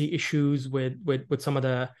legacy issues with some of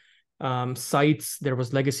the sites. There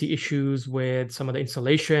was legacy issues with some of the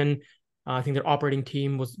installation. I think their operating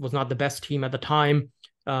team was not the best team at the time.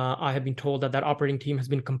 I have been told that operating team has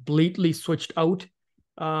been completely switched out.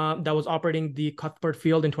 That was operating the Cuthbert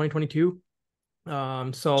field in 2022.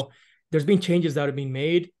 So there's been changes that have been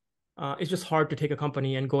made. It's just hard to take a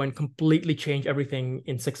company and go and completely change everything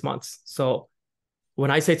in 6 months. So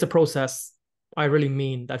when I say it's a process, I really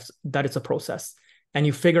mean that it's a process. And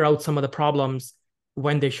you figure out some of the problems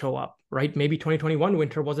when they show up, right? Maybe 2021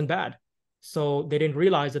 winter wasn't bad. So they didn't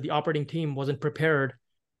realize that the operating team wasn't prepared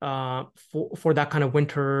for that kind of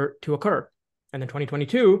winter to occur. And then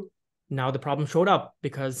 2022, now the problem showed up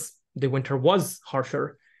because the winter was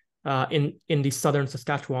harsher in the southern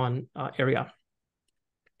Saskatchewan area.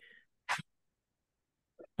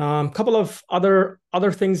 Couple of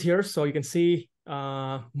other things here. So you can see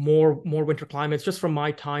more winter climates just from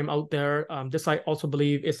my time out there. This I also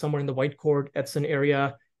believe is somewhere in the Whitecourt, Edson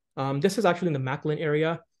area. This is actually in the Macklin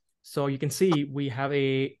area. So you can see we have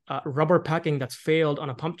a rubber packing that's failed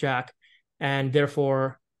on a pump jack, and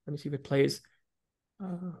therefore, let me see if it plays.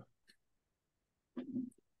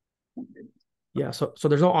 Yeah, so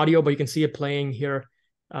there's no audio, but you can see it playing here.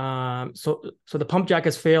 So the pump jack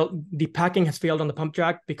has failed. The packing has failed on the pump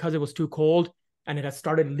jack because it was too cold, and it has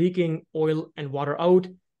started leaking oil and water out,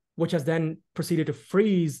 which has then proceeded to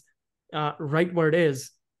freeze right where it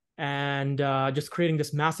is, and just creating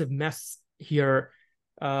this massive mess here.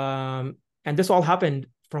 And this all happened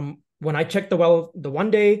from when I checked the well the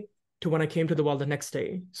one day to when I came to the well the next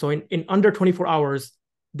day. So in under 24 hours,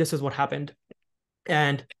 this is what happened.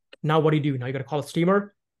 And now what do? Now you got to call a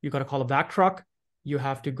steamer. You got to call a vac truck. You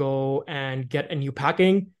have to go and get a new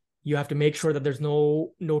packing. You have to make sure that there's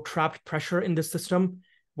no trapped pressure in this system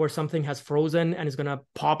where something has frozen and is going to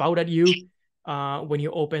pop out at you when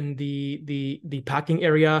you open the packing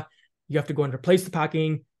area. You have to go and replace the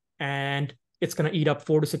packing, and it's going to eat up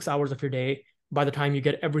 4 to 6 hours of your day by the time you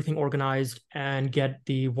get everything organized and get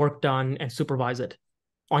the work done and supervise it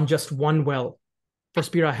on just one well.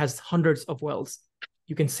 Prospera has hundreds of wells.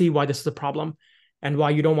 You can see why this is a problem and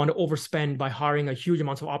why you don't want to overspend by hiring a huge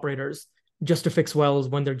amounts of operators just to fix wells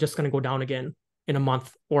when they're just going to go down again in a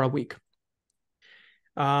month or a week.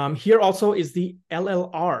 Here also is the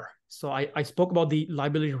LLR. So I spoke about the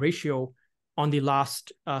liability ratio on the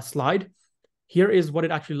last slide. Here is what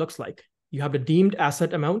it actually looks like. You have the deemed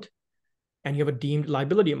asset amount and you have a deemed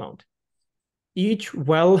liability amount. Each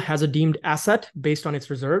well has a deemed asset based on its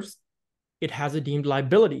reserves. It has a deemed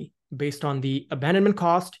liability based on the abandonment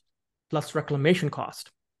cost plus reclamation cost.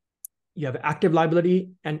 You have active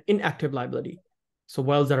liability and inactive liability. So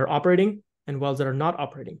wells that are operating and wells that are not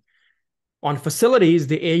operating. On facilities,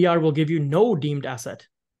 the AER will give you no deemed asset.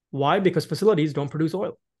 Why? Because facilities don't produce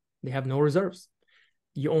oil. They have no reserves.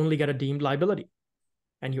 You only get a deemed liability.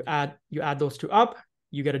 And you add those two up,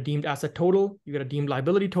 you get a deemed asset total, you get a deemed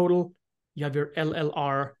liability total, you have your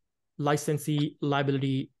LLR, licensee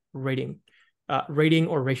liability rating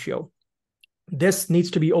or ratio. This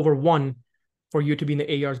needs to be over 1 for you to be in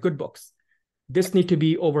the AER's good books. This needs to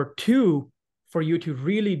be over 2 for you to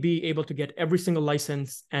really be able to get every single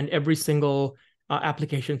license and every single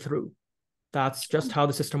application through. That's just how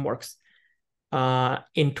the system works.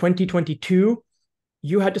 In 2022,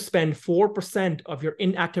 you had to spend 4% of your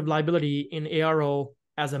inactive liability in ARO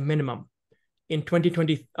as a minimum. In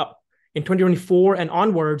 2024 and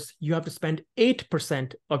onwards, you have to spend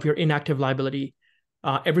 8% of your inactive liability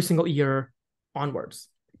every single year onwards.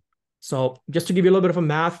 So just to give you a little bit of a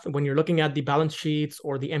math, when you're looking at the balance sheets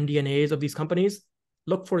or the MD&As of these companies,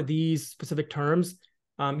 look for these specific terms.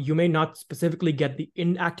 You may not specifically get the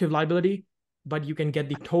inactive liability, but you can get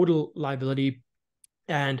the total liability.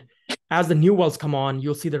 And as the new wells come on,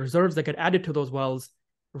 you'll see the reserves that get added to those wells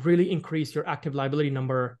really increase your active liability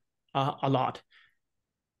number a lot.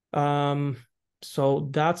 So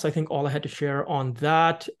that's, I think, all I had to share on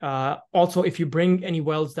that. Also, if you bring any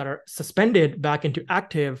wells that are suspended back into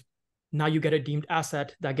active, now you get a deemed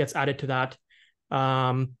asset that gets added to that.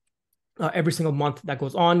 Every single month that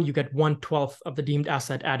goes on, you get 1/12 of the deemed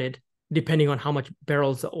asset added, depending on how much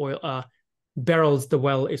barrels the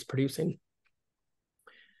well is producing.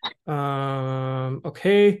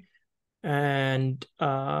 Okay, and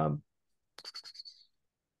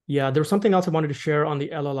yeah, there was something else I wanted to share on the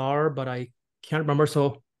LLR, but I can't remember,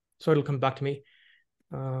 so it'll come back to me.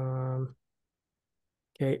 Okay,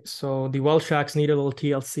 so the well shacks need a little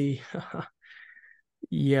TLC.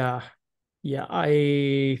 Yeah, yeah,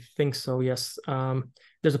 I think so. Yes.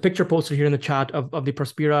 There's a picture posted here in the chat of the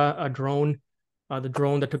Prospera drone, the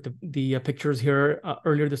drone that took the pictures here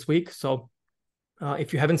earlier this week. So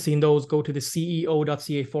if you haven't seen those, go to the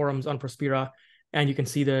ceo.ca forums on Prospera, and you can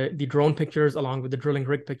see the drone pictures along with the drilling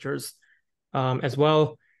rig pictures as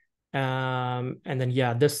well. And then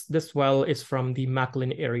yeah, this well is from the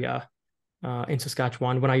Macklin area in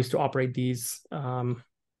Saskatchewan when I used to operate these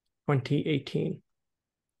 2018.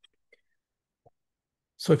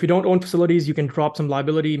 So if you don't own facilities, you can drop some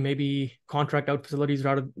liability, maybe contract out facilities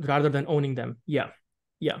rather than owning them. Yeah,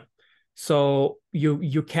 yeah. So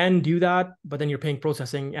you can do that, but then you're paying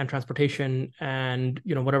processing and transportation and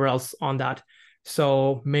whatever else on that.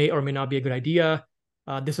 So may or may not be a good idea.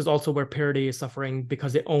 This is also where Paraday is suffering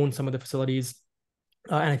because they own some of the facilities,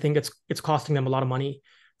 and I think it's costing them a lot of money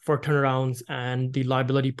for turnarounds and the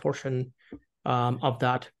liability portion of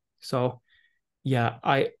that. So yeah,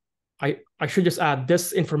 I should just add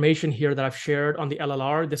this information here that I've shared on the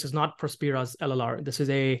LLR. This is not Prospera's LLR. This is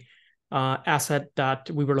a asset that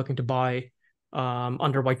we were looking to buy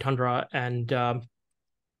under White Tundra, and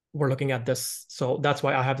we're looking at this. So that's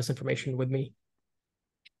why I have this information with me.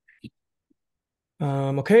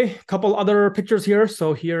 Okay, a couple other pictures here.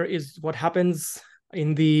 So here is what happens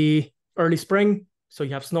in the early spring. So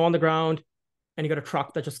you have snow on the ground, and you got a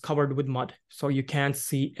truck that's just covered with mud. So you can't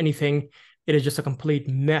see anything. It is just a complete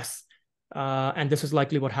mess. And this is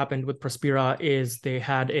likely what happened with Prospera is they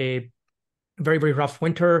had a very, very rough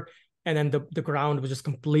winter, and then the ground was just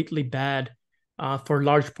completely bad for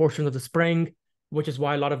large portions of the spring, which is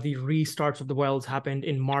why a lot of the restarts of the wells happened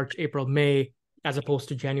in March, April, May, as opposed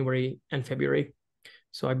to January and February.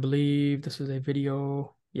 So I believe this is a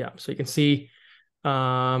video. Yeah, so you can see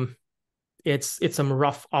it's some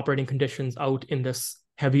rough operating conditions out in this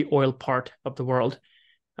heavy oil part of the world.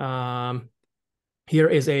 Here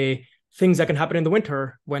is things that can happen in the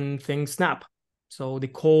winter when things snap. So the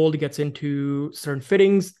cold gets into certain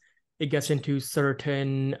fittings, it gets into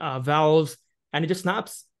certain valves, and it just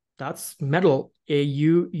snaps. That's metal.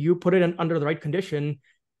 You put it under the right condition,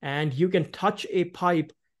 and you can touch a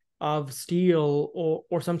pipe of steel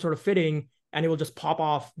or some sort of fitting, and it will just pop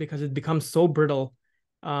off because it becomes so brittle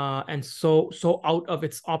and so out of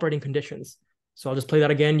its operating conditions. So I'll just play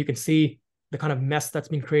that again. You can see the kind of mess that's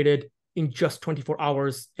been created in just 24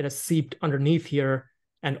 hours. It has seeped underneath here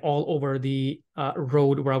and all over the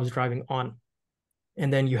road where I was driving on.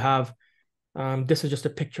 And then you have, this is just a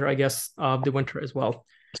picture, I guess, of the winter as well.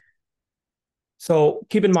 So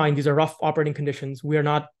keep in mind, these are rough operating conditions. We are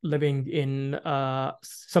not living in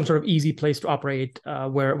some sort of easy place to operate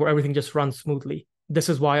where everything just runs smoothly. This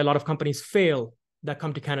is why a lot of companies fail that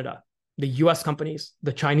come to Canada. The US companies,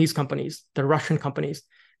 the Chinese companies, the Russian companies,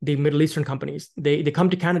 the Middle Eastern companies, they come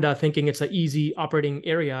to Canada thinking it's an easy operating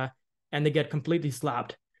area, and they get completely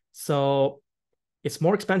slapped. So it's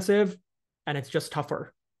more expensive and it's just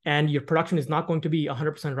tougher. And your production is not going to be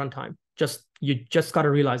 100% runtime. You just got to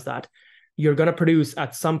realize that. You're going to produce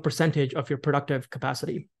at some percentage of your productive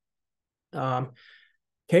capacity.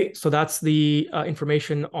 Okay, so that's the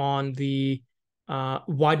information on the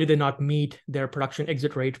why did they not meet their production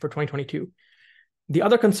exit rate for 2022. The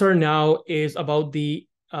other concern now is about the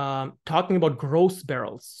talking about gross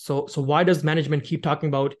barrels. So why does management keep talking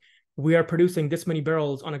about we are producing this many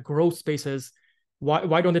barrels on a gross basis?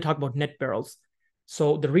 Why don't they talk about net barrels?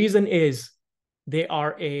 So the reason is they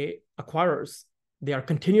are acquirers. They are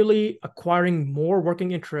continually acquiring more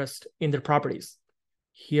working interest in their properties.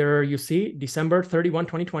 Here you see December 31,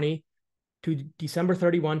 2020 to December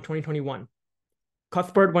 31, 2021.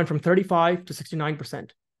 Cuthbert went from 35 to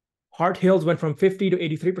 69%. Hart Hills went from 50 to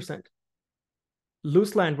 83%.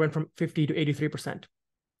 Loose Land went from 50 to 83%.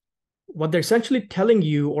 What they're essentially telling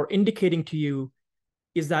you or indicating to you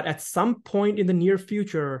is that at some point in the near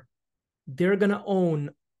future, they're going to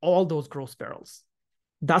own all those gross barrels.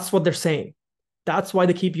 That's what they're saying. That's why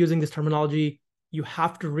they keep using this terminology. You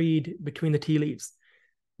have to read between the tea leaves.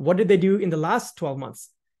 What did they do in the last 12 months?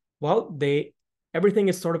 Well, everything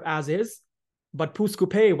is sort of as is. but Pouce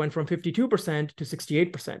Coupe went from 52% to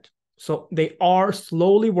 68%. So they are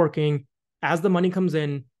slowly working as the money comes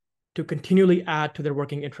in to continually add to their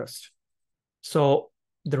working interest. So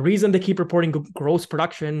the reason they keep reporting gross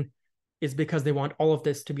production is because they want all of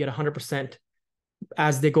this to be at 100%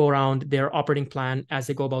 as they go around their operating plan, as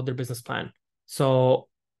they go about their business plan. So,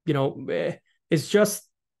 it's just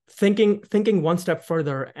thinking one step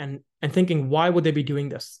further and thinking, why would they be doing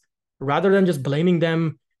this? Rather than just blaming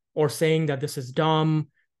them or saying that this is dumb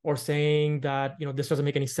or saying that, this doesn't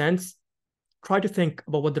make any sense, try to think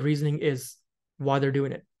about what the reasoning is, why they're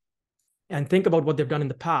doing it, and think about what they've done in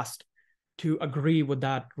the past to agree with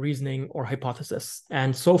that reasoning or hypothesis.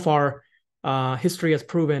 And so far, history has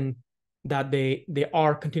proven that they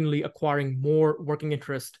are continually acquiring more working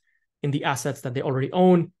interest in the assets that they already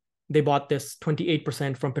own. They bought this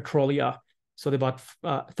 28% from Petrolia. So they bought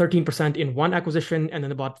 13% in one acquisition, and then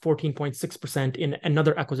they bought 14.6% in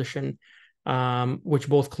another acquisition, which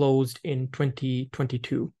both closed in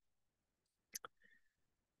 2022.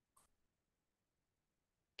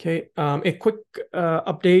 Okay, a quick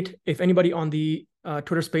update. If anybody on the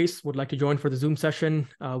Twitter space would like to join for the Zoom session,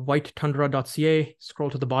 whitetundra.ca, scroll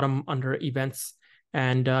to the bottom under events,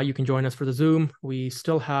 and you can join us for the Zoom. We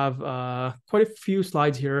still have quite a few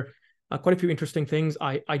slides here, quite a few interesting things.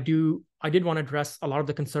 I did want to address a lot of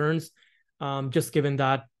the concerns, just given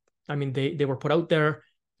that, they were put out there,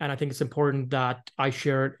 and I think it's important that I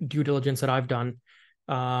share due diligence that I've done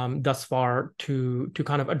thus far to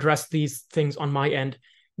kind of address these things on my end,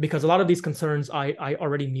 because a lot of these concerns I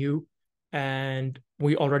already knew, and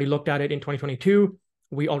we already looked at it in 2022.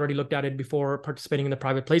 We already looked at it before participating in the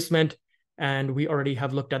private placement, and we already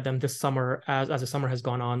have looked at them this summer as the summer has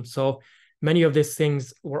gone on. So many of these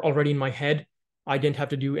things were already in my head. I didn't have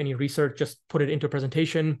to do any research, just put it into a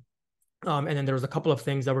presentation. And then there was a couple of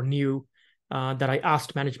things that were new that I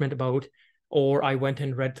asked management about, or I went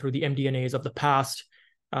and read through the MD&As of the past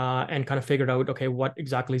and kind of figured out, okay, what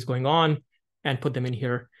exactly is going on, and put them in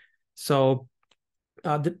here. So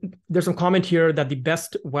there's some comment here that the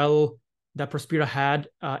best well that Prospera had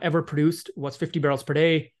ever produced was 50 barrels per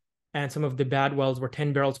day, and some of the bad wells were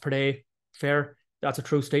 10 barrels per day. Fair, that's a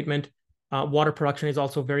true statement. Water production is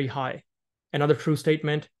also very high. Another true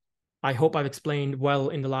statement. I hope I've explained well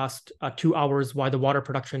in the last 2 hours why the water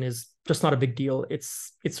production is just not a big deal.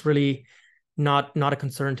 It's really not a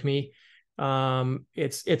concern to me.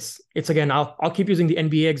 It's again, I'll keep using the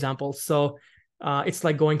NBA example. So it's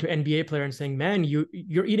like going to an NBA player and saying, man,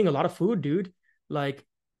 you're eating a lot of food, dude. Like,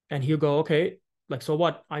 and he'll go, okay, like, so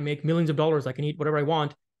what? I make millions of dollars. I can eat whatever I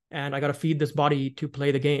want, and I got to feed this body to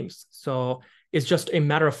play the games. So it's just a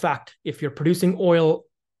matter of fact. If you're producing oil,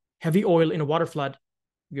 heavy oil in a water flood,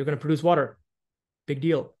 you're going to produce water. Big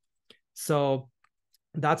deal. So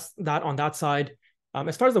that's that on that side.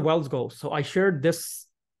 As far as the wells go, so I shared this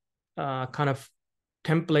kind of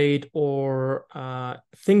template or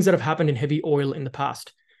things that have happened in heavy oil in the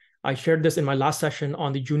past. I shared this in my last session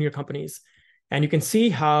on the junior companies. And you can see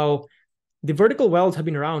how the vertical wells have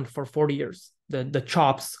been around for 40 years. The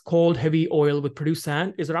CHOPS, cold, heavy oil with produced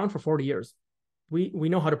sand, is around for 40 years. We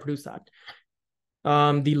know how to produce that.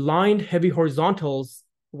 The lined heavy horizontals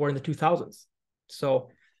were in the 2000s. So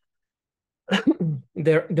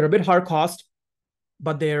they're a bit higher cost,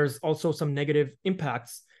 but there's also some negative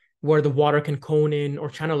impacts where the water can cone in or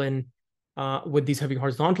channel in with these heavy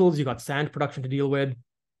horizontals. You got sand production to deal with.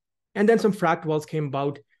 And then some fracked wells came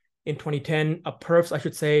about in 2010, perfs, I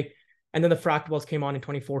should say. And then the fracked wells came on in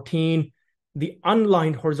 2014. The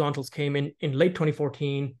unlined horizontals came in late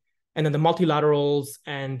 2014. And then the multilaterals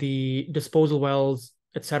and the disposal wells,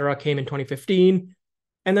 et cetera, came in 2015.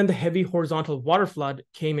 And then the heavy horizontal water flood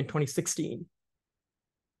came in 2016.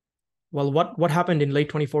 Well, what happened in late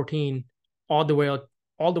 2014 all the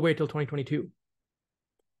way till 2022?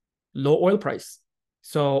 Low oil price.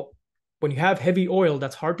 So when you have heavy oil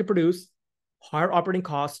that's hard to produce, higher operating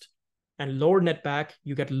cost, and lower netback,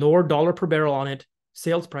 you get lower dollar per barrel on it,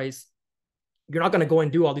 sales price. You're not going to go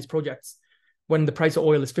and do all these projects when the price of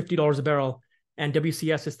oil is $50 a barrel and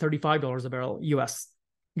WCS is $35 a barrel US.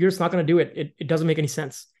 You're just not going to do it. It doesn't make any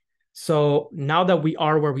sense. So now that we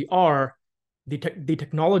are where we are, the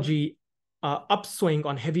technology upswing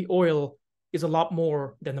on heavy oil is a lot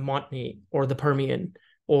more than the Montney or the Permian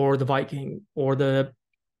or the Viking or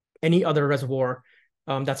any other reservoir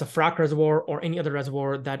that's a frac reservoir or any other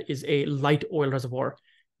reservoir that is a light oil reservoir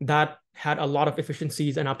that had a lot of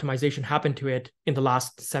efficiencies and optimization happen to it in the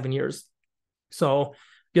last 7 years. So,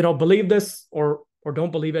 believe this or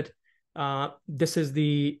don't believe it. This is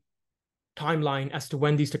the timeline as to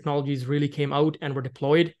when these technologies really came out and were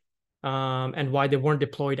deployed, and why they weren't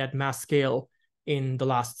deployed at mass scale in the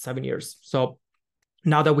last 7 years. So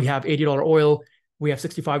now that we have $80 oil, we have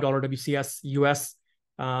 $65 WCS US,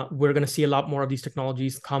 we're going to see a lot more of these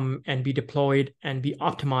technologies come and be deployed and be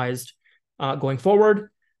optimized going forward.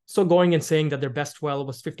 So going and saying that their best well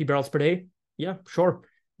was 50 barrels per day, yeah, sure.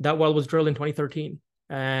 That well was drilled in 2013.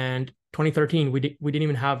 And 2013, we didn't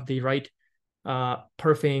even have the right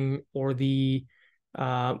perfing or the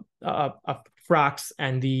fracs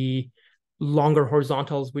and the longer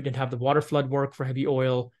horizontals. We didn't have the water flood work for heavy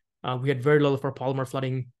oil. We had very little for polymer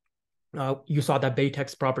flooding. You saw that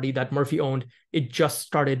Baytex property that Murphy owned. It just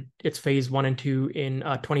started its phase 1 and 2 in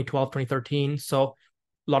 2012, 2013. So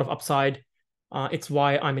a lot of upside. It's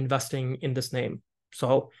why I'm investing in this name.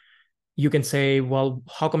 So you can say, well,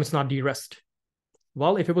 how come it's not de-risked?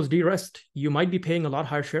 Well, if it was de-risked, you might be paying a lot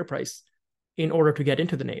higher share price in order to get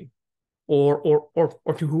into the name, or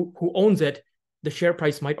to who owns it, the share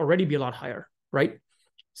price might already be a lot higher, right?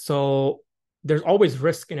 So there's always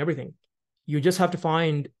risk in everything. You just have to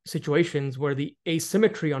find situations where the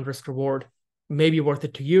asymmetry on risk reward may be worth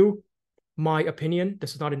it to you. My opinion,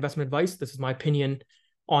 this is not investment advice. This is my opinion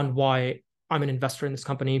on why I'm an investor in this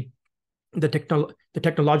company. The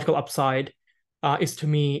technological upside is to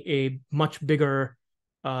me a much bigger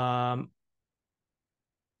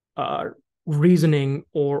reasoning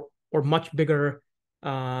or much bigger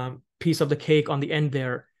piece of the cake on the end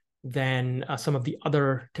there than some of the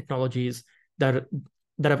other technologies that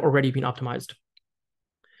have already been optimized.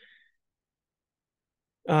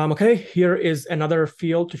 Okay, here is another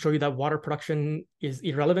field to show you that water production is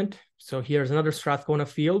irrelevant. So here's another Strathcona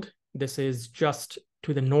field. This is just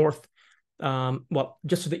to the north, well,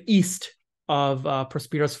 just to the east of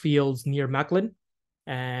Prospera's fields near Macklin,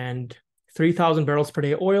 and 3,000 barrels per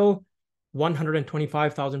day oil,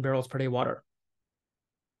 125,000 barrels per day water.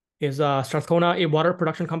 Is Strathcona a water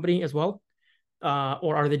production company as well?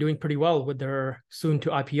 Or are they doing pretty well with their soon to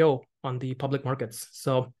IPO on the public markets?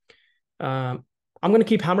 So I'm going to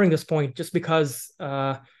keep hammering this point just because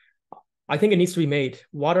I think it needs to be made.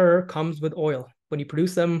 Water comes with oil. When you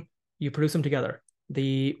produce them together.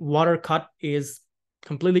 The water cut is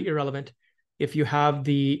completely irrelevant if you have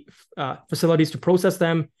the facilities to process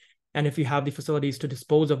them and if you have the facilities to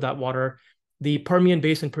dispose of that water. The Permian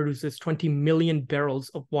Basin produces 20 million barrels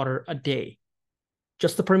of water a day.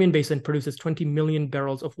 Just the Permian Basin produces 20 million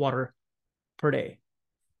barrels of water per day.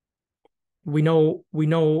 We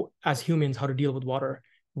know as humans how to deal with water.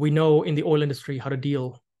 We know in the oil industry how to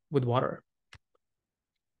deal with water.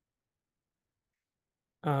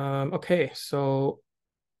 Okay, so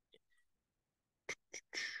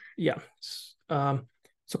yeah.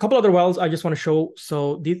 So a couple other wells I just want to show.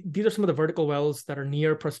 So these are some of the vertical wells that are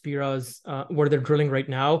near Prospera's, where they're drilling right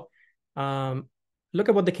now. Look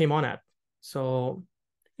at what they came on at. So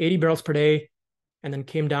 80 barrels per day, and then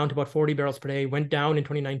came down to about 40 barrels per day, went down in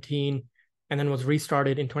 2019, and then was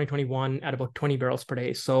restarted in 2021 at about 20 barrels per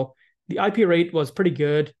day. So the IP rate was pretty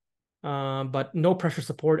good, but no pressure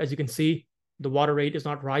support. As you can see, the water rate is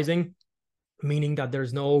not rising, meaning that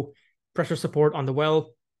there's no pressure support on the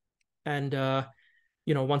well. And,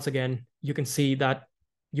 once again, you can see that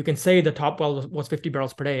you can say the top well was 50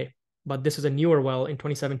 barrels per day, but this is a newer well in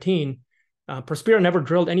 2017. Prospera never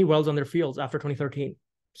drilled any wells on their fields after 2013.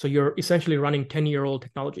 So you're essentially running 10-year-old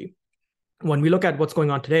technology. When we look at what's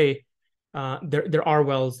going on today, there are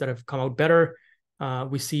wells that have come out better.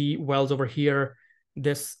 We see wells over here.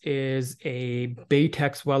 This is a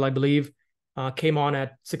Baytex well, I believe, came on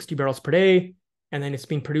at 60 barrels per day, and then it's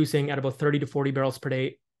been producing at about 30 to 40 barrels per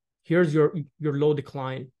day. Here's your low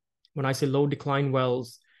decline. When I say low decline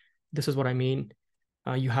wells, this is what I mean.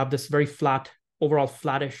 You have this very flat, overall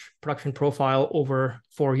flattish production profile over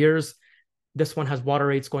 4 years. This one has water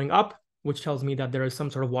rates going up, which tells me that there is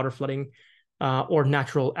some sort of water flooding or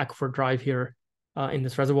natural aquifer drive here in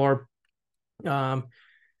this reservoir.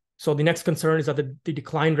 So the next concern is that the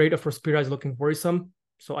decline rate of Prospera is looking worrisome.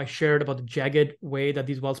 So I shared about the jagged way that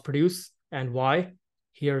these wells produce and why.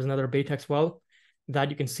 Here's another Baytex well that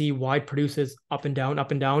you can see why it produces up and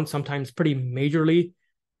down, sometimes pretty majorly.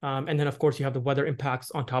 And then, of course, you have the weather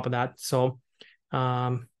impacts on top of that. So,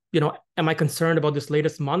 am I concerned about this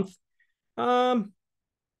latest month?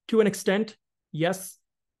 To an extent, yes.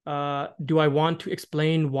 Do I want to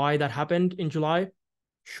explain why that happened in July?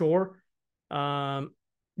 Sure.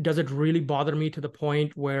 Does it really bother me to the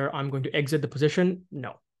point where I'm going to exit the position?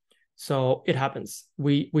 No. So it happens.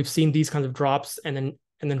 We've seen these kinds of drops and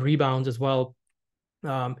then rebounds as well.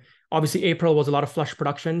 Obviously, April was a lot of flush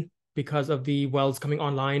production because of the wells coming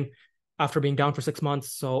online after being down for 6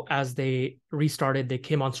 months. So as they restarted, they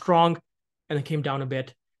came on strong and then came down a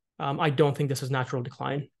bit. I don't think this is natural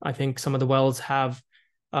decline. I think some of the wells have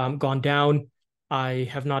gone down. I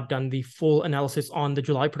have not done the full analysis on the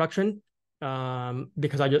July production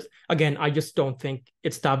because I just don't think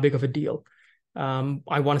it's that big of a deal.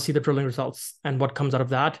 I want to see the drilling results and what comes out of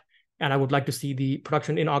that. And I would like to see the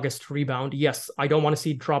production in August rebound. Yes, I don't want to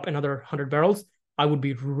see drop another 100 barrels. I would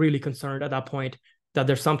be really concerned at that point that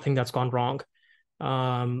there's something that's gone wrong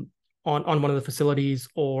on one of the facilities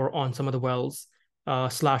or on some of the wells /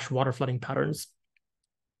 water flooding patterns.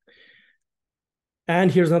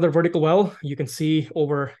 And here's another vertical well. You can see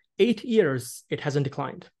over 8 years, it hasn't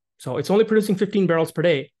declined. So it's only producing 15 barrels per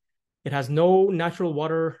day. It has no natural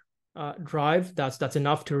water drive that's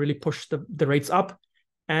enough to really push the rates up.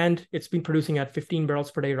 And it's been producing at 15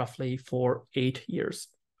 barrels per day roughly for 8 years.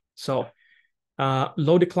 So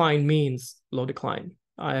low decline means low decline.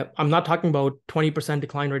 I'm not talking about 20%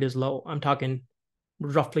 decline rate is low. I'm talking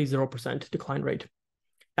roughly 0% decline rate.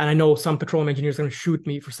 And I know some petroleum engineers are going to shoot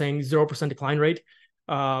me for saying 0% decline rate,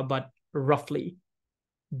 but roughly,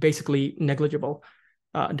 basically negligible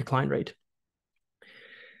decline rate.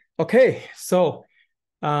 Okay, so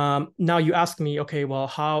now you ask me, okay, well,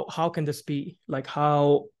 how can this be? Like,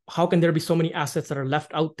 how can there be so many assets that are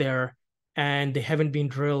left out there and they haven't been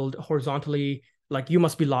drilled horizontally? Like, you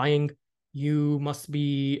must be lying. You must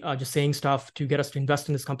be just saying stuff to get us to invest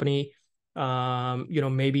in this company.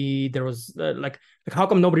 Maybe there was like how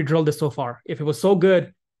come nobody drilled this so far? If it was so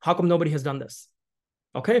good, how come nobody has done this?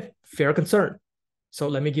 Okay, fair concern. So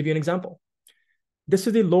let me give you an example. This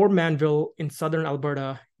is the Lower Manville in southern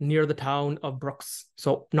Alberta near the town of Brooks.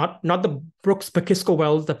 So not the Brooks Pekisco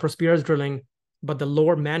wells that Prospera is drilling, but the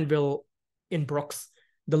Lower Manville in Brooks.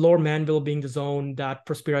 The Lower Manville being the zone that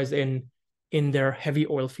Prospera is in their heavy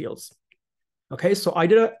oil fields. Okay, so I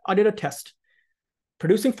did a test.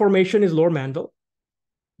 Producing formation is Lower Manville.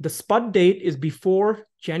 The spud date is before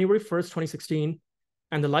January 1st, 2016,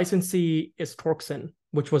 and the licensee is Torxen,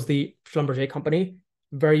 which was the Schlumberger company.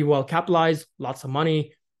 Very well capitalized, lots of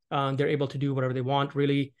money. They're able to do whatever they want,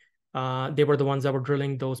 really. They were the ones that were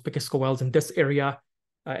drilling those Pekisco wells in this area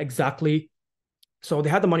exactly. So they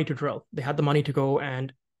had the money to drill. They had the money to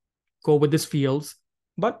go with these fields.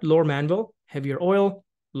 But Lower Manville, heavier oil,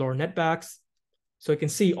 lower netbacks. So you can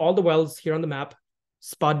see all the wells here on the map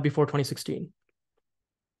spud before 2016.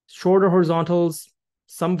 Shorter horizontals,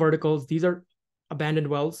 some verticals. These are abandoned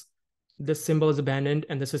wells. This symbol is abandoned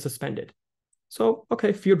and this is suspended. So,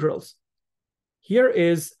 okay, few drills. Here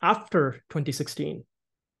is after 2016.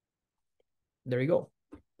 There you go.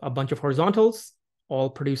 A bunch of horizontals, all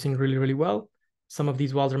producing really, really well. Some of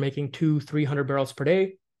these wells are making 200-300 barrels per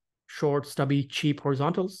day. Short, stubby, cheap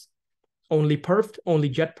horizontals. Only perfed, only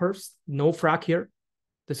jet perfs, no frac here.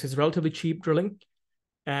 This is relatively cheap drilling.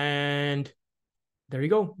 And there you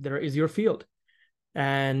go. There is your field.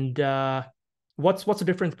 And what's the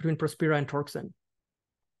difference between Prospera and Torxen?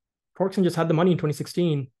 Torxen just had the money in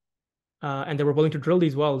 2016, and they were willing to drill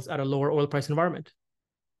these wells at a lower oil price environment.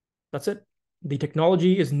 That's it. The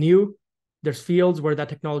technology is new. There's fields where that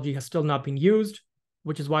technology has still not been used,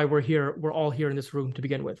 which is why we're here. We're all here in this room to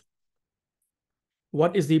begin with.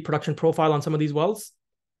 What is the production profile on some of these wells?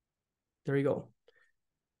 There you go.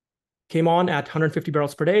 Came on at 150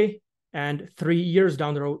 barrels per day, and 3 years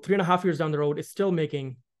down the road, 3.5 years down the road, it's still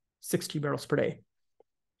making 60 barrels per day.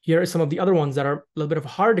 Here are some of the other ones that are a little bit of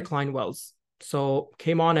hard decline wells. So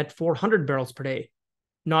came on at 400 barrels per day,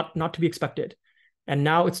 not to be expected. And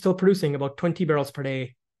now it's still producing about 20 barrels per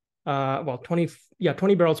day.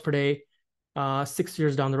 20 barrels per day, 6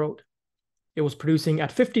 years down the road. It was producing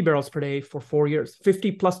at 50 barrels per day for 4 years,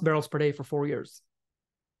 50 plus barrels per day for 4 years.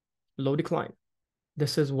 Low decline.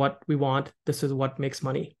 This is what we want. This is what makes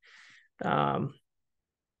money. And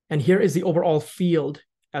here is the overall field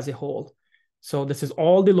as a whole. So this is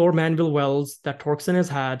all the Lower Manville wells that Torxen has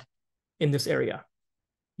had in this area.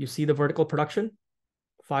 You see the vertical production,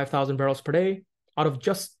 5,000 barrels per day out of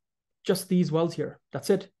just these wells here.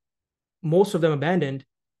 That's it. Most of them abandoned,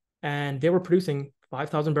 and they were producing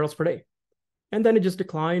 5,000 barrels per day. And then it just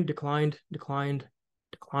declined.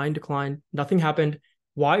 Nothing happened.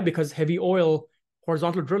 Why? Because heavy oil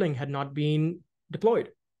horizontal drilling had not been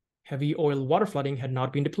deployed. Heavy oil water flooding had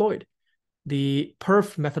not been deployed. The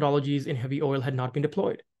perf methodologies in heavy oil had not been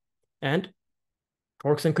deployed. And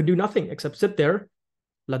Torxen could do nothing except sit there,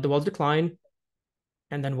 let the wells decline,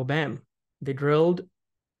 and then bam. They drilled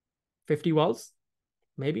 50 wells,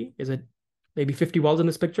 maybe. Is it maybe 50 wells in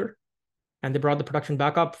this picture? And they brought the production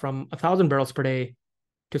back up from 1,000 barrels per day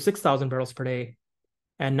to 6,000 barrels per day.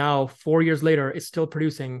 And now, 4 years later, it's still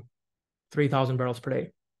producing 3,000 barrels per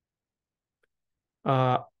day.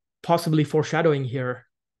 Possibly foreshadowing here,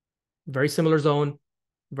 very similar zone,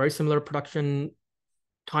 very similar production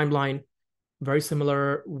timeline, very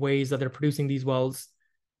similar ways that they're producing these wells.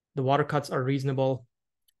 The water cuts are reasonable.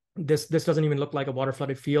 This doesn't even look like a water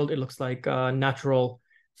flooded field. It looks like a natural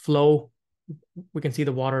flow. We can see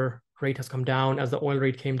the water rate has come down as the oil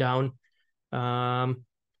rate came down.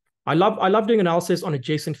 I love doing analysis on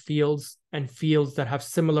adjacent fields and fields that have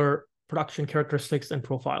similar production characteristics and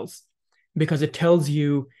profiles, because it gives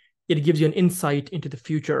you an insight into the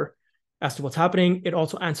future as to what's happening. It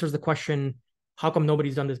also answers the question, how come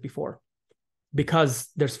nobody's done this before? Because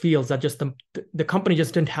there's fields that just the company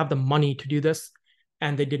just didn't have the money to do this,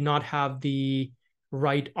 and they did not have the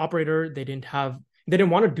right operator. They didn't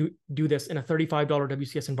want to do this in a $35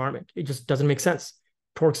 WCS environment. It just doesn't make sense.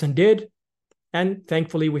 Torxen did, and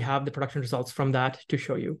thankfully we have the production results from that to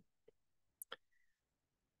show you.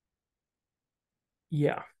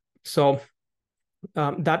 Yeah, so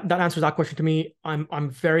that answers that question to me. I'm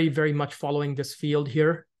very, very much following this field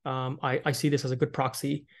here. I see this as a good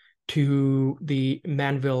proxy to the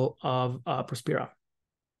Manville of Prospera.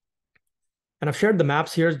 And I've shared the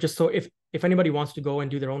maps here just so if anybody wants to go and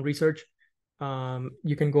do their own research,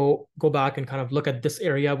 you can go back and kind of look at this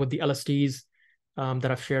area with the LSTs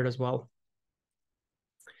that I've shared as well.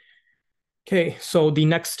 Okay, so the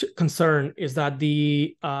next concern is that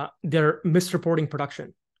they're misreporting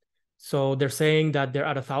production. So they're saying that they're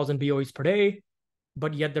at 1,000 BOEs per day,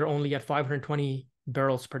 but yet they're only at 520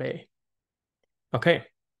 barrels per day. Okay,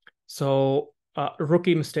 so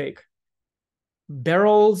rookie mistake.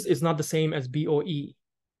 Barrels is not the same as BOE.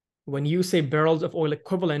 When you say barrels of oil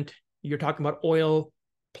equivalent, you're talking about oil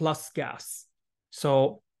plus gas.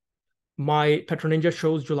 So my PetroNinja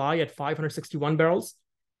shows July at 561 barrels.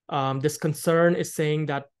 This concern is saying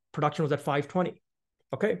that production was at 520.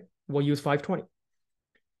 Okay, we'll use 520.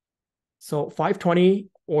 So 520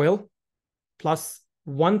 oil plus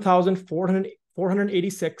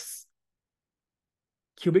 1,486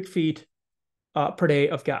 cubic feet per day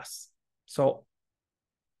of gas. So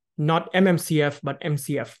not MMCF, but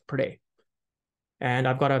MCF per day. And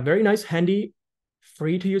I've got a very nice handy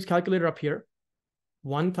free to use calculator up here.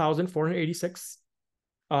 1,486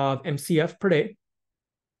 of MCF per day,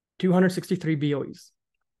 263 BOEs.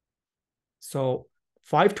 So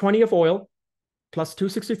 520 of oil plus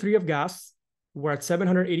 263 of gas, we're at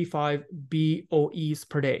 785 BOEs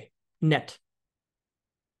per day net.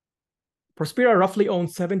 Prospera roughly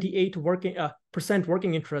owns 78%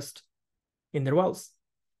 working interest in their wells.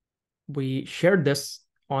 We shared this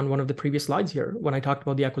on one of the previous slides here when I talked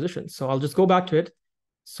about the acquisition. So I'll just go back to it.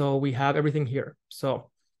 So we have everything here. So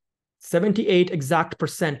 78 exact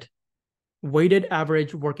percent weighted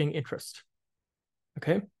average working interest.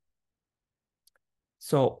 Okay.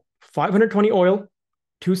 So 520 oil,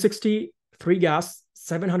 263 gas,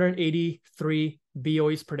 783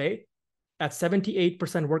 BOEs per day at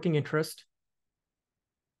 78% working interest.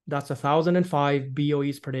 That's 1,005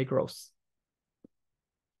 BOEs per day gross.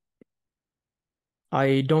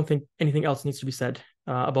 I don't think anything else needs to be said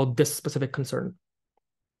about this specific concern.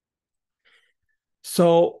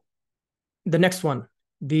 So the next one,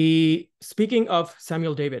 speaking of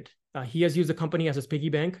Samuel David, he has used the company as his piggy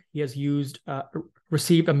bank. He has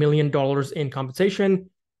received $1 million in compensation,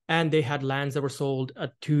 and they had lands that were sold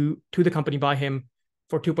to the company by him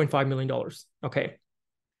for $2.5 million. Okay.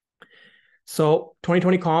 So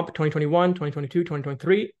 2020 comp, 2021, 2022,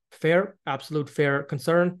 2023, fair, absolute fair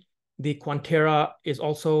concern. The Quantera is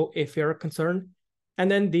also a fair concern. And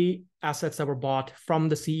then the assets that were bought from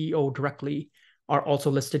the CEO directly are also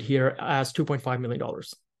listed here as $2.5 million.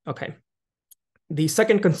 Okay. The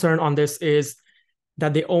second concern on this is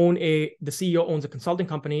that the CEO owns a consulting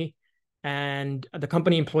company, and the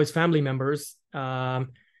company employs family members, but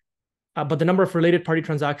the number of related party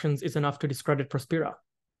transactions is enough to discredit Prospera.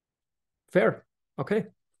 Fair. Okay.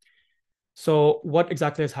 So what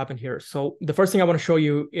exactly has happened here? So the first thing I want to show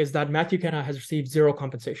you is that Matthew Kenna has received zero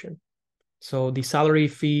compensation. So the salary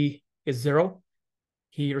fee is zero.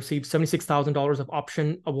 He received $76,000 of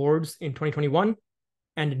option awards in 2021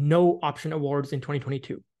 and no option awards in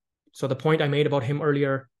 2022. So the point I made about him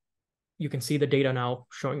earlier, you can see the data now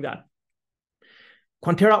showing that.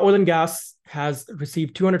 Quantera Oil and Gas has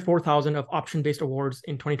received $204,000 of option-based awards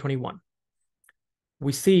in 2021.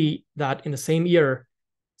 We see that in the same year,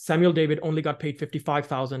 Samuel David only got paid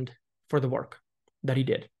 $55,000 for the work that he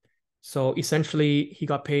did. So essentially, he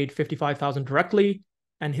got paid $55,000 directly,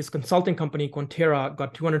 and his consulting company, Quantera,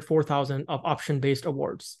 got $204,000 of option-based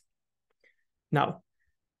awards. Now,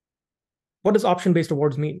 what does option-based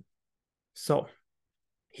awards mean? So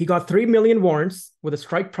he got 3 million warrants with a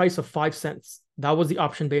strike price of 5 cents. That was the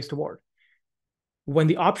option-based award. When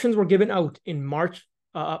the options were given out in March,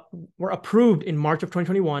 were approved in March of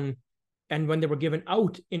 2021, And when they were given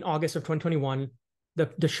out in August of 2021,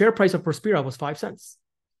 the share price of Prospera was 5 cents.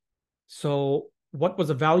 So what was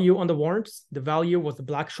the value on the warrants? The value was the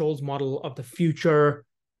Black-Scholes model of the future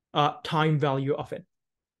time value of it.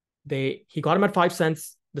 He got them at 5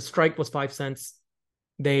 cents. The strike was 5 cents.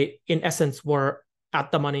 They, in essence, were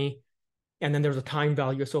at the money, and then there's a time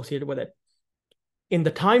value associated with it. In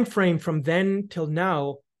the time frame from then till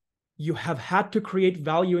now, you have had to create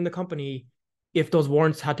value in the company if those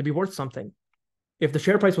warrants had to be worth something. If the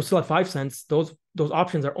share price was still at 5 cents, those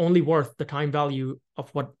options are only worth the time value of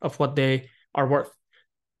what they are worth.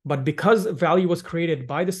 But because value was created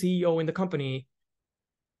by the CEO in the company,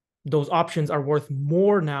 those options are worth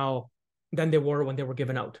more now than they were when they were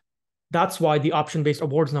given out. That's why the option-based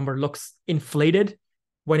awards number looks inflated,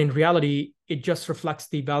 when in reality, it just reflects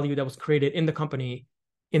the value that was created in the company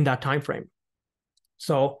in that time frame.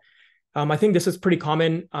 So I think this is pretty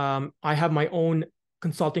common. I have my own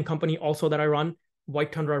consulting company also that I run,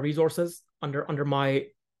 White Tundra Resources, under my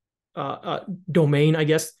domain, I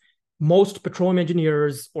guess. Most petroleum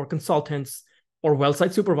engineers or consultants or well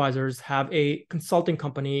site supervisors have a consulting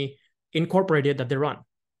company incorporated that they run.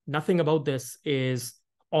 Nothing about this is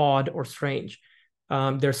odd or strange.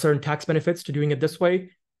 There's certain tax benefits to doing it this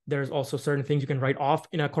way. There's also certain things you can write off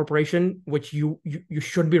in a corporation, which you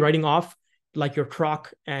should be writing off, like your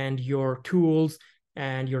truck and your tools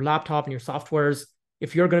and your laptop and your softwares.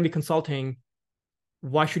 If you're going to be consulting,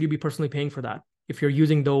 why should you be personally paying for that if you're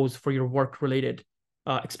using those for your work-related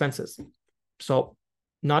expenses? So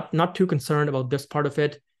not too concerned about this part of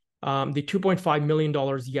it. The $2.5 million,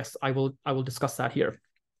 yes, I will discuss that here.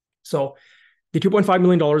 So the $2.5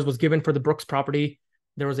 million was given for the Brooks property.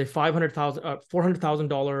 There was a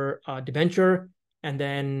 $400,000 debenture, and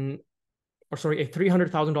then, a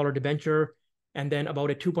 $300,000 debenture, and then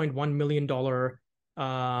about a $2.1 million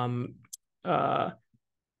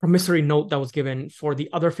promissory note that was given for the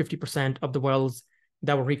other 50% of the wells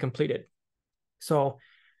that were recompleted. So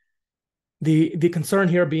the concern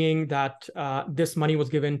here being that this money was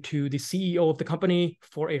given to the CEO of the company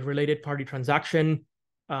for a related party transaction.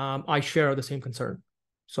 I share the same concern.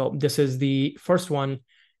 So this is the first one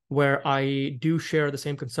where I do share the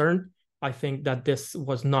same concern. I think that this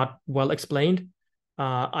was not well explained.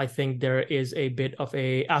 I think there is a bit of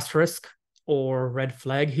a asterisk or red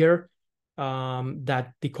flag here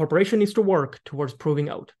that the corporation needs to work towards proving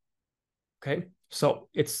out. Okay, so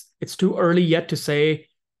it's too early yet to say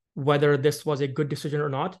whether this was a good decision or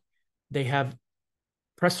not. They have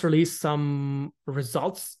press released some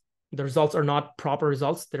results. The results are not proper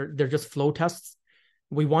results. They're just flow tests.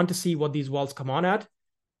 We want to see what these wells come on at.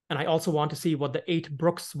 And I also want to see what the 8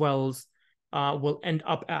 Brooks wells will end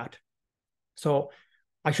up at. So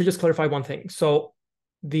I should just clarify one thing. So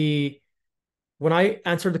when I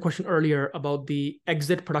answered the question earlier about the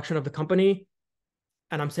exit production of the company,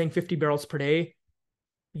 and I'm saying 50 barrels per day,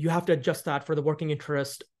 you have to adjust that for the working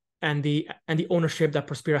interest and the ownership that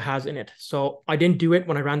Prospera has in it. So I didn't do it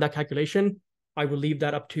when I ran that calculation. I will leave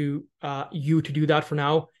that up to you to do that for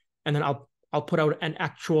now, and then I'll put out an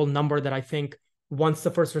actual number that I think once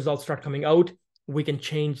the first results start coming out, we can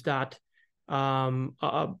change that,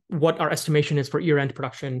 what our estimation is for year-end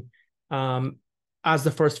production as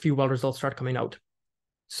the first few well results start coming out.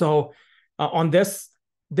 So on this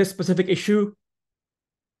specific issue,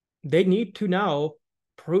 they need to now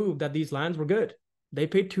prove that these lands were good. They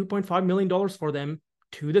paid $2.5 million for them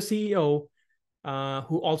to the CEO,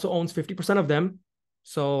 who also owns 50% of them.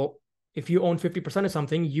 So if you own 50% of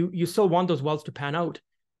something, you still want those wells to pan out.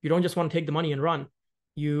 You don't just want to take the money and run.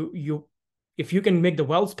 If you can make the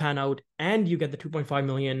wells pan out and you get the 2.5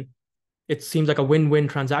 million, it seems like a win-win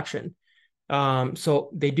transaction. So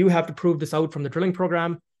they do have to prove this out from the drilling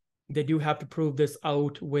program. They do have to prove this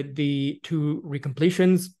out with the 2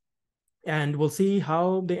 recompletions, and we'll see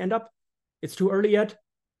how they end up. It's too early yet.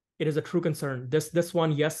 It is a true concern. This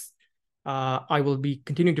one, yes, I will be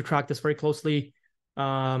continuing to track this very closely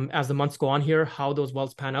as the months go on here, how those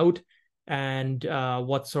wells pan out, and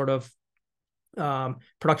what sort of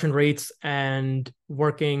production rates and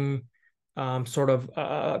working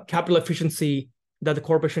capital efficiency that the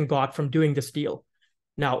corporation got from doing this deal.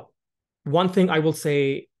 Now, one thing I will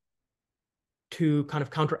say to kind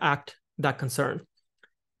of counteract that concern,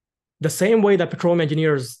 the same way that petroleum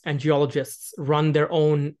engineers and geologists run their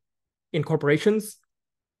own incorporations,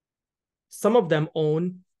 some of them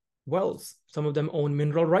own wells, some of them own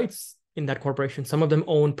mineral rights in that corporation, some of them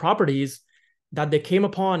own properties that they came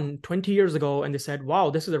upon 20 years ago and they said, wow,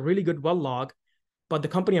 this is a really good well log, but the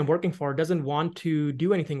company I'm working for doesn't want to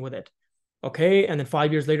do anything with it. Okay, and then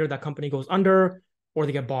 5 years later, that company goes under or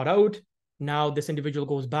they get bought out. Now this individual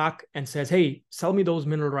goes back and says, hey, sell me those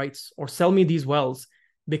mineral rights or sell me these wells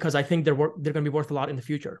because I think they're going to be worth a lot in the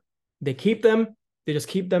future. They keep them. They just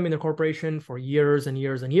keep them in their corporation for years and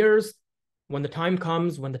years and years. When the time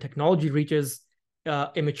comes, when the technology reaches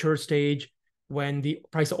a mature stage, when the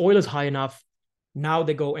price of oil is high enough, now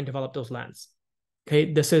they go and develop those lands.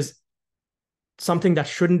 Okay, this is something that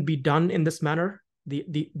shouldn't be done in this manner.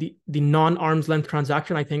 The non-arm's length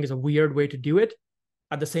transaction, I think, is a weird way to do it.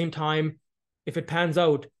 At the same time, if it pans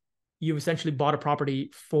out, you've essentially bought a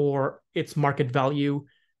property for its market value,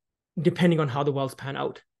 depending on how the wells pan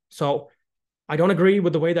out. So I don't agree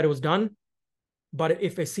with the way that it was done, but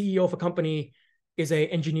if a CEO of a company is an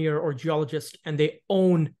engineer or geologist and they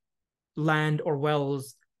own land or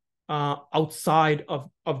wells outside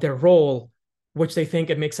of their role, which they think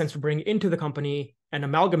it makes sense to bring into the company and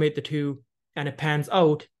amalgamate the two, and it pans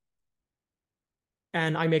out,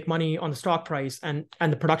 and I make money on the stock price and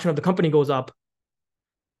the production of the company goes up,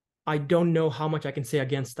 I don't know how much I can say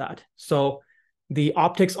against that. So the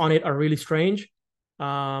optics on it are really strange.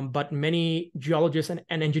 But many geologists and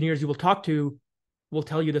engineers you will talk to will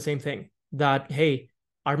tell you the same thing, that, hey,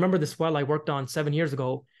 I remember this well I worked on 7 years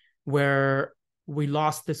ago where we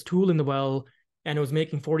lost this tool in the well and it was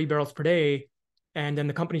making 40 barrels per day. And then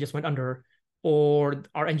the company just went under, or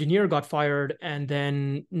our engineer got fired and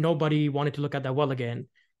then nobody wanted to look at that well again.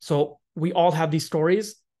 So we all have these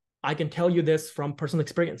stories. I can tell you this from personal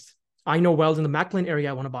experience. I know wells in the Macklin area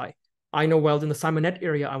I want to buy. I know wells in the Simonette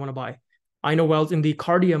area I want to buy. I know wells in the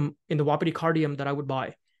Cardium, in the Wapiti Cardium, that I would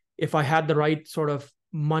buy if I had the right sort of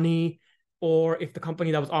money, or if the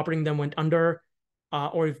company that was operating them went under,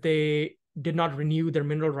 or if they did not renew their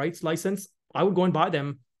mineral rights license. I would go and buy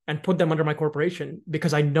them and put them under my corporation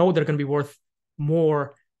because I know they're going to be worth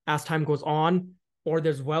more as time goes on. Or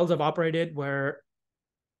there's wells I've operated where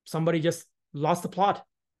somebody just lost the plot.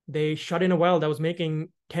 They shut in a well that was making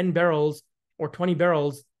 10 barrels or 20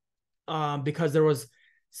 barrels because there was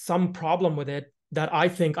some problem with it that I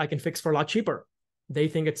think I can fix for a lot cheaper. They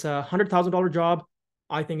think it's a $100,000 job.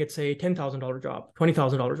 I think it's a $10,000 job,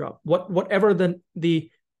 $20,000 job. Whatever the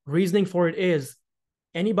reasoning for it is,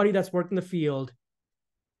 anybody that's worked in the field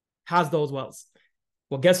has those wells.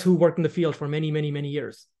 Well, guess who worked in the field for many, many, many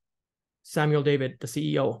years? Samuel David, the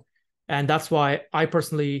CEO. And that's why I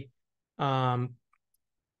personally, I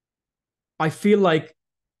feel like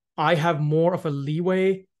I have more of a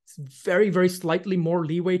leeway, very, very slightly more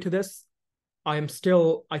leeway to this. I am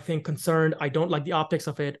still, I think, concerned. I don't like the optics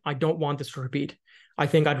of it. I don't want this to repeat. I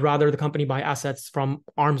think I'd rather the company buy assets from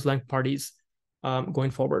arm's length parties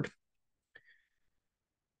going forward.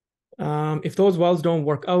 If those wells don't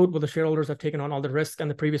work out, will the shareholders have taken on all the risk and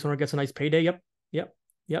the previous owner gets a nice payday? Yep.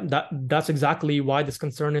 That's exactly why this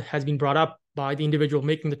concern has been brought up by the individual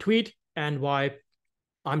making the tweet, and why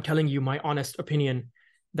I'm telling you my honest opinion,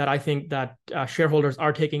 that I think that shareholders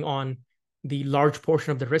are taking on the large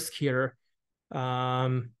portion of the risk here.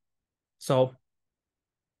 So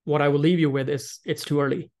what I will leave you with is it's too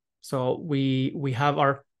early. So we have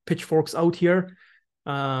our pitchforks out here,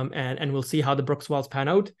 and we'll see how the Brooks wells pan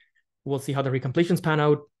out. We'll see how the recompletions pan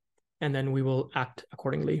out, and then we will act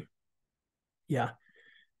accordingly. Yeah.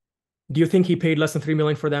 Do you think he paid less than $3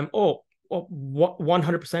 million for them? Oh,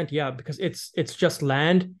 100%. Yeah, because it's just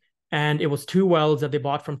land, and it was 2 wells that they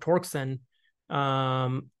bought from Torxen,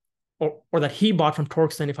 or that he bought from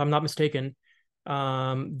Torxen, if I'm not mistaken,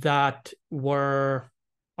 that were,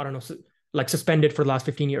 I don't know, like suspended for the last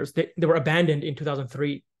 15 years. They were abandoned in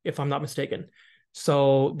 2003, if I'm not mistaken.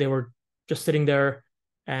 So they were just sitting there,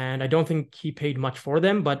 and I don't think he paid much for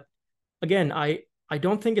them. But again, I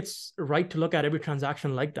don't think it's right to look at every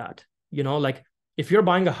transaction like that. You know, like if you're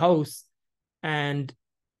buying a house and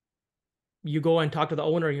you go and talk to the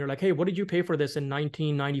owner and you're like, hey, what did you pay for this in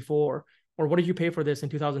 1994? Or what did you pay for this in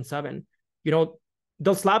 2007? You know,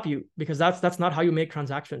 they'll slap you, because that's not how you make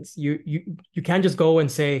transactions. You can't just go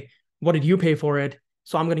and say, what did you pay for it?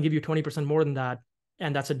 So I'm going to give you 20% more than that,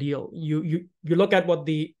 and that's a deal. You look at what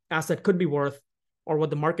the asset could be worth, or what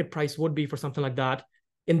the market price would be for something like that.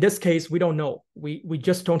 In this case, we don't know. We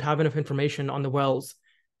just don't have enough information on the wells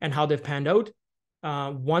and how they've panned out.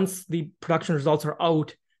 Once the production results are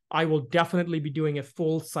out, I will definitely be doing a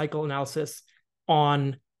full cycle analysis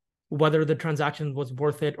on whether the transaction was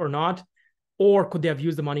worth it or not, or could they have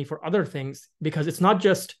used the money for other things? Because it's not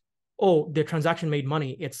just, oh, the transaction made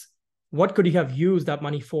money. It's what could he have used that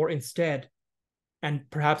money for instead? And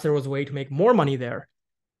perhaps there was a way to make more money there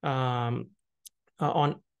on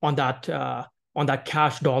that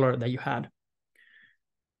cash dollar that you had.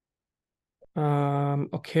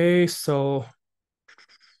 Okay, so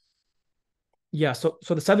Yeah, so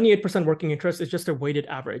the 78% working interest is just a weighted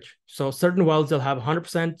average. So certain wells they'll have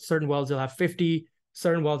 100%, certain wells they'll have 50,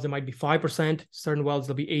 certain wells they might be 5%, certain wells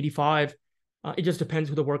they'll be 85. It just depends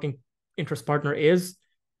who the working interest partner is.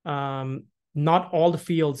 Um, Not all the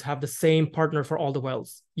fields have the same partner for all the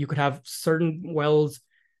wells. You could have certain wells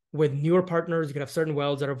with newer partners. You could have certain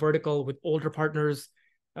wells that are vertical with older partners.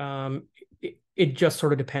 It just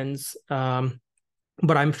sort of depends.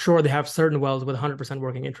 But I'm sure they have certain wells with 100%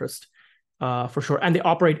 working interest, for sure. And they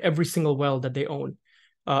operate every single well that they own.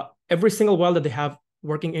 Every single well that they have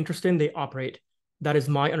working interest in, they operate. That is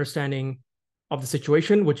my understanding of the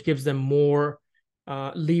situation, which gives them more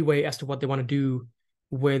leeway as to what they want to do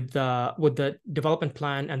with the development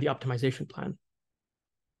plan and the optimization plan.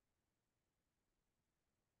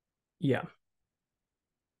 Yeah.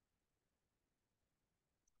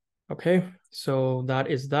 Okay. So that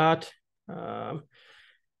is that. Um,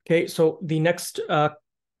 okay. So the next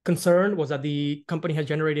concern was that the company has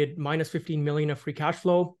generated minus 15 million of free cash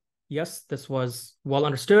flow. Yes, this was well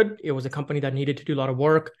understood. It was a company that needed to do a lot of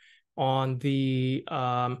work on the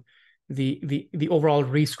overall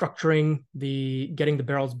restructuring, the getting the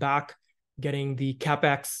barrels back, getting the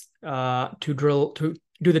capex to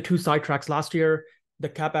do the two sidetracks last year, the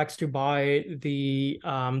capex to buy the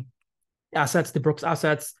assets, the Brooks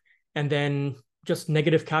assets, and then just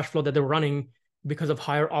negative cash flow that they were running because of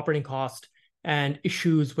higher operating cost and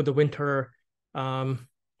issues with the winter. Um,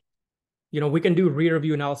 we can do rear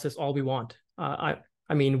view analysis all we want. I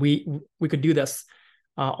mean, we could do this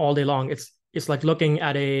all day long. It's like looking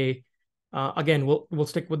at a again, we'll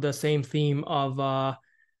stick with the same theme of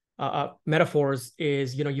metaphors.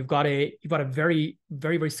 Is you've got a very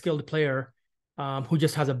very very skilled player who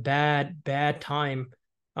just has a bad time.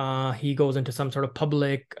 He goes into some sort of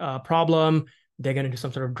public problem. They get into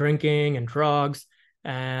some sort of drinking and drugs,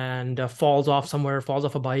 and falls off somewhere, falls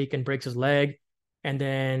off a bike and breaks his leg. And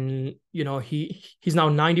then he's now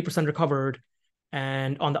 90% recovered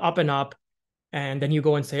and on the up and up. And then you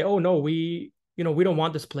go and say, oh no, we don't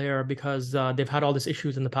want this player because they've had all these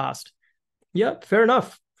issues in the past. Yeah, fair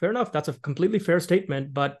enough. Fair enough. That's a completely fair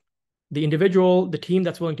statement. But the individual, the team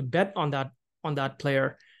that's willing to bet on that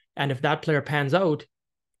player, and if that player pans out,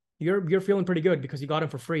 you're feeling pretty good because you got him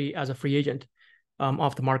for free as a free agent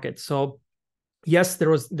off the market. So yes,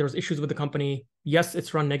 there was issues with the company. Yes,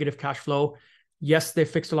 it's run negative cash flow. Yes, they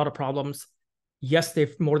fixed a lot of problems. Yes,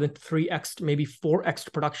 they've more than 3x, maybe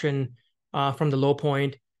 4x production from the low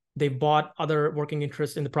point. They bought other working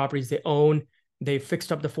interests in the properties they own. They've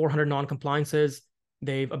fixed up the 400 non-compliances.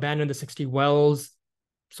 They've abandoned the 60 wells.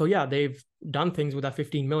 So yeah, they've done things with that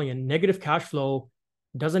 15 million. Negative cash flow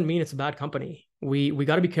doesn't mean it's a bad company. We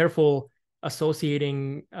got to be careful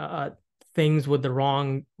associating things with the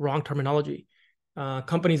wrong terminology.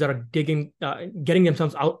 Companies that are getting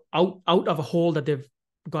themselves out of a hole that they've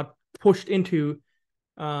got pushed into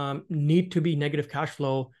need to be negative cash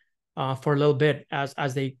flow for a little bit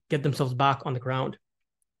as they get themselves back on the ground.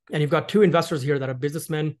 And you've got two investors here that are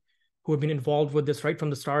businessmen who have been involved with this right from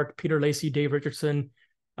the start: Peter Lacey, Dave Richardson.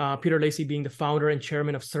 Peter Lacey being the founder and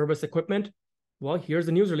chairman of Service Equipment. Well, here's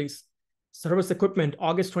the news release. Service Equipment,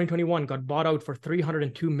 August 2021, got bought out for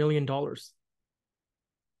 $302 million.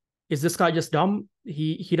 Is this guy just dumb?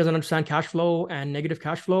 He doesn't understand cash flow and negative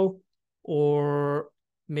cash flow, or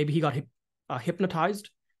maybe he got hypnotized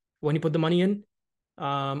when he put the money in,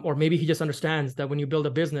 or maybe he just understands that when you build a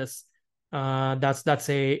business, that's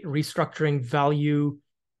a restructuring value,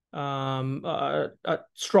 a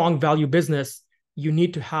strong value business. You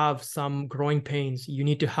need to have some growing pains. You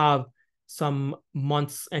need to have some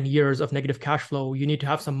months and years of negative cash flow. You need to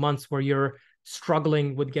have some months where you're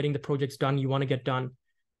struggling with getting the projects done you want to get done.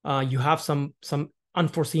 You have some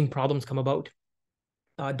unforeseen problems come about.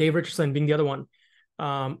 Dave Richardson being the other one,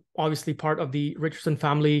 obviously part of the Richardson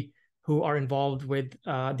family who are involved with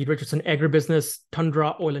the Richardson agribusiness,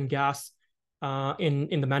 Tundra Oil and Gas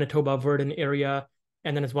in the Manitoba Verdon area,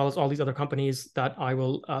 and then as well as all these other companies that I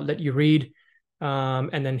will let you read.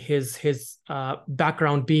 And then his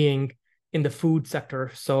background being in the food sector.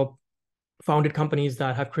 So founded companies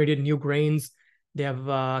that have created new grains. They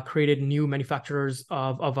have created new manufacturers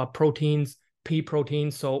of proteins, pea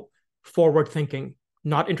proteins. So forward thinking,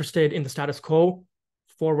 not interested in the status quo,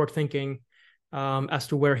 forward thinking as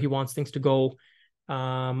to where he wants things to go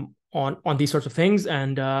on these sorts of things.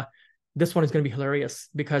 And this one is going to be hilarious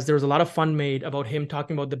because there was a lot of fun made about him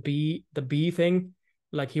talking about the bee thing.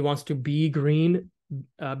 Like he wants to be green,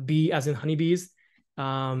 bee as in honeybees.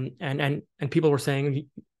 And people were saying,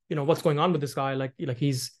 what's going on with this guy? Like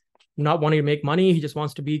he's not wanting to make money. He just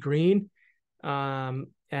wants to be green. And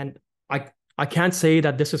I can't say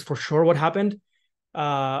that this is for sure what happened,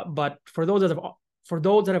 But for those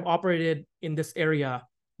that have operated in this area,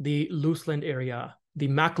 the Luseland area, the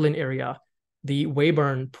Macklin area, the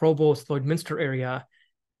Weyburn, Provost, Lloydminster area,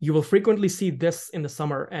 you will frequently see this in the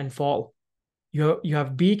summer and fall. You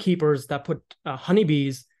have beekeepers that put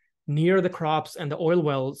honeybees near the crops and the oil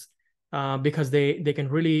wells because they can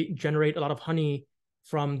really generate a lot of honey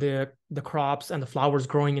from the crops and the flowers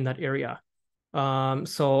growing in that area.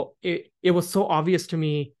 So it was so obvious to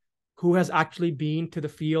me who has actually been to the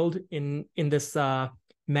field in this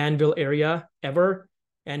Manville area ever,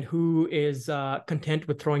 and who is content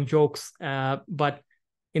with throwing jokes, but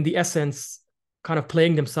in the essence, kind of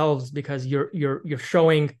playing themselves because you're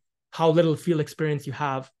showing how little field experience you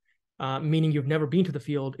have, meaning you've never been to the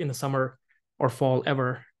field in the summer or fall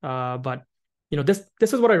ever. But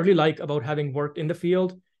this is what I really like about having worked in the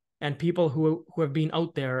field and people who have been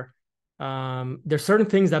out there. There's certain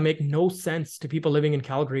things that make no sense to people living in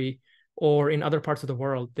Calgary or in other parts of the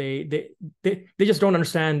world. They just don't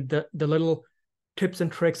understand the little tips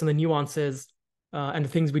and tricks and the nuances and the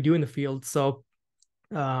things we do in the field. So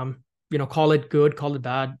call it good, call it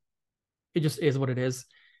bad. It just is what it is.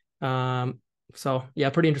 So yeah,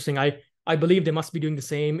 pretty interesting. I believe they must be doing the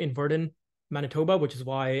same in Virden, Manitoba, which is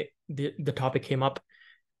why the topic came up.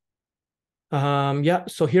 Yeah,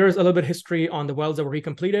 so here's a little bit of history on the wells that were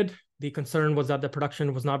recompleted. The concern was that the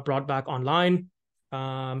production was not brought back online.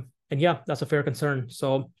 And yeah, that's a fair concern.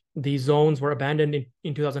 So these zones were abandoned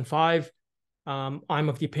in 2005. I'm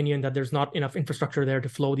of the opinion that there's not enough infrastructure there to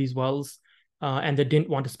flow these wells, and they didn't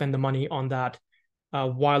want to spend the money on that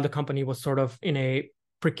while the company was sort of in a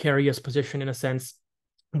precarious position in a sense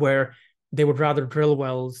where they would rather drill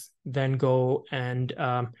wells than go and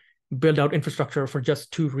build out infrastructure for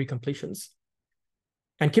just 2 recompletions.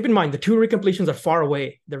 And keep in mind, the 2 recompletions are far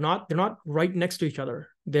away. They're not right next to each other.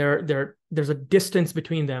 There's a distance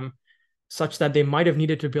between them such that they might have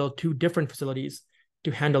needed to build 2 different facilities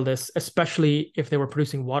to handle this, especially if they were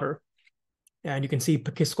producing water. And you can see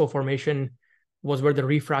Pakisco Formation was where the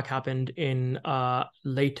refrac happened in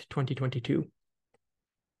late 2022.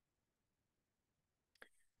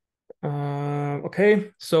 Okay,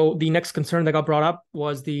 so the next concern that got brought up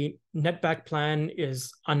was the netback plan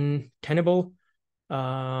is untenable.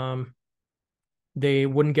 They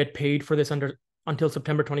wouldn't get paid for this until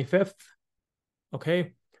September 25th.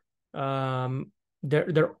 Okay,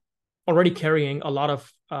 they're already carrying a lot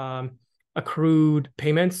of accrued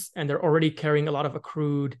payments, and they're already carrying a lot of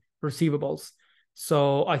accrued receivables.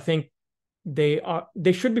 So I think they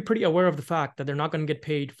should be pretty aware of the fact that they're not going to get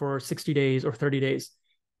paid for 60 days or 30 days.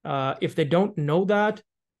 If they don't know that,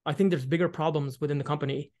 I think there's bigger problems within the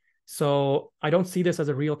company. So I don't see this as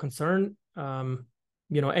a real concern.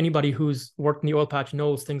 Anybody who's worked in the oil patch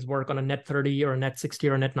knows things work on a net 30 or a net 60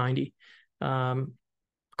 or a net 90.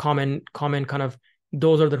 Common kind of,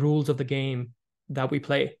 those are the rules of the game that we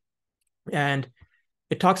play. And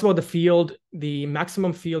it talks about the field. The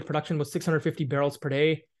maximum field production was 650 barrels per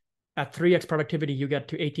day. At 3x productivity, you get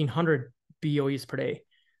to 1,800 BOEs per day.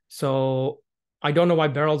 So I don't know why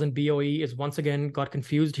barrels and BOE is once again got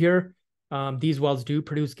confused here. These wells do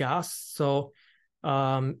produce gas. So,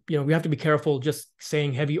 we have to be careful just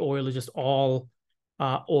saying heavy oil is just all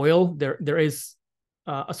oil. There is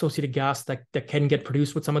associated gas that can get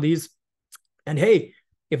produced with some of these. And hey,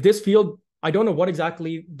 if this field, I don't know what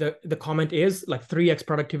exactly the comment is, like 3x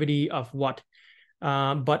productivity of what.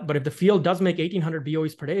 But if the field does make 1,800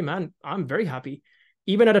 BOEs per day, man, I'm very happy.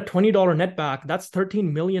 Even at a $20 netback, that's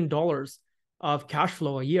 $13 million of cash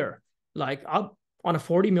flow a year. Like on a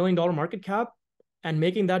 $40 million market cap and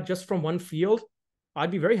making that just from one field,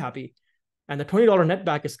 I'd be very happy. And the $20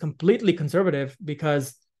 netback is completely conservative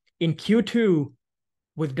because in Q2,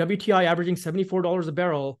 with WTI averaging $74 a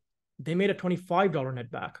barrel, they made a $25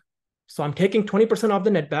 netback. So I'm taking 20% off the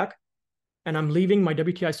netback and I'm leaving my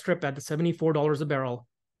WTI strip at the $74 a barrel.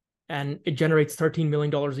 And it generates $13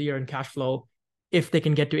 million a year in cash flow if they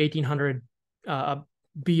can get to 1,800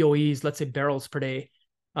 BOEs, let's say barrels per day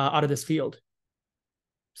out of this field.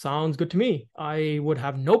 Sounds good to me. I would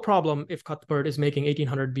have no problem if Cuthbert is making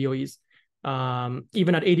 1,800 BOEs.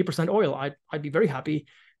 Even at 80% oil, I'd be very happy.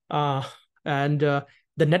 And the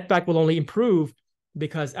netback will only improve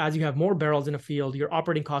because as you have more barrels in a field, your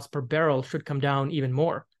operating cost per barrel should come down even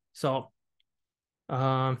more. So,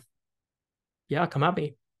 yeah, come at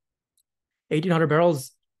me. 1,800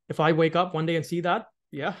 barrels. If I wake up one day and see that,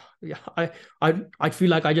 yeah, I feel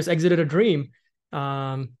like I just exited a dream.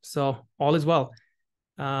 So all is well.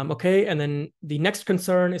 Okay, and then the next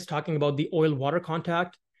concern is talking about the oil-water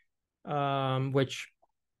contact, which,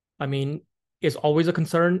 I mean, is always a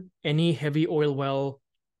concern. Any heavy oil well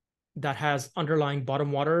that has underlying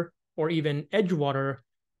bottom water or even Edgewater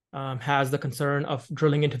has the concern of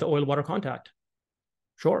drilling into the oil water contact.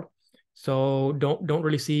 Sure. So don't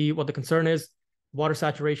really see what the concern is. Water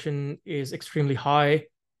saturation is extremely high.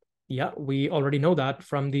 Yeah, we already know that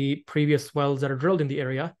from the previous wells that are drilled in the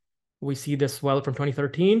area. We see this well from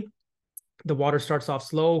 2013. The water starts off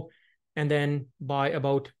slow, and then by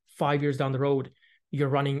about 5 years down the road, you're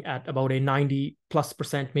running at about a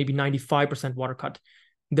 90+%, maybe 95% water cut.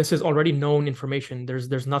 This is already known information.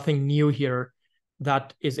 There's nothing new here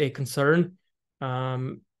that is a concern.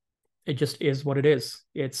 It just is what it is.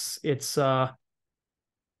 It's just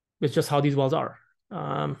how these wells are.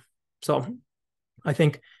 So I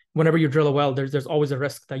think whenever you drill a well, there's always a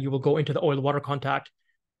risk that you will go into the oil water contact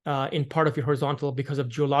in part of your horizontal because of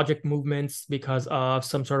geologic movements, because of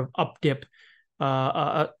some sort of up dip,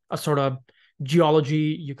 a sort of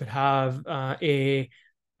geology. You could have a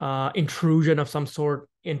intrusion of some sort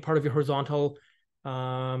in part of your horizontal.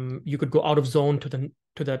 You could go out of zone to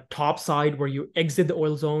the top side where you exit the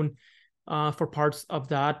oil zone. For parts of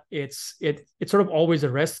that, it's sort of always a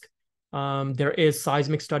risk. There is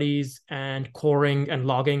seismic studies and coring and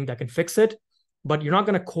logging that can fix it, but you're not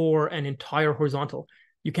going to core an entire horizontal.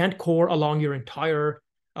 You can't core along your entire.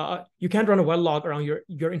 You can't run a well log around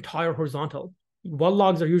your entire horizontal. Well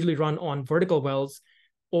logs are usually run on vertical wells,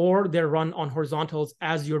 or they're run on horizontals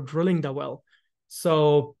as you're drilling the well.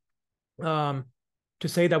 So, to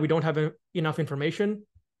say that we don't have enough information,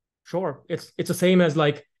 sure, it's the same as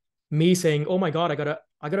like me saying, "Oh my God, I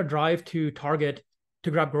gotta drive to Target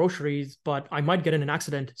to grab groceries, but I might get in an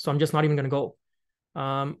accident, so I'm just not even gonna go."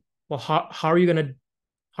 Well, how are you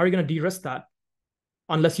gonna de-risk that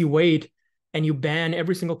unless you wait and you ban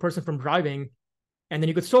every single person from driving, and then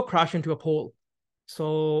you could still crash into a pole?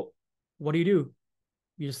 So what do?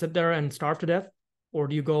 You just sit there and starve to death, or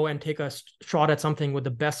do you go and take a shot at something with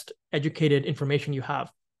the best educated information you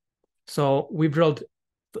have? So we've drilled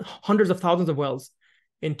hundreds of thousands of wells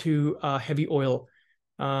into heavy oil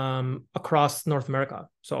across North America.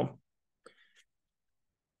 So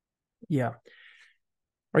yeah.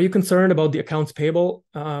 Are you concerned about the accounts payable?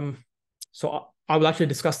 So I will actually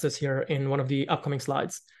discuss this here in one of the upcoming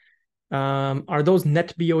slides. Are those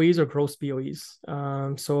net BOEs or gross BOEs?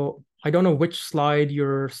 So I don't know which slide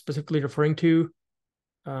you're specifically referring to.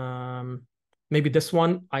 Maybe this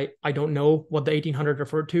one. I don't know what the 1800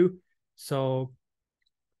 referred to. So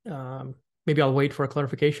maybe I'll wait for a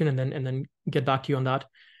clarification and then get back to you on that.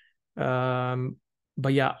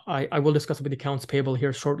 But yeah, I will discuss with the accounts payable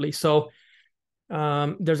here shortly. So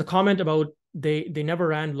there's a comment about they never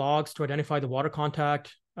ran logs to identify the water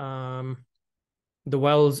contact. The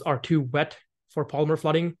wells are too wet for polymer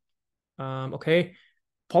flooding. Okay,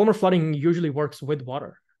 polymer flooding usually works with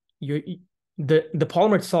water. The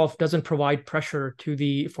polymer itself doesn't provide pressure to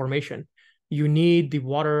the formation. You need the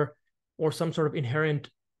water or some sort of inherent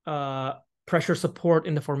pressure support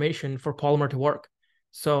in the formation for polymer to work.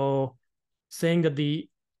 So saying that the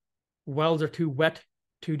wells are too wet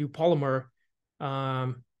to do polymer,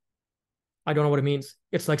 I don't know what it means.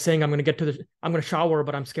 It's like saying I'm going to shower,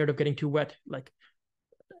 but I'm scared of getting too wet. Like,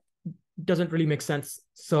 doesn't really make sense.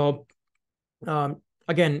 So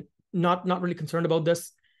again, not really concerned about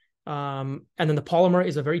this. And then the polymer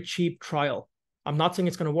is a very cheap trial. I'm not saying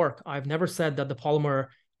it's going to work. I've never said that the polymer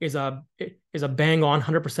is a bang on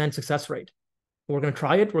 100% success rate. We're going to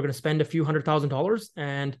try it. We're going to spend a few $100,000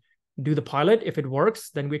 and do the pilot. If it works,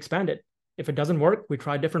 then we expand it. If it doesn't work, we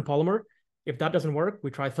try a different polymer. If that doesn't work, we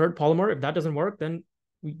try third polymer. If that doesn't work, then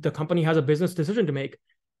the company has a business decision to make.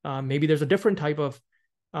 Maybe there's a different type of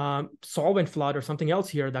solvent flood or something else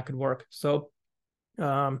here that could work. So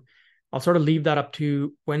I'll sort of leave that up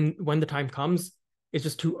to when the time comes. It's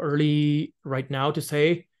just too early right now to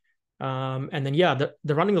say. And then yeah,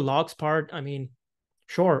 the running the logs part. I mean,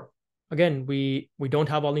 sure. Again, we don't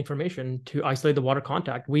have all the information to isolate the water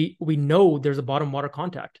contact. We know there's a bottom water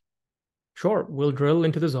contact. Sure, we'll drill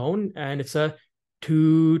into the zone, and it's a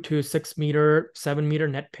 2 to 6 meter, 7 meter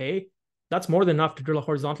net pay. That's more than enough to drill a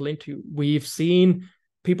horizontal into. We've seen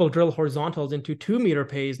people drill horizontals into 2 meter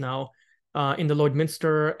pays now in the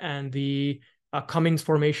Lloydminster and the Cummings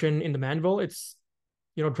formation in the Manville. It's,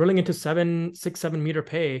 drilling into 6, 7 meter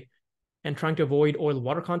pay and trying to avoid oil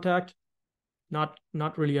water contact. Not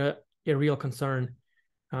really a real concern,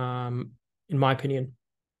 in my opinion.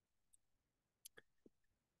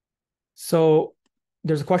 So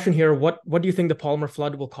there's a question here. What do you think the polymer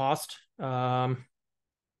flood will cost? I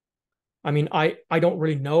mean, I don't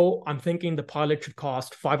really know. I'm thinking the pilot should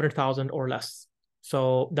cost 500,000 or less.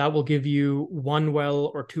 So that will give you one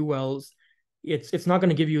well or two wells. It's not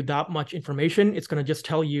going to give you that much information. It's going to just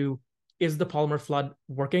tell you, is the polymer flood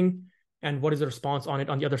working? and what is the response on it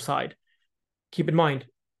on the other side. Keep in mind,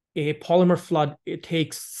 a polymer flood, it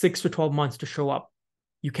takes 6 to 12 months to show up.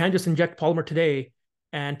 You can't just inject polymer today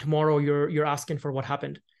and tomorrow you're asking for what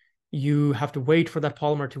happened. You have to wait for that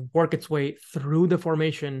polymer to work its way through the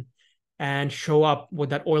formation and show up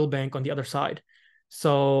with that oil bank on the other side.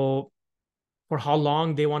 So for how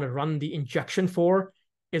long they want to run the injection for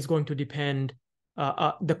is going to depend.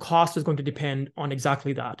 The cost is going to depend on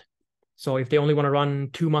exactly that. So if they only want to run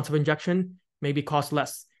 2 months of injection, maybe cost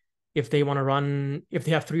less. If they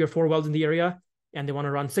have 3 or 4 wells in the area and they want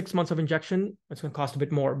to run 6 months of injection, it's going to cost a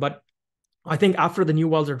bit more. But I think after the new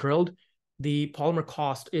wells are drilled, the polymer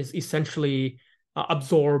cost is essentially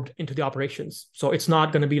absorbed into the operations. So it's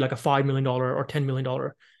not going to be like a $5 million or $10 million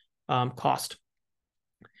cost.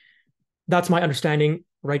 That's my understanding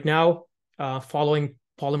right now, following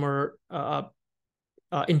polymer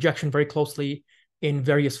injection very closely in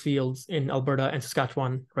various fields in Alberta and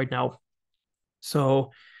Saskatchewan right now.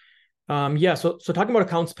 So so talking about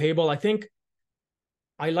accounts payable, I think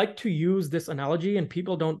I like to use this analogy, and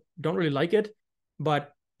people don't really like it.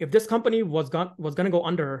 But if this company was going to go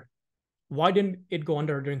under, why didn't it go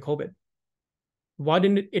under during COVID? Why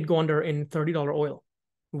didn't it go under in $30 oil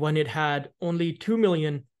when it had only 3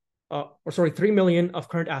 million of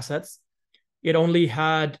current assets? It only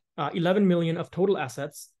had 11 million of total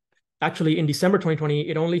assets. Actually, in December 2020,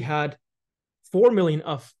 it only had 4 million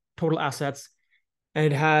of total assets, and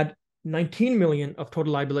it had 19 million of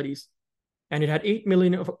total liabilities, and it had 8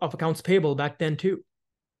 million of accounts payable back then too.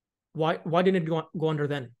 Why didn't it go under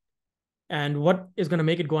then? And what is going to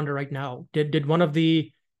make it go under right now? Did one of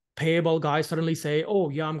the payable guys suddenly say, "Oh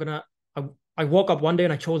yeah, I woke up one day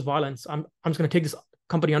and I chose violence. I'm just going to take this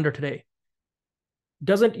company under today"?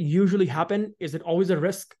 Doesn't usually happen. Is it always a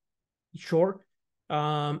risk? Sure.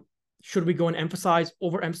 Should we go and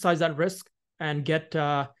overemphasize that risk and get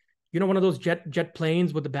one of those jet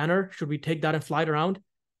planes with the banner? Should we take that and fly it around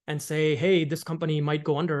and say, "Hey, this company might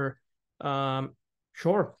go under"?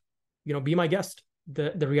 Sure, be my guest.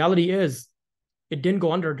 The reality is, it didn't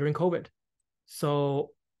go under during COVID.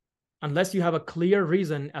 So unless you have a clear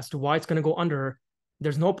reason as to why it's going to go under,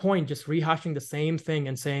 there's no point just rehashing the same thing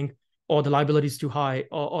and saying, "Oh, the liability is too high,"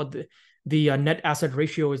 or the net asset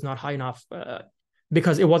ratio is not high enough,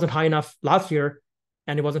 because it wasn't high enough last year,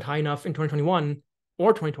 and it wasn't high enough in 2021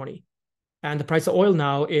 or 2020. And the price of oil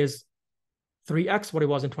now is 3x what it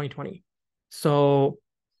was in 2020. So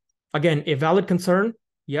again, a valid concern,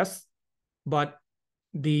 yes, but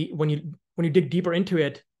when you dig deeper into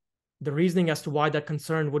it, the reasoning as to why that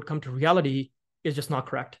concern would come to reality is just not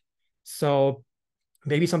correct. So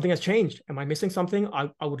maybe something has changed. Am I missing something?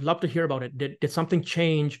 I would love to hear about it. Did something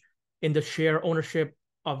change in the share ownership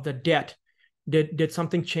of the debt? Did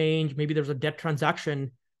something change? Maybe there's a debt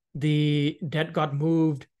transaction. The debt got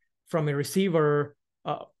moved from a receiver,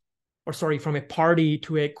 from a party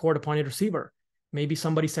to a court-appointed receiver. Maybe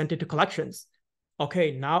somebody sent it to collections.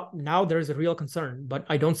 Okay, now there's a real concern, but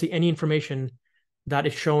I don't see any information that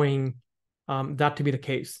is showing that to be the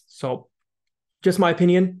case. So just my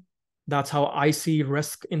opinion, that's how I see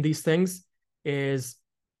risk in these things. Is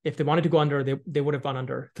if they wanted to go under, they would have gone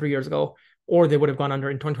under 3 years ago, or they would have gone under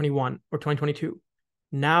in 2021 or 2022.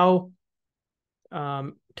 Now,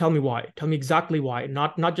 tell me why. Tell me exactly why.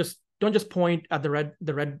 Don't just point at the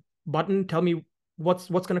red button. Tell me what's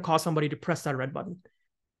going to cause somebody to press that red button.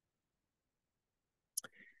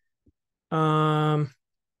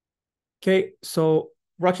 Okay, so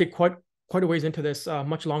we're actually quite a ways into this,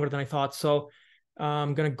 much longer than I thought. So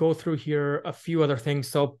I'm going to go through here a few other things.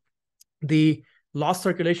 So the lost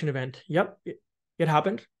circulation event, yep, it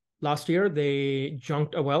happened last year. They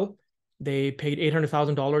junked a well. They paid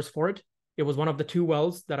 $800,000 for it. It was one of the 2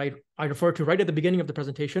 wells that I referred to right at the beginning of the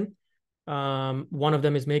presentation. One of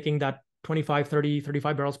them is making that 25, 30,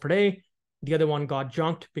 35 barrels per day. The other one got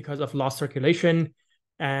junked because of lost circulation.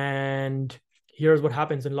 And here's what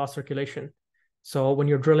happens in lost circulation. So when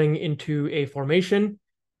you're drilling into a formation,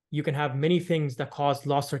 you can have many things that cause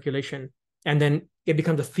lost circulation. And then it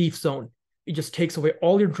becomes a thief zone. It just takes away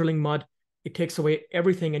all your drilling mud. It takes away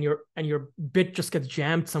everything, and your bit just gets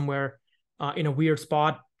jammed somewhere in a weird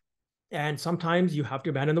spot. And sometimes you have to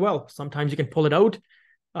abandon the well. Sometimes you can pull it out.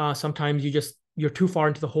 Sometimes you're too far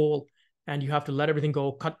into the hole and you have to let everything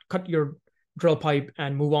go, cut your drill pipe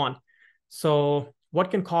and move on. So what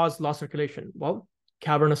can cause lost circulation? Well,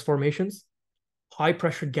 cavernous formations, high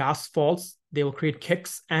pressure gas faults. They will create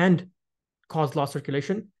kicks and cause lost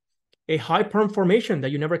circulation. A high perm formation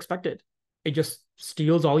that you never expected. It just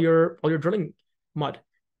steals all your drilling mud.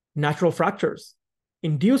 Natural fractures,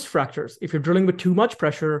 induced fractures. If you're drilling with too much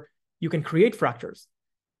pressure, you can create fractures.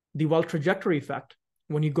 The well trajectory effect.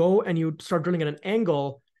 when you go and you start drilling at an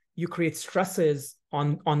angle, you create stresses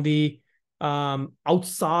on the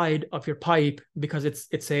outside of your pipe because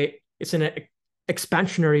it's in an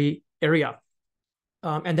expansionary area,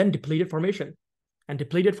 and then depleted formation. And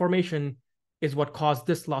depleted formation is what caused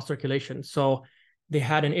this lost circulation. So they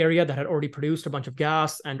had an area that had already produced a bunch of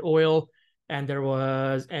gas and oil, and there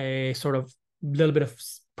was a sort of little bit of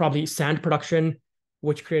probably sand production,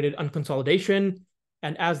 which created unconsolidation.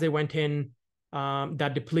 And as they went in,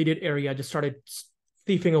 that depleted area just started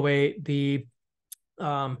thieving away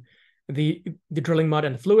um, the drilling mud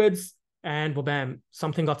and the fluids, and bam,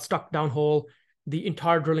 something got stuck downhole. The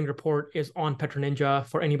entire drilling report is on PetroNinja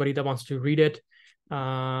for anybody that wants to read it.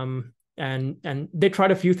 And they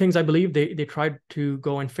tried a few things. I believe they tried to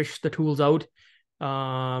go and fish the tools out,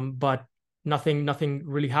 but nothing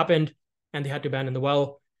really happened, and they had to abandon the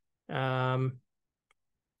well.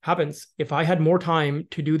 Happens. If I had more time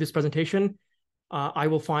to do this presentation, I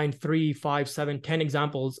will find 3, 5, 7, 10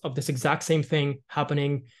 examples of this exact same thing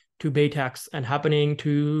happening to Baytex and happening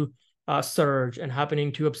to Surge and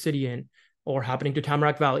happening to Obsidian or happening to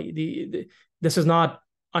Tamarack Valley. This is not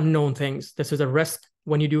unknown things. This is a risk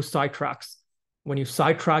when you do sidetracks. When you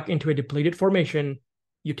sidetrack into a depleted formation,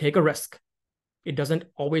 you take a risk. It doesn't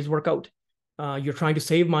always work out. You're trying to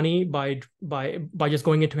save money by just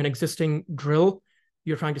going into an existing drill.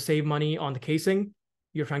 You're trying to save money on the casing.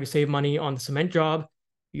 You're trying to save money on the cement job.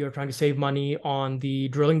 You're trying to save money on the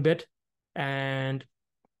drilling bit. And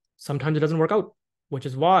sometimes it doesn't work out, which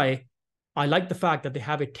is why I like the fact that they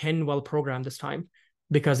have a 10 well program this time,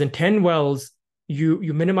 because in 10 wells, you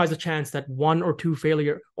minimize the chance that one or two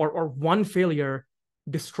failure or one failure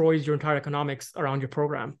destroys your entire economics around your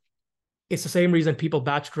program. It's the same reason people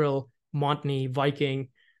batch drill Montney, Viking,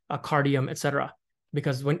 Cardium, etc.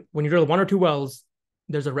 Because when you drill one or two wells,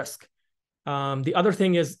 there's a risk. The other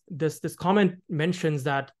thing is this comment mentions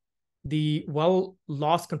that the well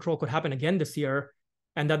loss control could happen again this year,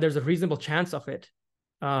 and that there's a reasonable chance of it.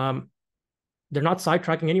 They're not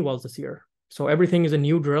sidetracking any wells this year, so everything is a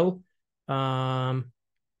new drill.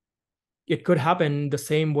 It could happen the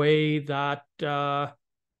same way that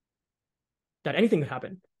anything could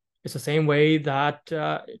happen. It's the same way that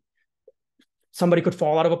somebody could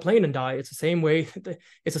fall out of a plane and die. It's the same way.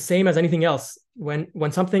 It's the same as anything else. When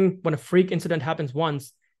a freak incident happens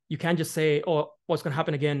once, you can't just say, "Oh, what's going to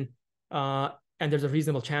happen again?" And there's a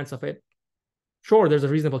reasonable chance of it. Sure, there's a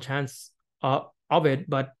reasonable chance of it,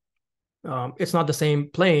 but it's not the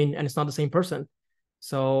same plane and it's not the same person.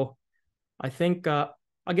 So I think,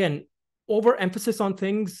 again, overemphasis on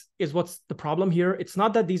things is what's the problem here. It's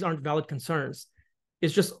not that these aren't valid concerns.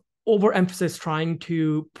 It's just overemphasis trying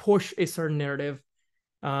to push a certain narrative,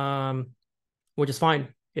 which is fine.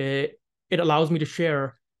 It allows me to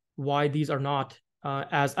share why these are not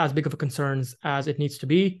as big of a concerns as it needs to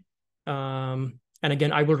be. And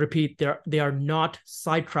again, I will repeat, they are not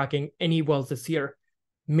sidetracking any wells this year,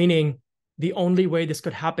 meaning the only way this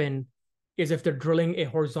could happen is if they're drilling a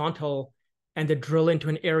horizontal and they drill into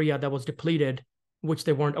an area that was depleted, which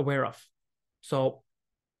they weren't aware of. So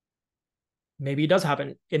maybe it does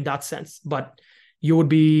happen in that sense, but you would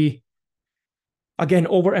be, again,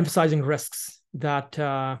 overemphasizing risks that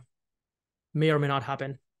may or may not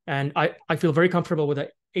happen. And I feel very comfortable with an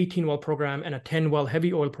 18 well program and a 10 well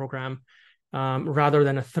heavy oil program, rather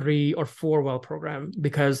than a 3 or 4 well program,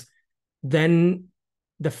 because then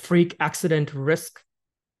the freak accident risk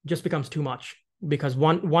just becomes too much, because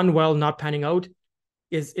one well not panning out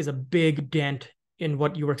is a big dent in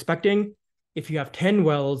what you were expecting. If you have 10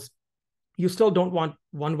 wells, you still don't want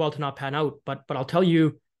one well to not pan out, but I'll tell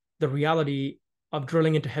you the reality of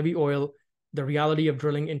drilling into heavy oil, the reality of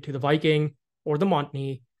drilling into the Viking or the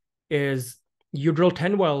Montney is you drill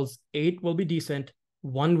 10 wells, 8 will be decent,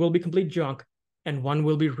 1 will be complete junk, and 1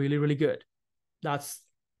 will be really, really good. That's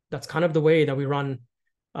kind of the way that we run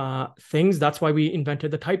things. That's why we invented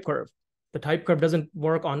the type curve. The type curve doesn't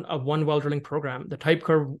work on a 1 well drilling program. The type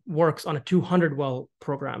curve works on a 200 well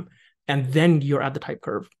program, and then you're at the type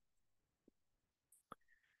curve.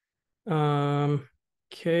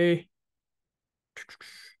 Okay.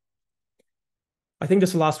 I think this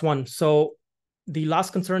is the last one. So the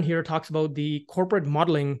last concern here talks about the corporate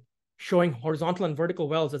modeling showing horizontal and vertical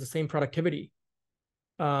wells as the same productivity.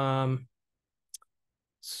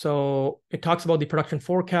 So it talks about the production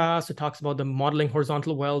forecast. It talks about the modeling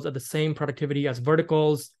horizontal wells at the same productivity as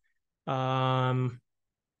verticals. Yeah,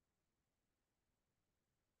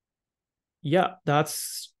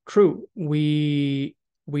 that's true.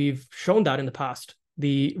 We've shown that in the past.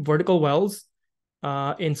 The vertical wells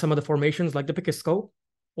in some of the formations like the Pekisco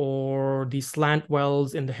or the slant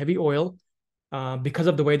wells in the heavy oil, because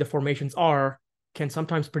of the way the formations are, can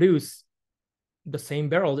sometimes produce the same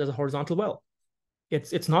barrels as a horizontal well.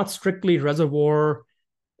 It's not strictly reservoir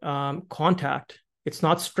contact. It's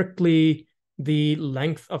not strictly the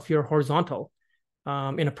length of your horizontal.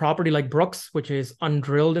 In a property like Brooks, which is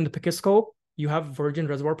undrilled in the Pecusco, you have virgin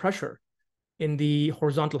reservoir pressure. In the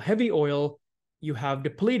horizontal heavy oil, you have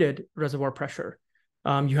depleted reservoir pressure.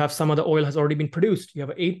 You have some of the oil has already been produced. You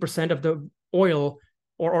have 8% of the oil,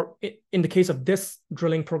 or in the case of this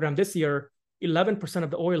drilling program this year, 11%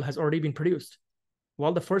 of the oil has already been produced.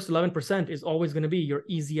 Well, the first 11% is always going to be your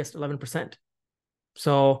easiest 11%.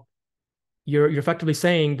 So you're effectively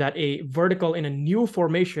saying that a vertical in a new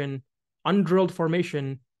formation, undrilled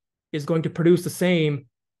formation, is going to produce the same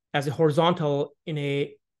as a horizontal in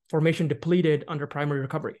a formation depleted under primary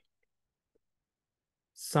recovery.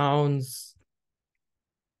 Sounds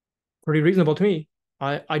pretty reasonable to me.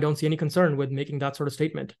 I don't see any concern with making that sort of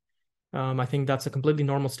statement. I think that's a completely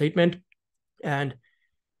normal statement. And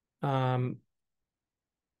where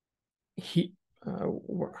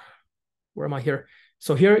am I here?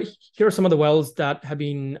 So here are some of the wells that have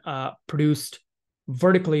been produced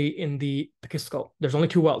vertically in the Pecusco. There's only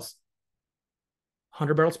 2 wells,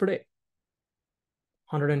 100 barrels per day,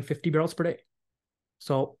 150 barrels per day.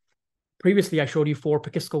 So previously I showed you 4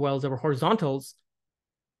 Pecusco wells that were horizontals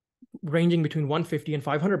ranging between 150 and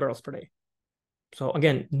 500 barrels per day. So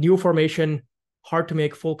again, new formation, hard to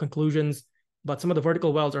make full conclusions, but some of the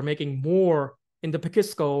vertical wells are making more in the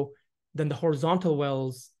Pecusco than the horizontal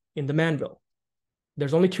wells in the Manville.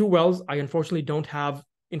 There's only 2 wells. I unfortunately don't have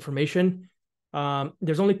information.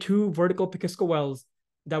 There's only 2 vertical Pecusco wells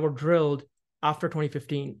that were drilled after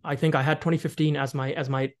 2015. I think I had 2015 as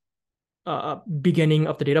my beginning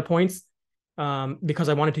of the data points because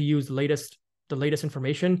I wanted to use the latest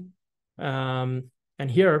information. And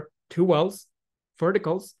here, 2 wells,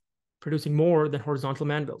 verticals, producing more than horizontal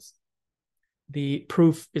Manvilles. The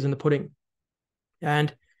proof is in the pudding.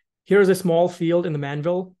 And here's a small field in the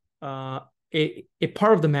Manville, a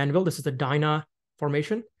part of the Manville. This is the Dinah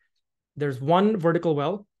formation. There's 1 vertical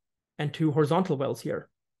well and 2 horizontal wells here.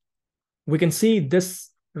 We can see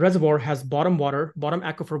this reservoir has bottom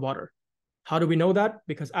aquifer water. How do we know that?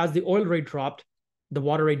 Because as the oil rate dropped, the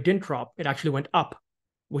water rate didn't drop. It actually went up,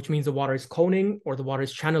 which means the water is coning or the water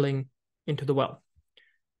is channeling into the well.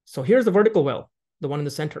 So here's the vertical well, the one in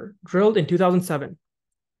the center, drilled in 2007.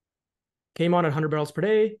 Came on at 100 barrels per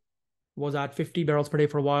day, was at 50 barrels per day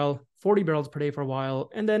for a while, 40 barrels per day for a while,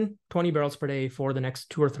 and then 20 barrels per day for the next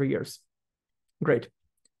 2 or 3 years. Great.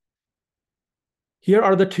 Here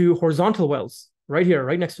are the 2 horizontal wells, right here,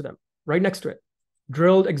 right next to it,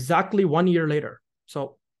 drilled exactly 1 year later.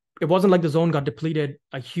 So it wasn't like the zone got depleted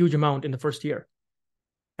a huge amount in the first year.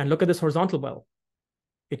 And look at this horizontal well.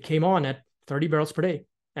 It came on at 30 barrels per day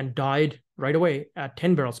and died right away at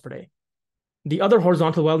 10 barrels per day. The other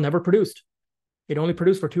horizontal well never produced. It only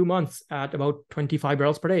produced for 2 months at about 25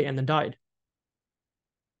 barrels per day and then died.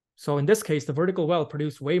 So in this case, the vertical well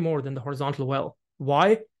produced way more than the horizontal well.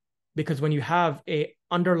 Why? Because when you have a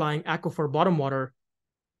underlying aquifer bottom water,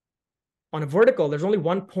 on a vertical, there's only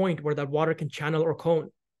one point where that water can channel or cone.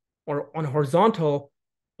 Or on a horizontal,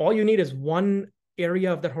 all you need is one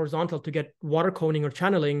area of that horizontal to get water coning or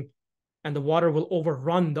channeling, and the water will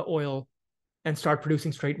overrun the oil and start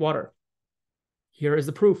producing straight water. Here is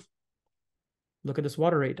the proof. Look at this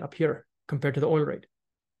water rate up here compared to the oil rate.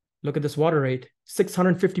 Look at this water rate,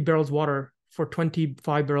 650 barrels water for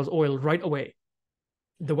 25 barrels oil right away.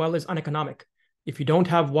 The well is uneconomic. If you don't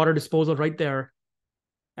have water disposal right there,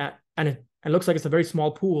 and it looks like it's a very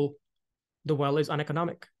small pool, the well is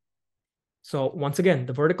uneconomic. So once again,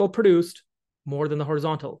 the vertical produced more than the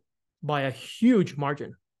horizontal by a huge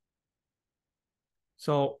margin.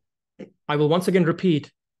 So I will once again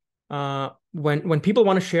repeat, when people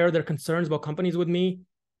want to share their concerns about companies with me,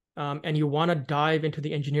 and you want to dive into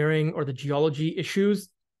the engineering or the geology issues,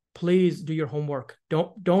 please do your homework.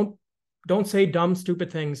 Don't say dumb,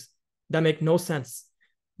 stupid things that make no sense,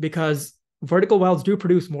 because vertical wells do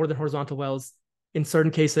produce more than horizontal wells in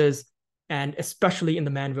certain cases, and especially in the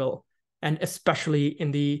Manville, and especially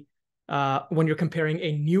in the when you're comparing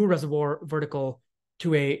a new reservoir vertical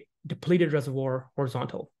to a depleted reservoir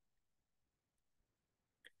horizontal.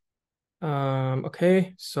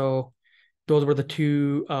 Okay, so those were the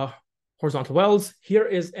 2 horizontal wells. Here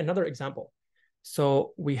is another example.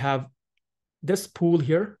 So we have this pool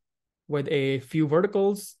here with a few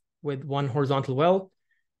verticals with 1 horizontal well.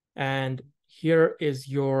 And here is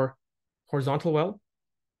your horizontal well.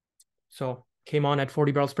 So came on at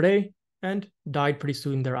 40 barrels per day and died pretty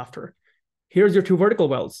soon thereafter. Here's your 2 vertical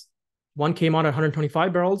wells. One came on at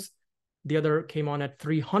 125 barrels. The other came on at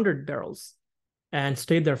 300 barrels and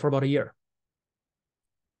stayed there for about a year.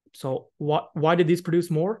 So why did these produce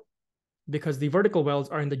more? Because the vertical wells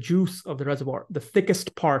are in the juice of the reservoir, the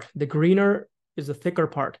thickest part. The greener is the thicker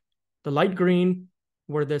part. The light green,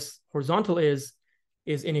 where this horizontal is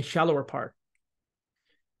in a shallower part.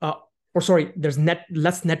 There's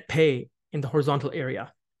less net pay in the horizontal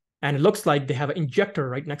area. And it looks like they have an injector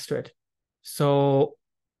right next to it. So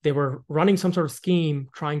they were running some sort of scheme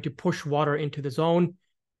trying to push water into the zone,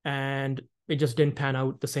 and it just didn't pan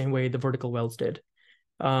out the same way the vertical wells did.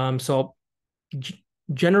 So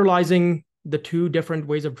generalizing the two different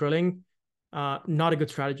ways of drilling, not a good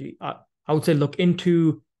strategy. I would say look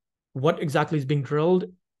into what exactly is being drilled,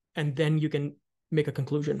 and then you can make a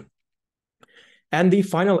conclusion. And the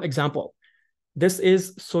final example, this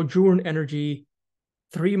is Sojourn Energy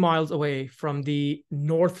 3 miles away from the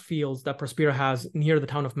north fields that Prospera has near the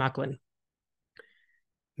town of Macklin.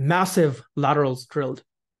 Massive laterals drilled.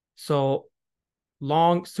 So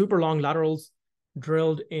super long laterals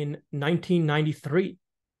drilled in 1993.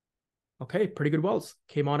 Okay, pretty good wells.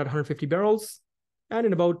 Came on at 150 barrels, and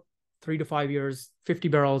in about 3 to 5 years, 50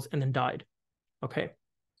 barrels, and then died. Okay.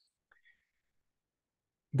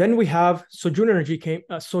 Then we have Sojourn Energy came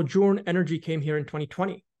here in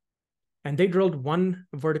 2020, and they drilled one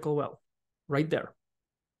vertical well right there.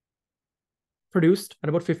 Produced at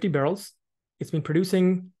about 50 barrels. It's been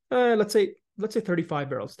producing, let's say 35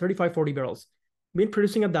 barrels, 35, 40 barrels. Been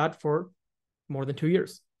producing at that for more than 2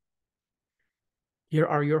 years. Here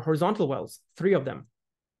are your horizontal wells, 3 of them.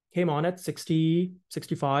 Came on at 60,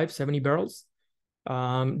 65, 70 barrels.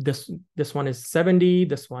 This one is 70,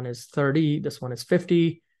 this one is 30, this one is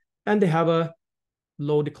 50, and they have a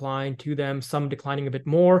low decline to them, some declining a bit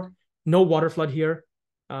more. No water flood here,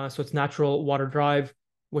 so it's natural water drive,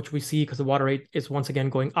 which we see because the water rate is once again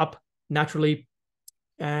going up naturally.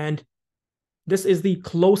 And this is the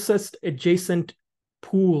closest adjacent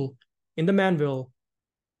pool in the Manville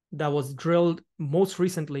that was drilled most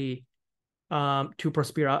recently to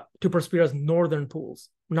Prospera's northern pools,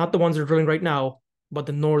 not the ones they're drilling right now, but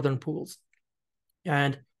the northern pools.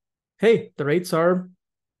 And hey, the rates are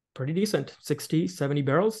pretty decent, 60, 70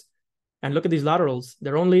 barrels. And look at these laterals.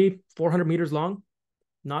 They're only 400 meters long,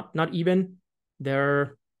 not even.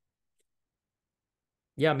 They're,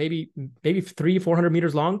 yeah, maybe 400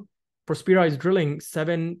 meters long. Prospera is drilling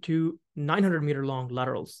 700 to 900 meter long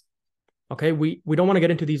laterals. Okay, we don't want to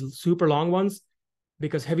get into these super long ones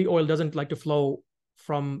because heavy oil doesn't like to flow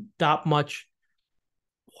from that much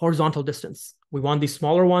horizontal distance. We want these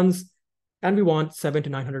smaller ones, and we want 700 to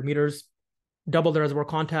 900 meters, double the reservoir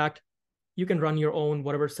contact. You can run your own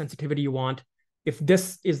whatever sensitivity you want. If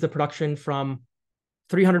this is the production from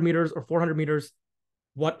 300 meters or 400 meters,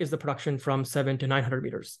 what is the production from 700 to 900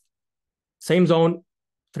 meters? Same zone,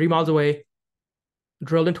 3 miles away,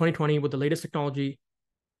 drilled in 2020 with the latest technology,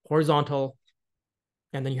 horizontal,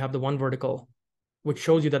 and then you have the one vertical, which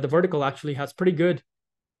shows you that the vertical actually has pretty good.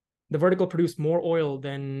 The vertical produced more oil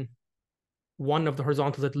than one of the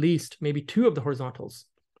horizontals, at least, maybe 2 of the horizontals.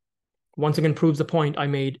 Once again, proves the point I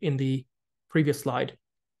made in the previous slide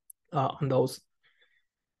on those.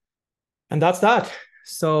 And that's that.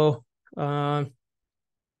 So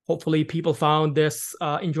hopefully people found this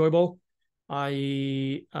enjoyable. Like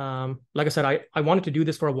I said, I wanted to do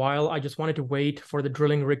this for a while. I just wanted to wait for the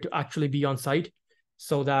drilling rig to actually be on site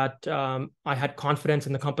so that I had confidence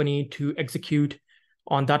in the company to execute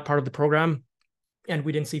on that part of the program. And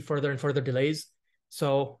we didn't see further and further delays.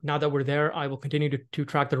 So now that we're there, I will continue to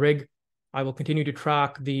track the rig. I will continue to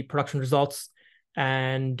track the production results,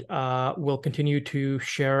 and will continue to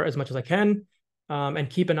share as much as I can, and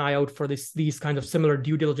keep an eye out for these kinds of similar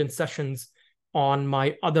due diligence sessions on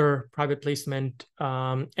my other private placement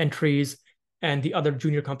entries and the other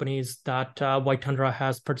junior companies that White Tundra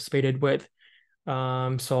has participated with.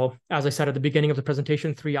 So as I said at the beginning of the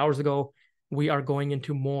presentation 3 hours ago, we are going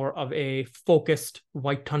into more of a focused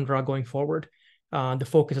White Tundra going forward. The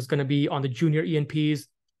focus is going to be on the junior E&Ps.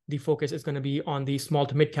 The focus is going to be on the small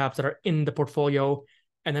to mid caps that are in the portfolio,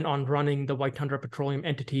 and then on running the White Tundra Petroleum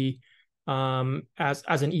entity as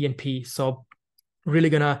an E&P. So really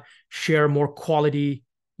going to share more quality,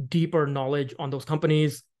 deeper knowledge on those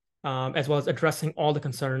companies, as well as addressing all the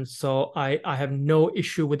concerns. So I have no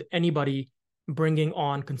issue with anybody bringing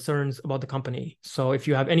on concerns about the company. So if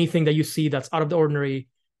you have anything that you see that's out of the ordinary,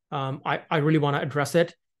 I really want to address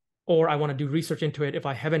it, or I want to do research into it if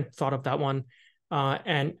I haven't thought of that one,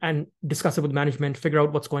 and discuss it with management, figure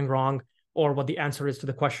out what's going wrong or what the answer is to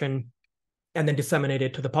the question, and then disseminate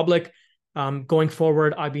it to the public. Going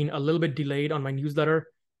forward, I've been a little bit delayed on my newsletter,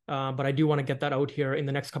 but I do want to get that out here in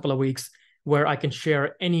the next couple of weeks, where I can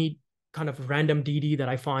share any kind of random DD that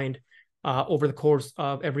I find over the course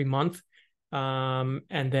of every month.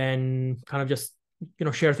 and then kind of just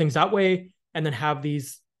share things that way, and then have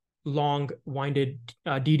these long-winded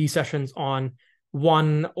DD sessions on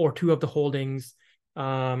one or two of the holdings,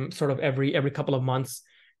 sort of every couple of months,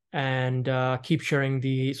 and keep sharing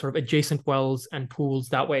the sort of adjacent wells and pools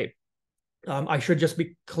that way. I should just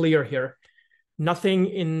be clear here. Nothing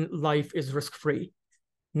in life is risk-free.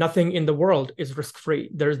 Nothing in the world is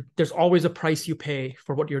risk-free. There's always a price you pay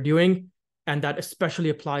for what you're doing, and that especially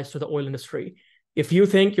applies to the oil industry. If you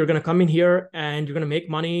think you're going to come in here and you're going to make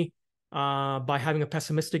money by having a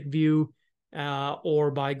pessimistic view,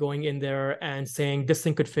 or by going in there and saying this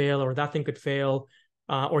thing could fail or that thing could fail,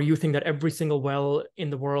 or you think that every single well in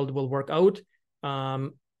the world will work out,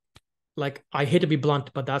 like, I hate to be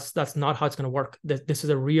blunt, but that's not how it's going to work. This is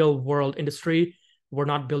a real world industry. We're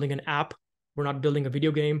not building an app. We're not building a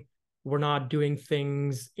video game. We're not doing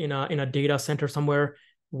things in a data center somewhere.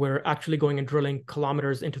 We're actually going and drilling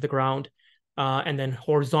kilometers into the ground, and then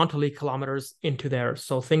horizontally kilometers into there.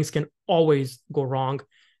 So things can always go wrong.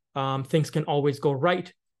 Things can always go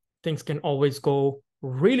right. Things can always go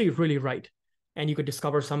really, really right. And you could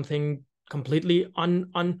discover something completely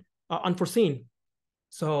unforeseen.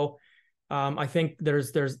 So I think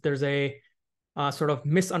there's a sort of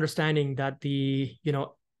misunderstanding that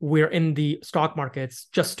we're in the stock markets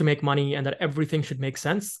just to make money and that everything should make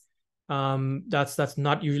sense. That's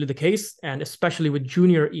not usually the case, and especially with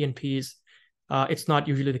junior E&Ps, it's not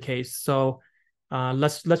usually the case. So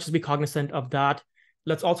let's just be cognizant of that.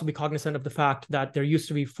 Let's also be cognizant of the fact that there used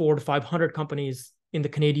to be 400 to 500 companies in the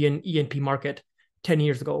Canadian E&P market 10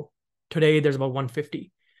 years ago. Today, there's about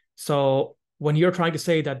 150. So when you're trying to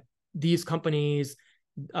say that these companies,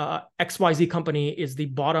 XYZ company is the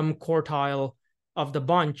bottom quartile of the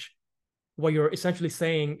bunch, what you're essentially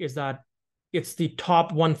saying is that it's the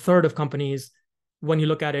top 1/3 of companies when you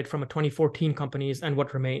look at it from a 2014 companies and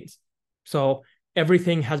what remains. So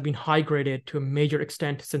everything has been high graded to a major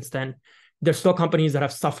extent since then. There's still companies that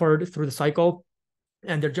have suffered through the cycle,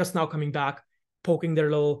 and they're just now coming back, poking their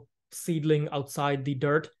little seedling outside the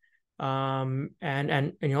dirt. And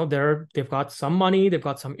they've got some money, they've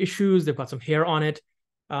got some issues, they've got some hair on it.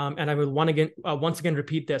 And I will once again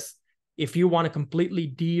repeat this: if you want a completely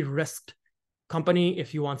de-risked company,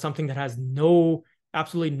 if you want something that has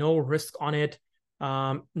absolutely no risk on it,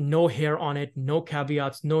 no hair on it, no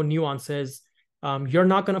caveats, no nuances, you're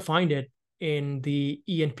not going to find it in the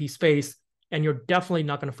E&P space, and you're definitely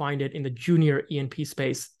not going to find it in the junior E&P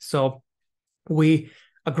space. So we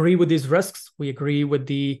agree with these risks. We agree with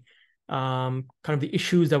the kind of the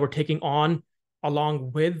issues that we're taking on,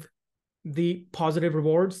 along with the positive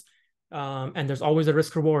rewards. And there's always a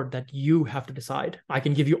risk reward that you have to decide. I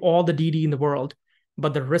can give you all the DD in the world,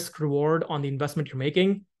 but the risk reward on the investment you're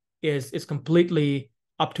making is completely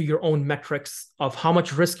up to your own metrics of how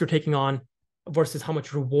much risk you're taking on versus how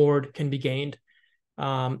much reward can be gained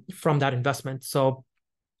from that investment. So,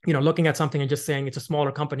 looking at something and just saying it's a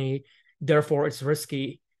smaller company, therefore it's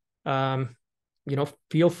risky,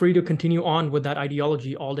 feel free to continue on with that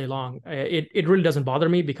ideology all day long. It really doesn't bother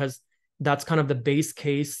me, because that's kind of the base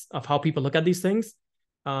case of how people look at these things.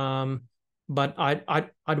 But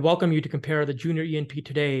I'd welcome you to compare the junior E&P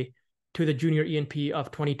today to the junior E&P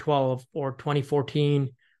of 2012 or 2014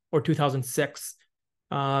 or 2006.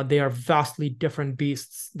 They are vastly different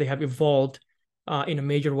beasts. They have evolved in a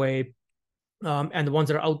major way. And the ones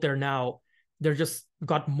that are out there now, they're just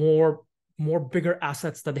got more bigger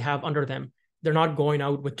assets that they have under them. They're not going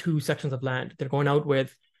out with 2 sections of land. They're going out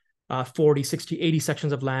with 40, 60, 80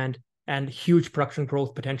 sections of land and huge production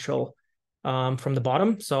growth potential from the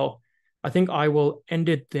bottom. So I think I will end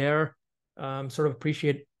it there. I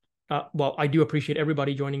do appreciate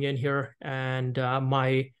everybody joining in here, and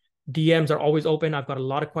my DMs are always open. I've got a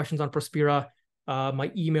lot of questions on Prospera.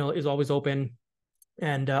 My email is always open,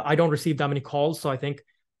 and I don't receive that many calls. So I think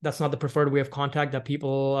that's not the preferred way of contact that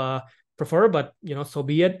people prefer, but so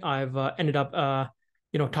be it. I've ended up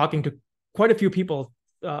talking to quite a few people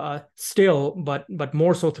still, but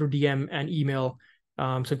more so through DM and email.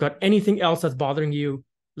 So if you've got anything else that's bothering you,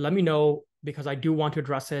 let me know, because I do want to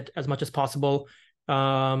address it as much as possible,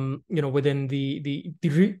 within the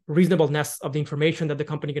reasonableness of the information that the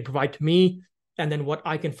company can provide to me, and then what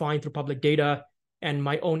I can find through public data and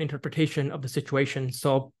my own interpretation of the situation.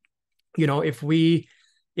 So, if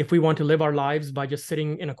we want to live our lives by just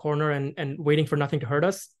sitting in a corner and waiting for nothing to hurt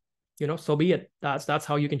us, so be it. That's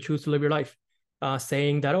how you can choose to live your life.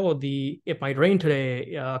 Saying that, it might rain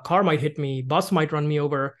today, a car might hit me, bus might run me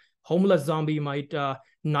over, homeless zombie might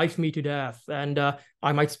knife me to death, and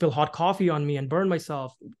I might spill hot coffee on me and burn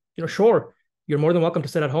myself. Sure, you're more than welcome to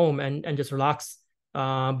sit at home and just relax.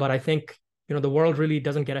 But I think, the world really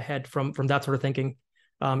doesn't get ahead from that sort of thinking.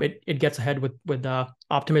 It gets ahead with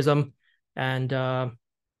optimism and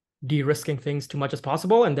de-risking things too much as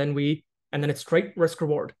possible, and then it's straight risk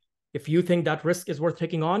reward. If you think that risk is worth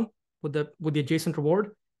taking on with the adjacent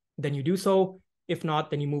reward, then you do so. If not,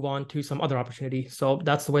 then you move on to some other opportunity. So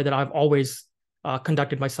that's the way that I've always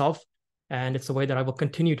conducted myself, and it's the way that I will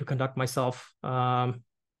continue to conduct myself,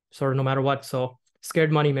 sort of no matter what. So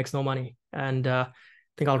scared money makes no money, and I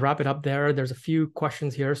think I'll wrap it up there. There's a few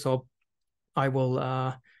questions here, so I will.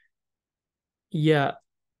 Yeah,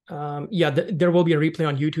 there will be a replay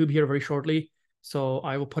on YouTube here very shortly, so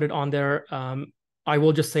I will put it on there. I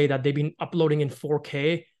will just say that they've been uploading in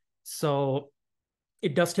 4K, so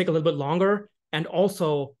it does take a little bit longer. And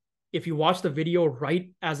also, if you watch the video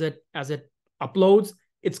right as it uploads,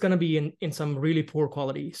 it's going to be in some really poor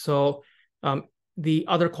quality. So the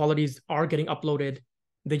other qualities are getting uploaded.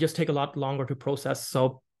 They just take a lot longer to process.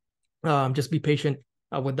 So just be patient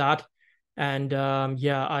with that. And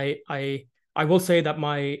yeah, I will say that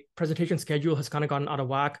my presentation schedule has kind of gotten out of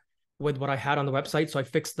whack with what I had on the website. So I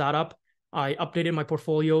fixed that up. I updated my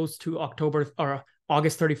portfolios to August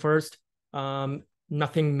 31st.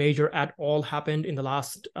 Nothing major at all happened in the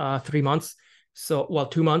last 3 months. So, well,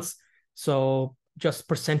 2 months. So just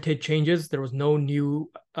percentage changes. There was no new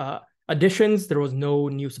additions. There was no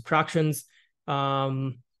new subtractions.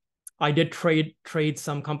 I did trade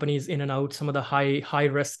some companies in and out, some of the high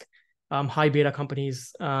risk, high beta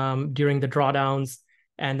companies during the drawdowns,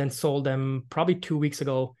 and then sold them probably 2 weeks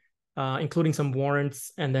ago, including some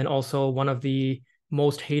warrants, and then also one of the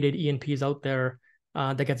most hated E&Ps out there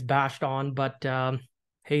that gets bashed on. But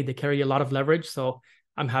hey, they carry a lot of leverage, so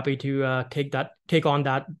I'm happy to take on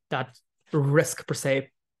that risk per se,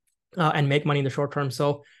 and make money in the short term.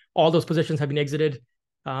 So all those positions have been exited,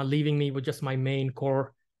 leaving me with just my main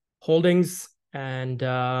core holdings. And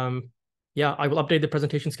yeah, I will update the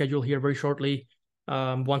presentation schedule here very shortly.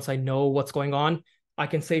 Once I know what's going on, I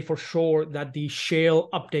can say for sure that the shale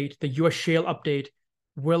update, the US shale update,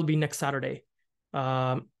 will be next Saturday.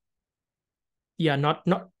 Yeah,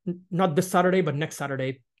 not this Saturday, but next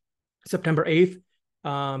Saturday, September 8th,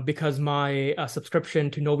 because my subscription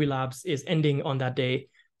to Novi Labs is ending on that day.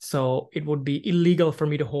 So it would be illegal for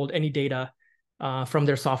me to hold any data from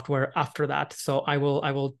their software after that. So I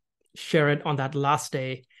will share it on that last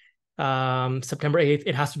day, September 8th.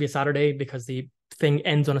 It has to be a Saturday because the thing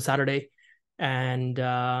ends on a Saturday. And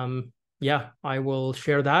yeah, I will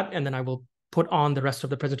share that, and then I will put on the rest of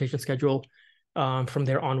the presentation schedule from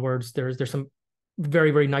there onwards. There's some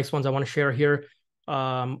very, very nice ones I want to share here,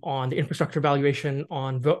 on the infrastructure valuation,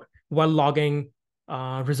 on well logging,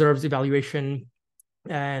 reserves evaluation,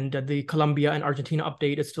 and the Colombia and Argentina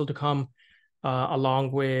update is still to come,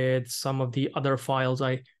 along with some of the other files.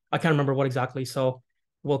 I can't remember what exactly. So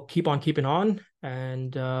we'll keep on keeping on,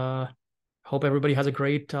 and hope everybody has a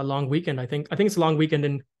great long weekend. I think it's a long weekend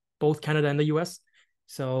in both Canada and the US.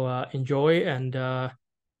 So enjoy, and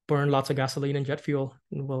burn lots of gasoline and jet fuel,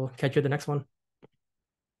 and we'll catch you at the next one.